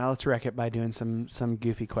 Now let's wreck it by doing some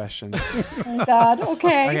goofy questions. Oh God.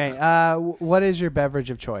 Okay. Okay. What is your beverage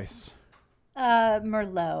of choice?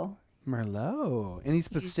 Merlot. Merlot. Any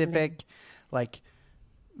specific like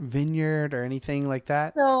vineyard or anything like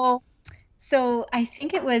that? So I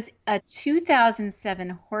think it was a 2007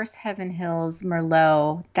 Horse Heaven Hills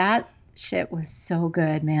Merlot. That shit was so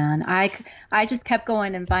good, man. I just kept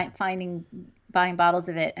going and buying bottles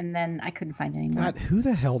of it, and then I couldn't find any more. God, who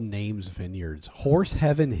the hell names vineyards? Horse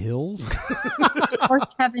Heaven Hills?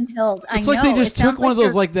 Horse Heaven Hills. It's I like know. they just took one of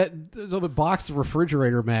those you're- a box of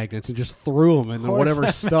refrigerator magnets and just threw them, and then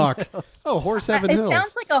whatever stuck. Oh, Horse Heaven It Hills.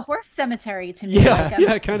 sounds like a horse cemetery to me. Yeah,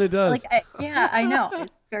 yeah, it kind of does. I know.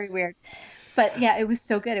 It's very weird. But yeah, it was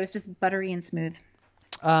so good. It was just buttery and smooth.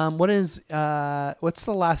 What's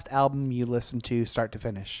the last album you listened to start to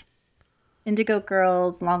finish? Indigo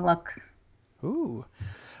Girls, Long Look. Ooh.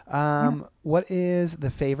 What is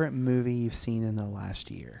the favorite movie you've seen in the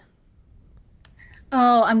last year?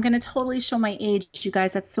 Oh, I'm going to totally show my age, you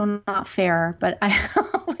guys. That's so not fair. But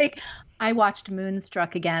I watched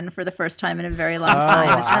Moonstruck again for the first time in a very long time.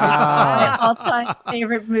 Wow. That is one of my all-time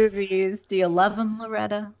favorite movies. Do you love them,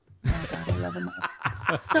 Loretta? Oh, God, I love them.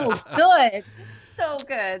 So good. So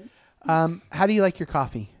good. How do you like your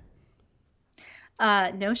coffee?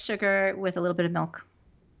 No sugar with a little bit of milk.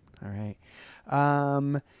 All right.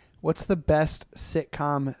 What's the best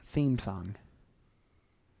sitcom theme song?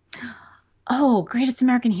 Oh, Greatest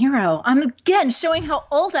American Hero. I'm again showing how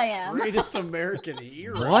old I am. Greatest American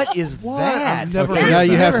Hero. What is that? I've never now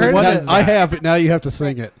you have to. I have, but now you have to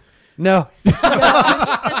sing it. No. You're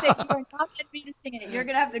not getting me to sing it. You're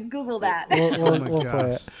gonna have to Google that. We'll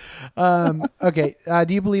play it. Okay.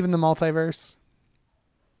 Do you believe in the multiverse?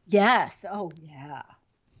 Yes. Oh yeah.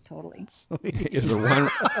 Totally. Is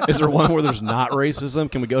there one where there's not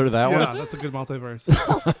racism? Can we go to that one? Yeah, that's a good multiverse.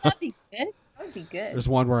 That'd be good. That would be good. There's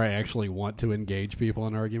one where I actually want to engage people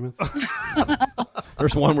in arguments.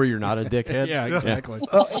 There's one where you're not a dickhead. Yeah, exactly.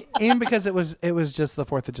 And because it was just the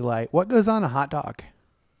 4th of July. What goes on a hot dog?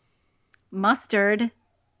 Mustard,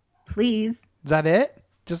 please. Is that it?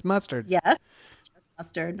 Just mustard? Yes. Just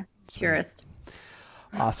mustard. Purist.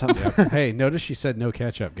 Awesome. Hey, notice she said no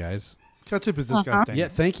ketchup, guys. Ketchup is disgusting. Yeah,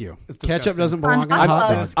 thank you. It's Ketchup disgusting. doesn't belong in a hot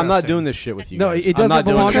dog. I'm not doing this shit with you. No, guys. it I'm not doesn't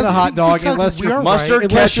doing belong it. in a hot dog Because unless we you're are mustard,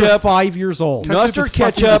 unless you're ketchup, 5 years old. Mustard, is fucking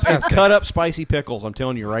ketchup, and disgusting. cut up spicy pickles. I'm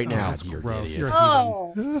telling you right now. You're Gross. an idiot. You're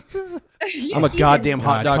a heathen. Oh. I'm a goddamn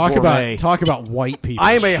hot dog gourmet. Talk about white people.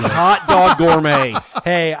 I am a hot dog gourmet.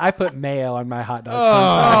 Hey, I put mayo on my hot dog.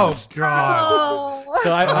 Oh sometimes. God. Oh.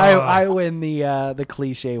 So I win the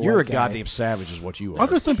cliche. You're a white guy. goddamn savage, is what you are.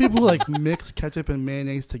 Aren't there some people who like mix ketchup and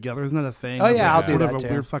mayonnaise together? Isn't that a thing? Oh, yeah, Like, I'll do sort that, of a too.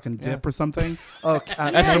 weird fucking dip or something. Oh,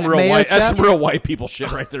 That's some real mayo white. That's chip? some real white people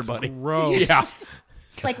shit right there, buddy. Gross. Yeah.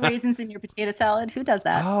 Like raisins in your potato salad. Who does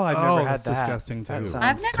that? Oh, I've Oh, never had that's that. disgusting, too. That sounds-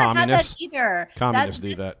 I've never Communists. had that either. Communists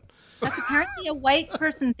do that. That's apparently a white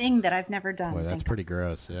person thing that I've never done. Boy, that's pretty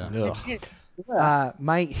gross. Yeah. Ugh.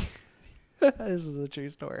 My this is a true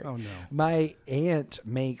story. Oh no. My aunt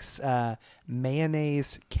makes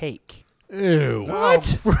mayonnaise cake. Ew.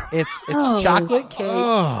 What? It's Oh. chocolate cake,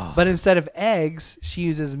 Oh. but instead of eggs, she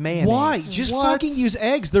uses mayonnaise. Why? Just fucking use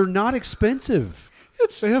eggs. They're not expensive.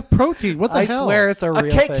 They have protein. What the I hell? swear it's a A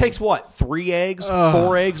real cake thing. takes what? 3 eggs?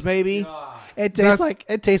 4 eggs, maybe? It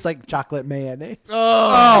tastes like chocolate mayonnaise.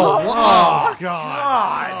 Oh,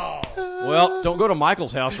 God. Well, don't go to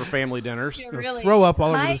Michael's house for family dinners. Really. Throw up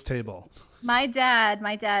all over this table. My dad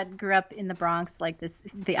grew up in the Bronx,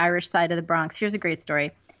 the Irish side of the Bronx. Here's a great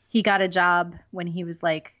story. He got a job when he was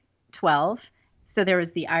like 12. So there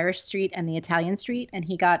was the Irish street and the Italian street, and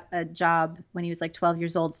he got a job when he was like 12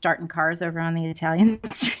 years old starting cars over on the Italian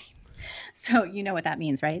street. So you know what that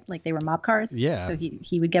means, right? Like they were mob cars. Yeah. So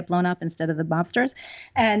he would get blown up instead of the mobsters.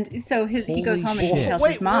 And so he goes home and he tells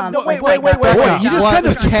his mom. Wait. You just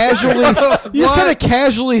kind of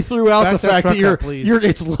casually threw out the fact that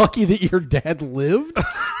it's lucky that your dad lived.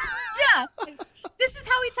 Yeah. This is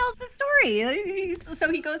how he tells the story.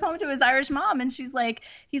 So he goes home to his Irish mom, and he's like,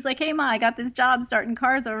 "Hey, Ma, I got this job starting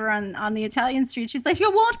cars over on the Italian street." She's like,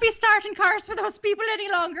 "You won't be starting cars for those people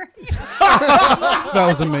any longer." That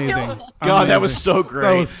was amazing. God, that was so great.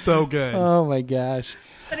 That was so good. Oh my gosh.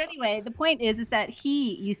 But anyway, the point is that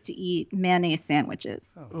he used to eat mayonnaise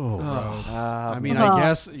sandwiches. I mean, I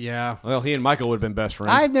guess, yeah. Well, he and Michael would have been best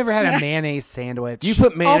friends. I've never had a mayonnaise sandwich. You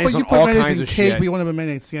put mayonnaise on all kinds of cake, shit. but you want to have a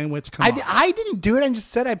mayonnaise sandwich? Come on. I didn't do it. I just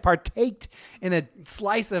said I partaked in a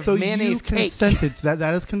slice of mayonnaise you cake. consented to that.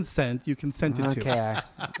 That is consent. You consented to Okay.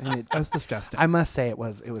 it. That's disgusting. I must say it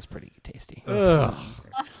was pretty tasty. Ugh.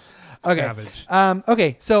 Okay. Savage.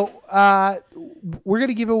 Okay. So we're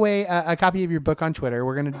gonna give away a copy of your book on Twitter.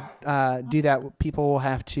 We're gonna do that. People will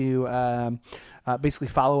have to basically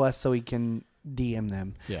follow us so we can DM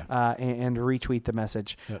them. Yeah. And retweet the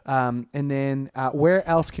message. Yep. And then where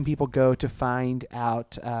else can people go to find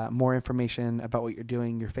out more information about what you're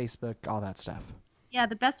doing? Your Facebook, all that stuff. Yeah,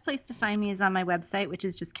 the best place to find me is on my website, which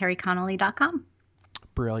is just carrieconnolly.com.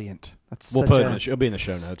 Brilliant. We'll put it it'll be in the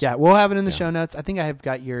show notes. Yeah, we'll have it in the show notes. I think I have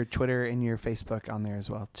got your Twitter and your Facebook on there as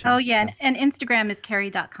well too. Oh yeah, and Instagram is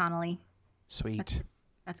carrie.connolly. Sweet.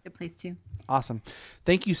 That's a good place too. Awesome.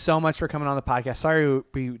 Thank you so much for coming on the podcast. Sorry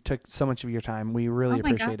we took so much of your time. We really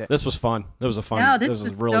appreciate it. This was fun. It was a fun. No, this was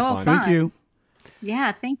was really so fun. fun. Thank you.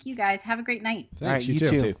 Yeah, thank you guys. Have a great night. All right, you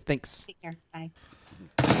too. Thanks. Take care. Bye.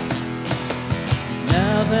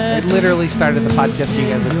 I literally started the podcast so you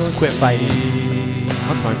guys would just quit fighting.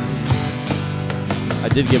 That's fine. I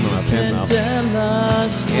did give him a pen though,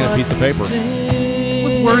 and a piece of paper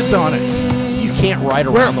with words on it. You can't write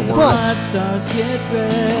around the words.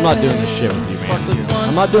 I'm not doing this shit with you, man.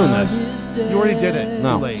 I'm not doing this. You already did it.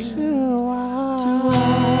 No. Too late.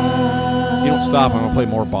 You don't stop, I'm gonna play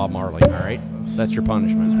more Bob Marley. All right, that's your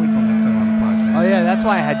punishment. Wait till next time on the podcast. Oh yeah, that's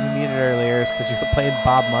why I had you muted earlier, is because you were playing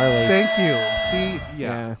Bob Marley. Thank you. See,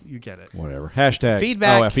 yeah, you get it. Whatever. Hashtag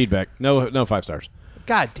feedback. Oh, feedback. No 5 stars.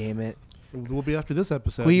 God damn it. We'll be after this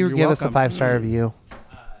episode. Will you You're give us a welcome. 5-star review? Damn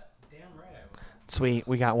right I will. Sweet.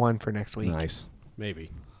 We got one for next week. Nice. Maybe.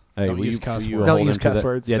 Hey, Don't will use you- cuss will you words. hold Don't use him to cuss that?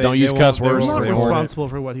 words. Yeah, They- don't they use won't- cuss they words. won't- I'm They not hold it. responsible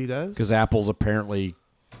for what he does. Because Apple's apparently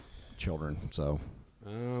children. So,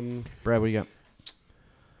 Brad, what do you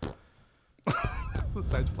got?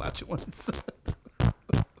 Besides flatulence.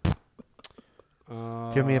 Do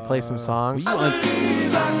you want me to play some songs? Will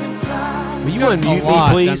you Got a unmute lot.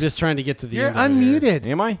 me, please? I'm just trying to get to the You're end of it here. unmuted.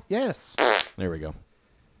 Am I? Yes. There we go.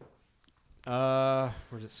 Where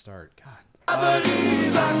does it start? God.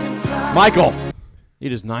 Michael.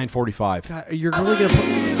 It is 9:45. God, you're really gonna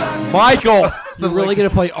put Michael. You're really gonna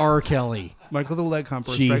play R. Kelly. Michael the Leg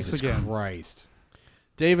Humper strikes Jesus again. Christ.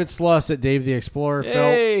 David Sluss at Dave the Explorer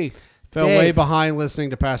Hey. fell Dave. way behind listening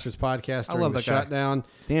to Pastor's podcast I during love the that guy. shutdown.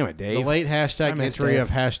 Damn it, Dave. The late hashtag I miss entry Dave. of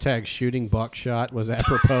hashtag shooting buckshot was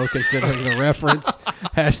apropos considering the reference.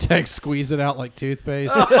 Hashtag squeeze it out like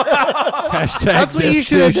toothpaste. Hashtag That's what this you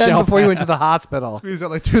should have too done shall before you went to pass. the hospital. Squeeze out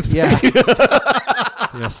like toothpaste. Yeah.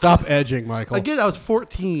 Yeah, stop edging, Michael. Again, I was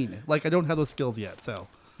 14. Like, I don't have those skills yet, so.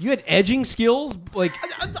 You had edging skills? Like,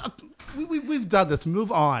 We've done this.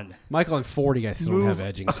 Move on. Michael, I'm 40. I still don't have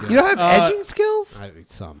edging skills. You don't have edging skills?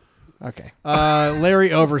 Some. Okay.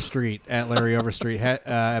 Larry Overstreet at Larry Overstreet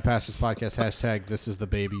at Pastor's Podcast. Hashtag this is the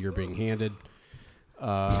baby you're being handed.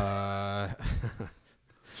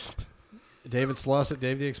 David Sluss at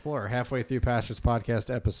Dave the Explorer. Halfway through Pastor's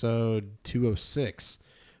Podcast episode 206.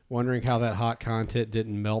 Wondering how that hot content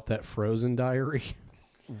didn't melt that frozen diary.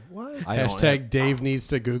 What? Hashtag Dave needs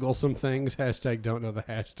to Google some things. Hashtag don't know the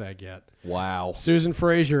hashtag yet. Wow. Susan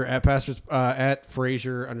Frazier at Pastor's at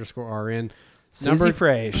Frazier_RN. Susie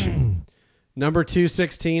Frage. Number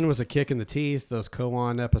 216 was a kick in the teeth. Those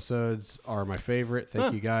Koan episodes are my favorite.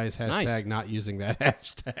 Thank you guys. Hashtag Nice. not using that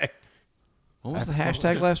hashtag. What was the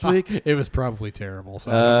hashtag last week? It was probably terrible.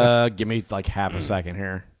 So Give me like half a second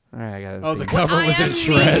here. All right, I got it. Oh, the cover was in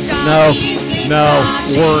shreds. No,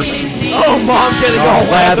 worse. Oh, mom getting all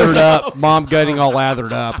lathered up. Mom getting all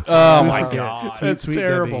lathered up. Oh my god, That's Sweet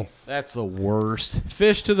terrible. Debbie. that's the worst.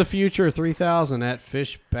 Fish to the Future 3000 at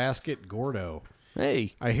Fish Basket Gordo.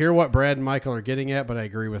 Hey, I hear what Brad and Michael are getting at, but I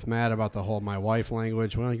agree with Matt about the whole my wife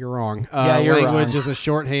language. Well, you're wrong. Yeah, you're language wrong. is a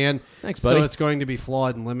shorthand. Thanks, buddy. So it's going to be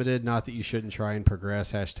flawed and limited. Not that you shouldn't try and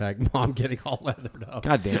progress. Hashtag mom getting all leathered up.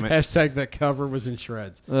 God damn it. Hashtag that cover was in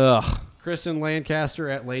shreds. Ugh. Kristen Lancaster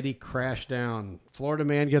at Lady Crash Down. Florida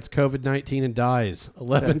man gets COVID-19 and dies.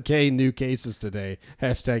 11K new cases today.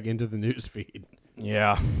 Hashtag into the news feed.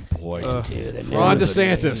 Yeah, boy. Ron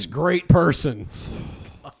DeSantis, great person.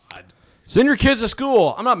 Send your kids to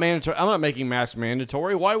school. I'm not making masks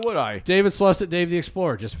mandatory. Why would I? David Sluss at Dave the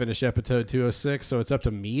Explorer just finished episode 206, so it's up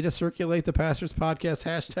to me to circulate the Pastors Podcast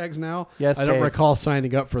hashtags now. Yes, I don't Dave. recall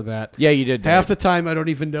signing up for that. Yeah, you did. Half the time, I don't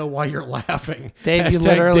even know why you're laughing. Dave, you Hashtag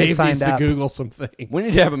literally Dave signed needs up. to Google some things. We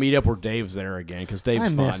need to have a meetup where Dave's there again because Dave's I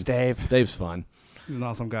fun. miss Dave. Dave's fun. He's an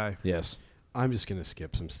awesome guy. Yes. I'm just going to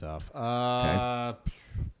skip some stuff. Okay.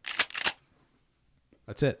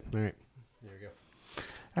 That's it. All right. There you go.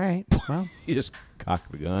 All right. Well, You just cock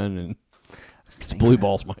the gun and it's blue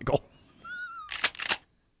balls, Michael.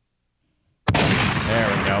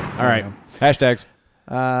 There we go. All right. Hashtags.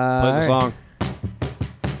 Play the song.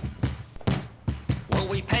 Well,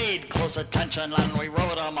 we paid close attention and we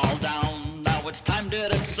wrote them all down. Now it's time to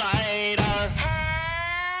decide our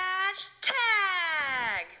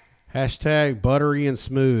Hashtag buttery and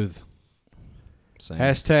smooth. Same.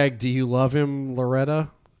 Hashtag do you love him, Loretta?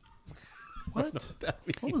 What?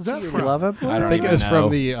 What was that you from? love him? I don't I think it even was know.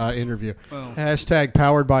 from the interview. Oh. Hashtag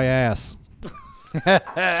powered by ass.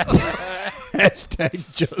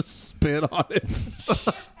 Hashtag just spit on it.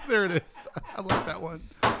 There it is. I like that one.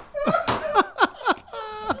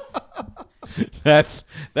 That's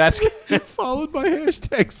Followed by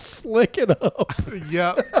hashtag slick it up.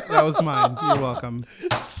 Yep, that was mine. You're welcome.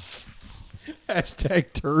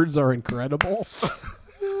 Hashtag turds are incredible.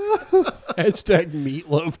 Hashtag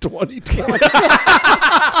meatloaf 2020.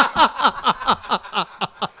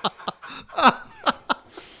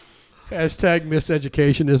 Hashtag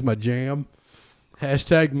miseducation is my jam.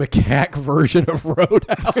 Hashtag macaque version of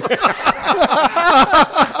Roadhouse.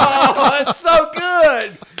 oh, it's so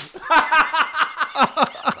good.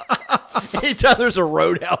 Anytime there's a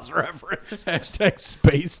Roadhouse reference. Hashtag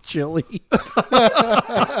space chili.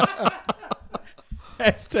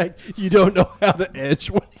 Hashtag you don't know how to edge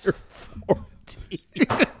when you're 14.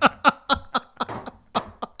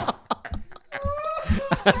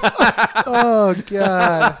 Oh,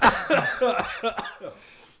 God.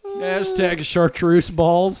 Hashtag chartreuse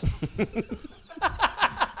balls.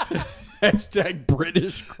 Hashtag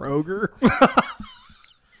British Kroger.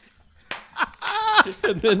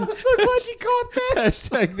 And then I'm so glad you caught that.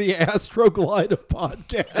 Hashtag the Astroglide of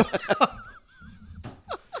podcasts.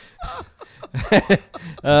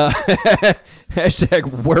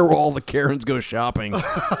 Hashtag where will all the Karens go shopping?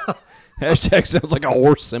 Hashtag sounds like a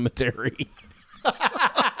horse cemetery.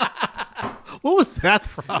 What was that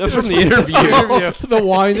from? That's from the interview. The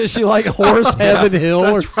wine that she like, Horse Heaven Hill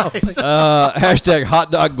or something. Hashtag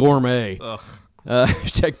hot dog gourmet.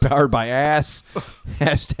 Hashtag powered by ass.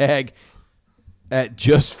 Hashtag at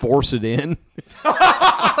just force it in.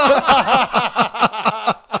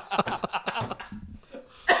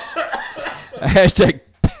 Hashtag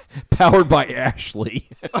powered by Ashley.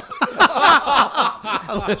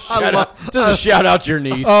 Just a shout out to your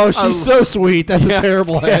niece. Oh, she's so sweet. That's a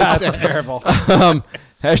terrible hashtag. Yeah, that's terrible.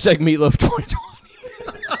 Hashtag meatloaf 2020.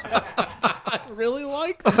 I really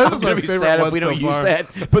like that. I'm going to be sad if we don't use that,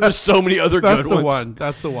 but there's so many other That's good the ones. one.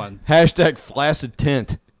 That's the one. Hashtag flaccid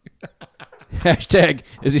tent. Hashtag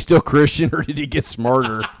is he still Christian or did he get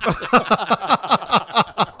smarter?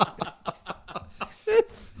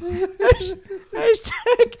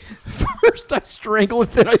 Hashtag first I strangle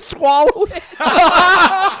it, then I swallow it.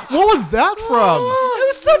 What was that from? It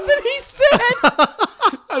was something he said.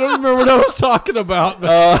 I don't remember what I was talking about.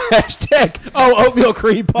 Hashtag oatmeal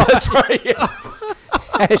cream pie. That's right. Yeah.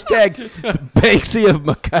 Hashtag Banksy of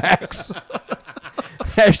macaques.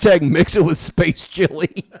 Hashtag mix it with space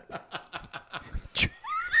chili.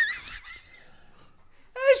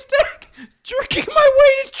 Hashtag jerking my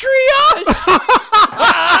way to triage.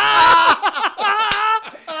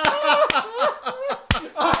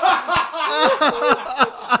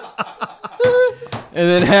 And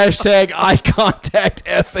then hashtag eye contact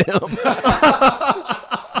FM.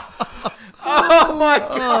 Oh my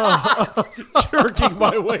God. Jerking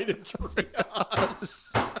my way to triage.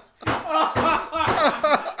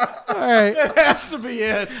 All right. It has to be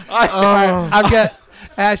it. I'll get.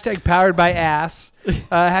 Hashtag powered by ass.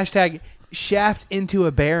 Hashtag shaft into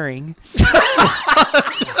a bearing.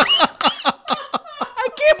 I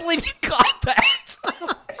can't believe you got that.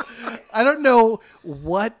 I don't know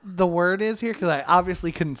what the word is here because I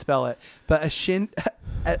obviously couldn't spell it. But a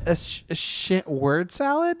word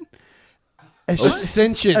salad?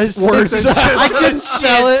 Sentient word salad. I couldn't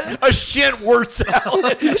spell it. A shit word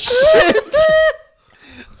salad. Shit.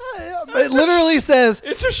 It literally says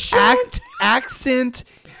it's a shit. Accent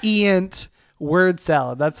ent word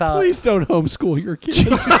salad. That's how. Please don't homeschool your kids.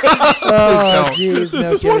 Oh, jeez.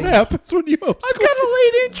 This is what happens when you homeschool. I've got a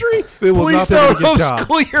late entry. They will Please not be don't able to get jobs.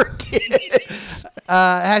 homeschool your kids.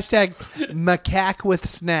 Hashtag macaque with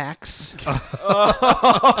snacks.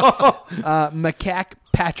 Macaque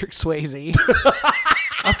Patrick Swayze.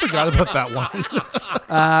 I forgot about that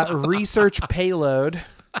one. Research payload.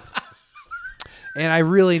 And I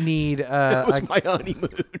really need That was my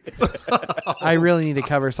honeymoon. I really need a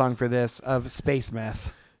cover song for this of Space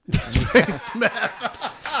Meth.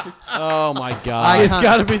 Oh my God! It's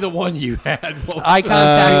got to be the one you had. Eye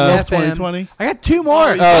Contact FM. 2020. I got two more.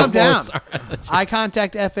 Oh, Calm down. sorry. Eye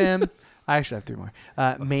Contact FM. I actually have three more.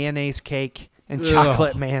 Mayonnaise cake and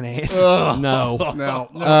chocolate mayonnaise. No. No.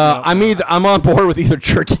 I'm on board with either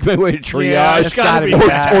jerking my way to triage, Yeah, it's gotta be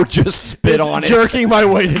bad. or just spit on it. Jerking my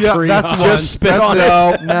way to triage. that's Just spit on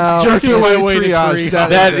it. No. Jerking my way to triage.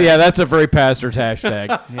 triage. That's a very pastor's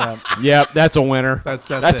hashtag. Yep, that's a winner. That's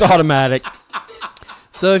That's it. automatic.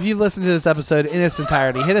 So if you listen to this episode in its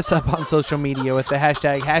entirety, hit us up on social media with the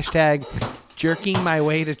hashtag jerking my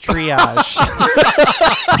way to triage.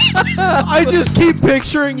 I just keep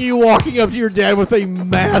picturing you walking up to your dad with a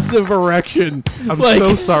massive erection. I'm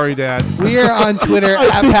so sorry, Dad. We are on Twitter I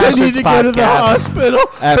at think I need Pastor's to go to the Podcast. hospital.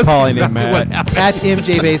 At Pauline and Matt. At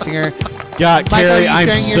MJ Basinger. God, Michael, Carrie, you I'm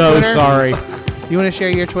sharing your so Twitter? sorry. You want to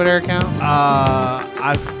share your Twitter account?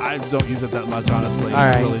 I don't use it that much, honestly. All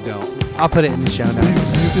right. I really don't. I'll put it in the show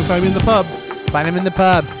notes. You can find me in the pub. Find him in the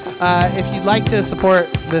pub. If you'd like to support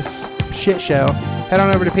this shit show, head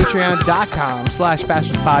on over to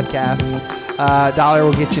patreon.com/pastorspodcast. $1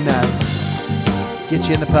 will get you nuts. Get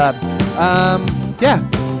you in the pub.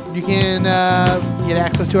 You can get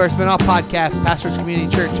access to our spin-off podcast, Pastors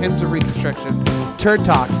Community Church, Hymns of Reconstruction, Turd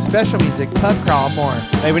Talk, special music, pub crawl, more.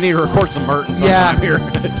 Hey, we need to record some Merton sometime here.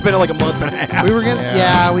 It's been like a month and a half. We were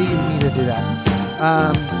gonna, we need to do that.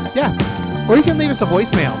 Or you can leave us a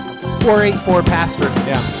voicemail, 484-PASTOR.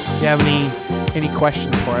 Yeah. If you have any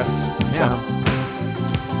questions for us. Yeah.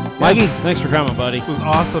 Mikey, thanks for coming, buddy. It was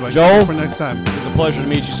awesome. I Joel, can't wait for next time. It was a pleasure to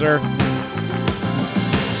meet you, sir.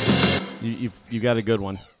 You got a good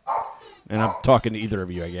one. And I'm talking to either of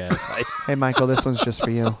you, I guess. Hey, Michael, this one's just for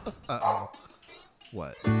you. Uh-oh.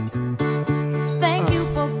 What? Thank you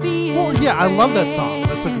for being Well, yeah, I love that song.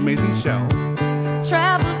 That's an amazing show.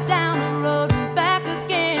 Travel down the road and back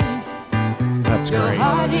again. That's Your great.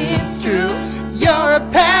 heart is true. You're a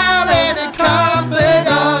pal and a confidant.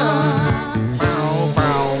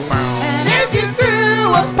 And if you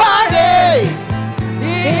threw a party,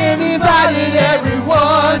 invited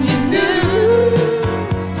everyone you knew,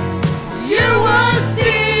 you would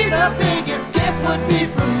see the biggest gift would be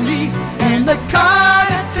from me, and the card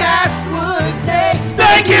attached would say,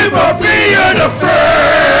 "Thank you for being a friend."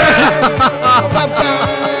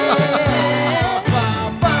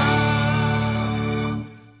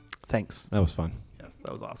 Thanks. That was fun. Yes,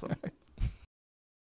 that was awesome.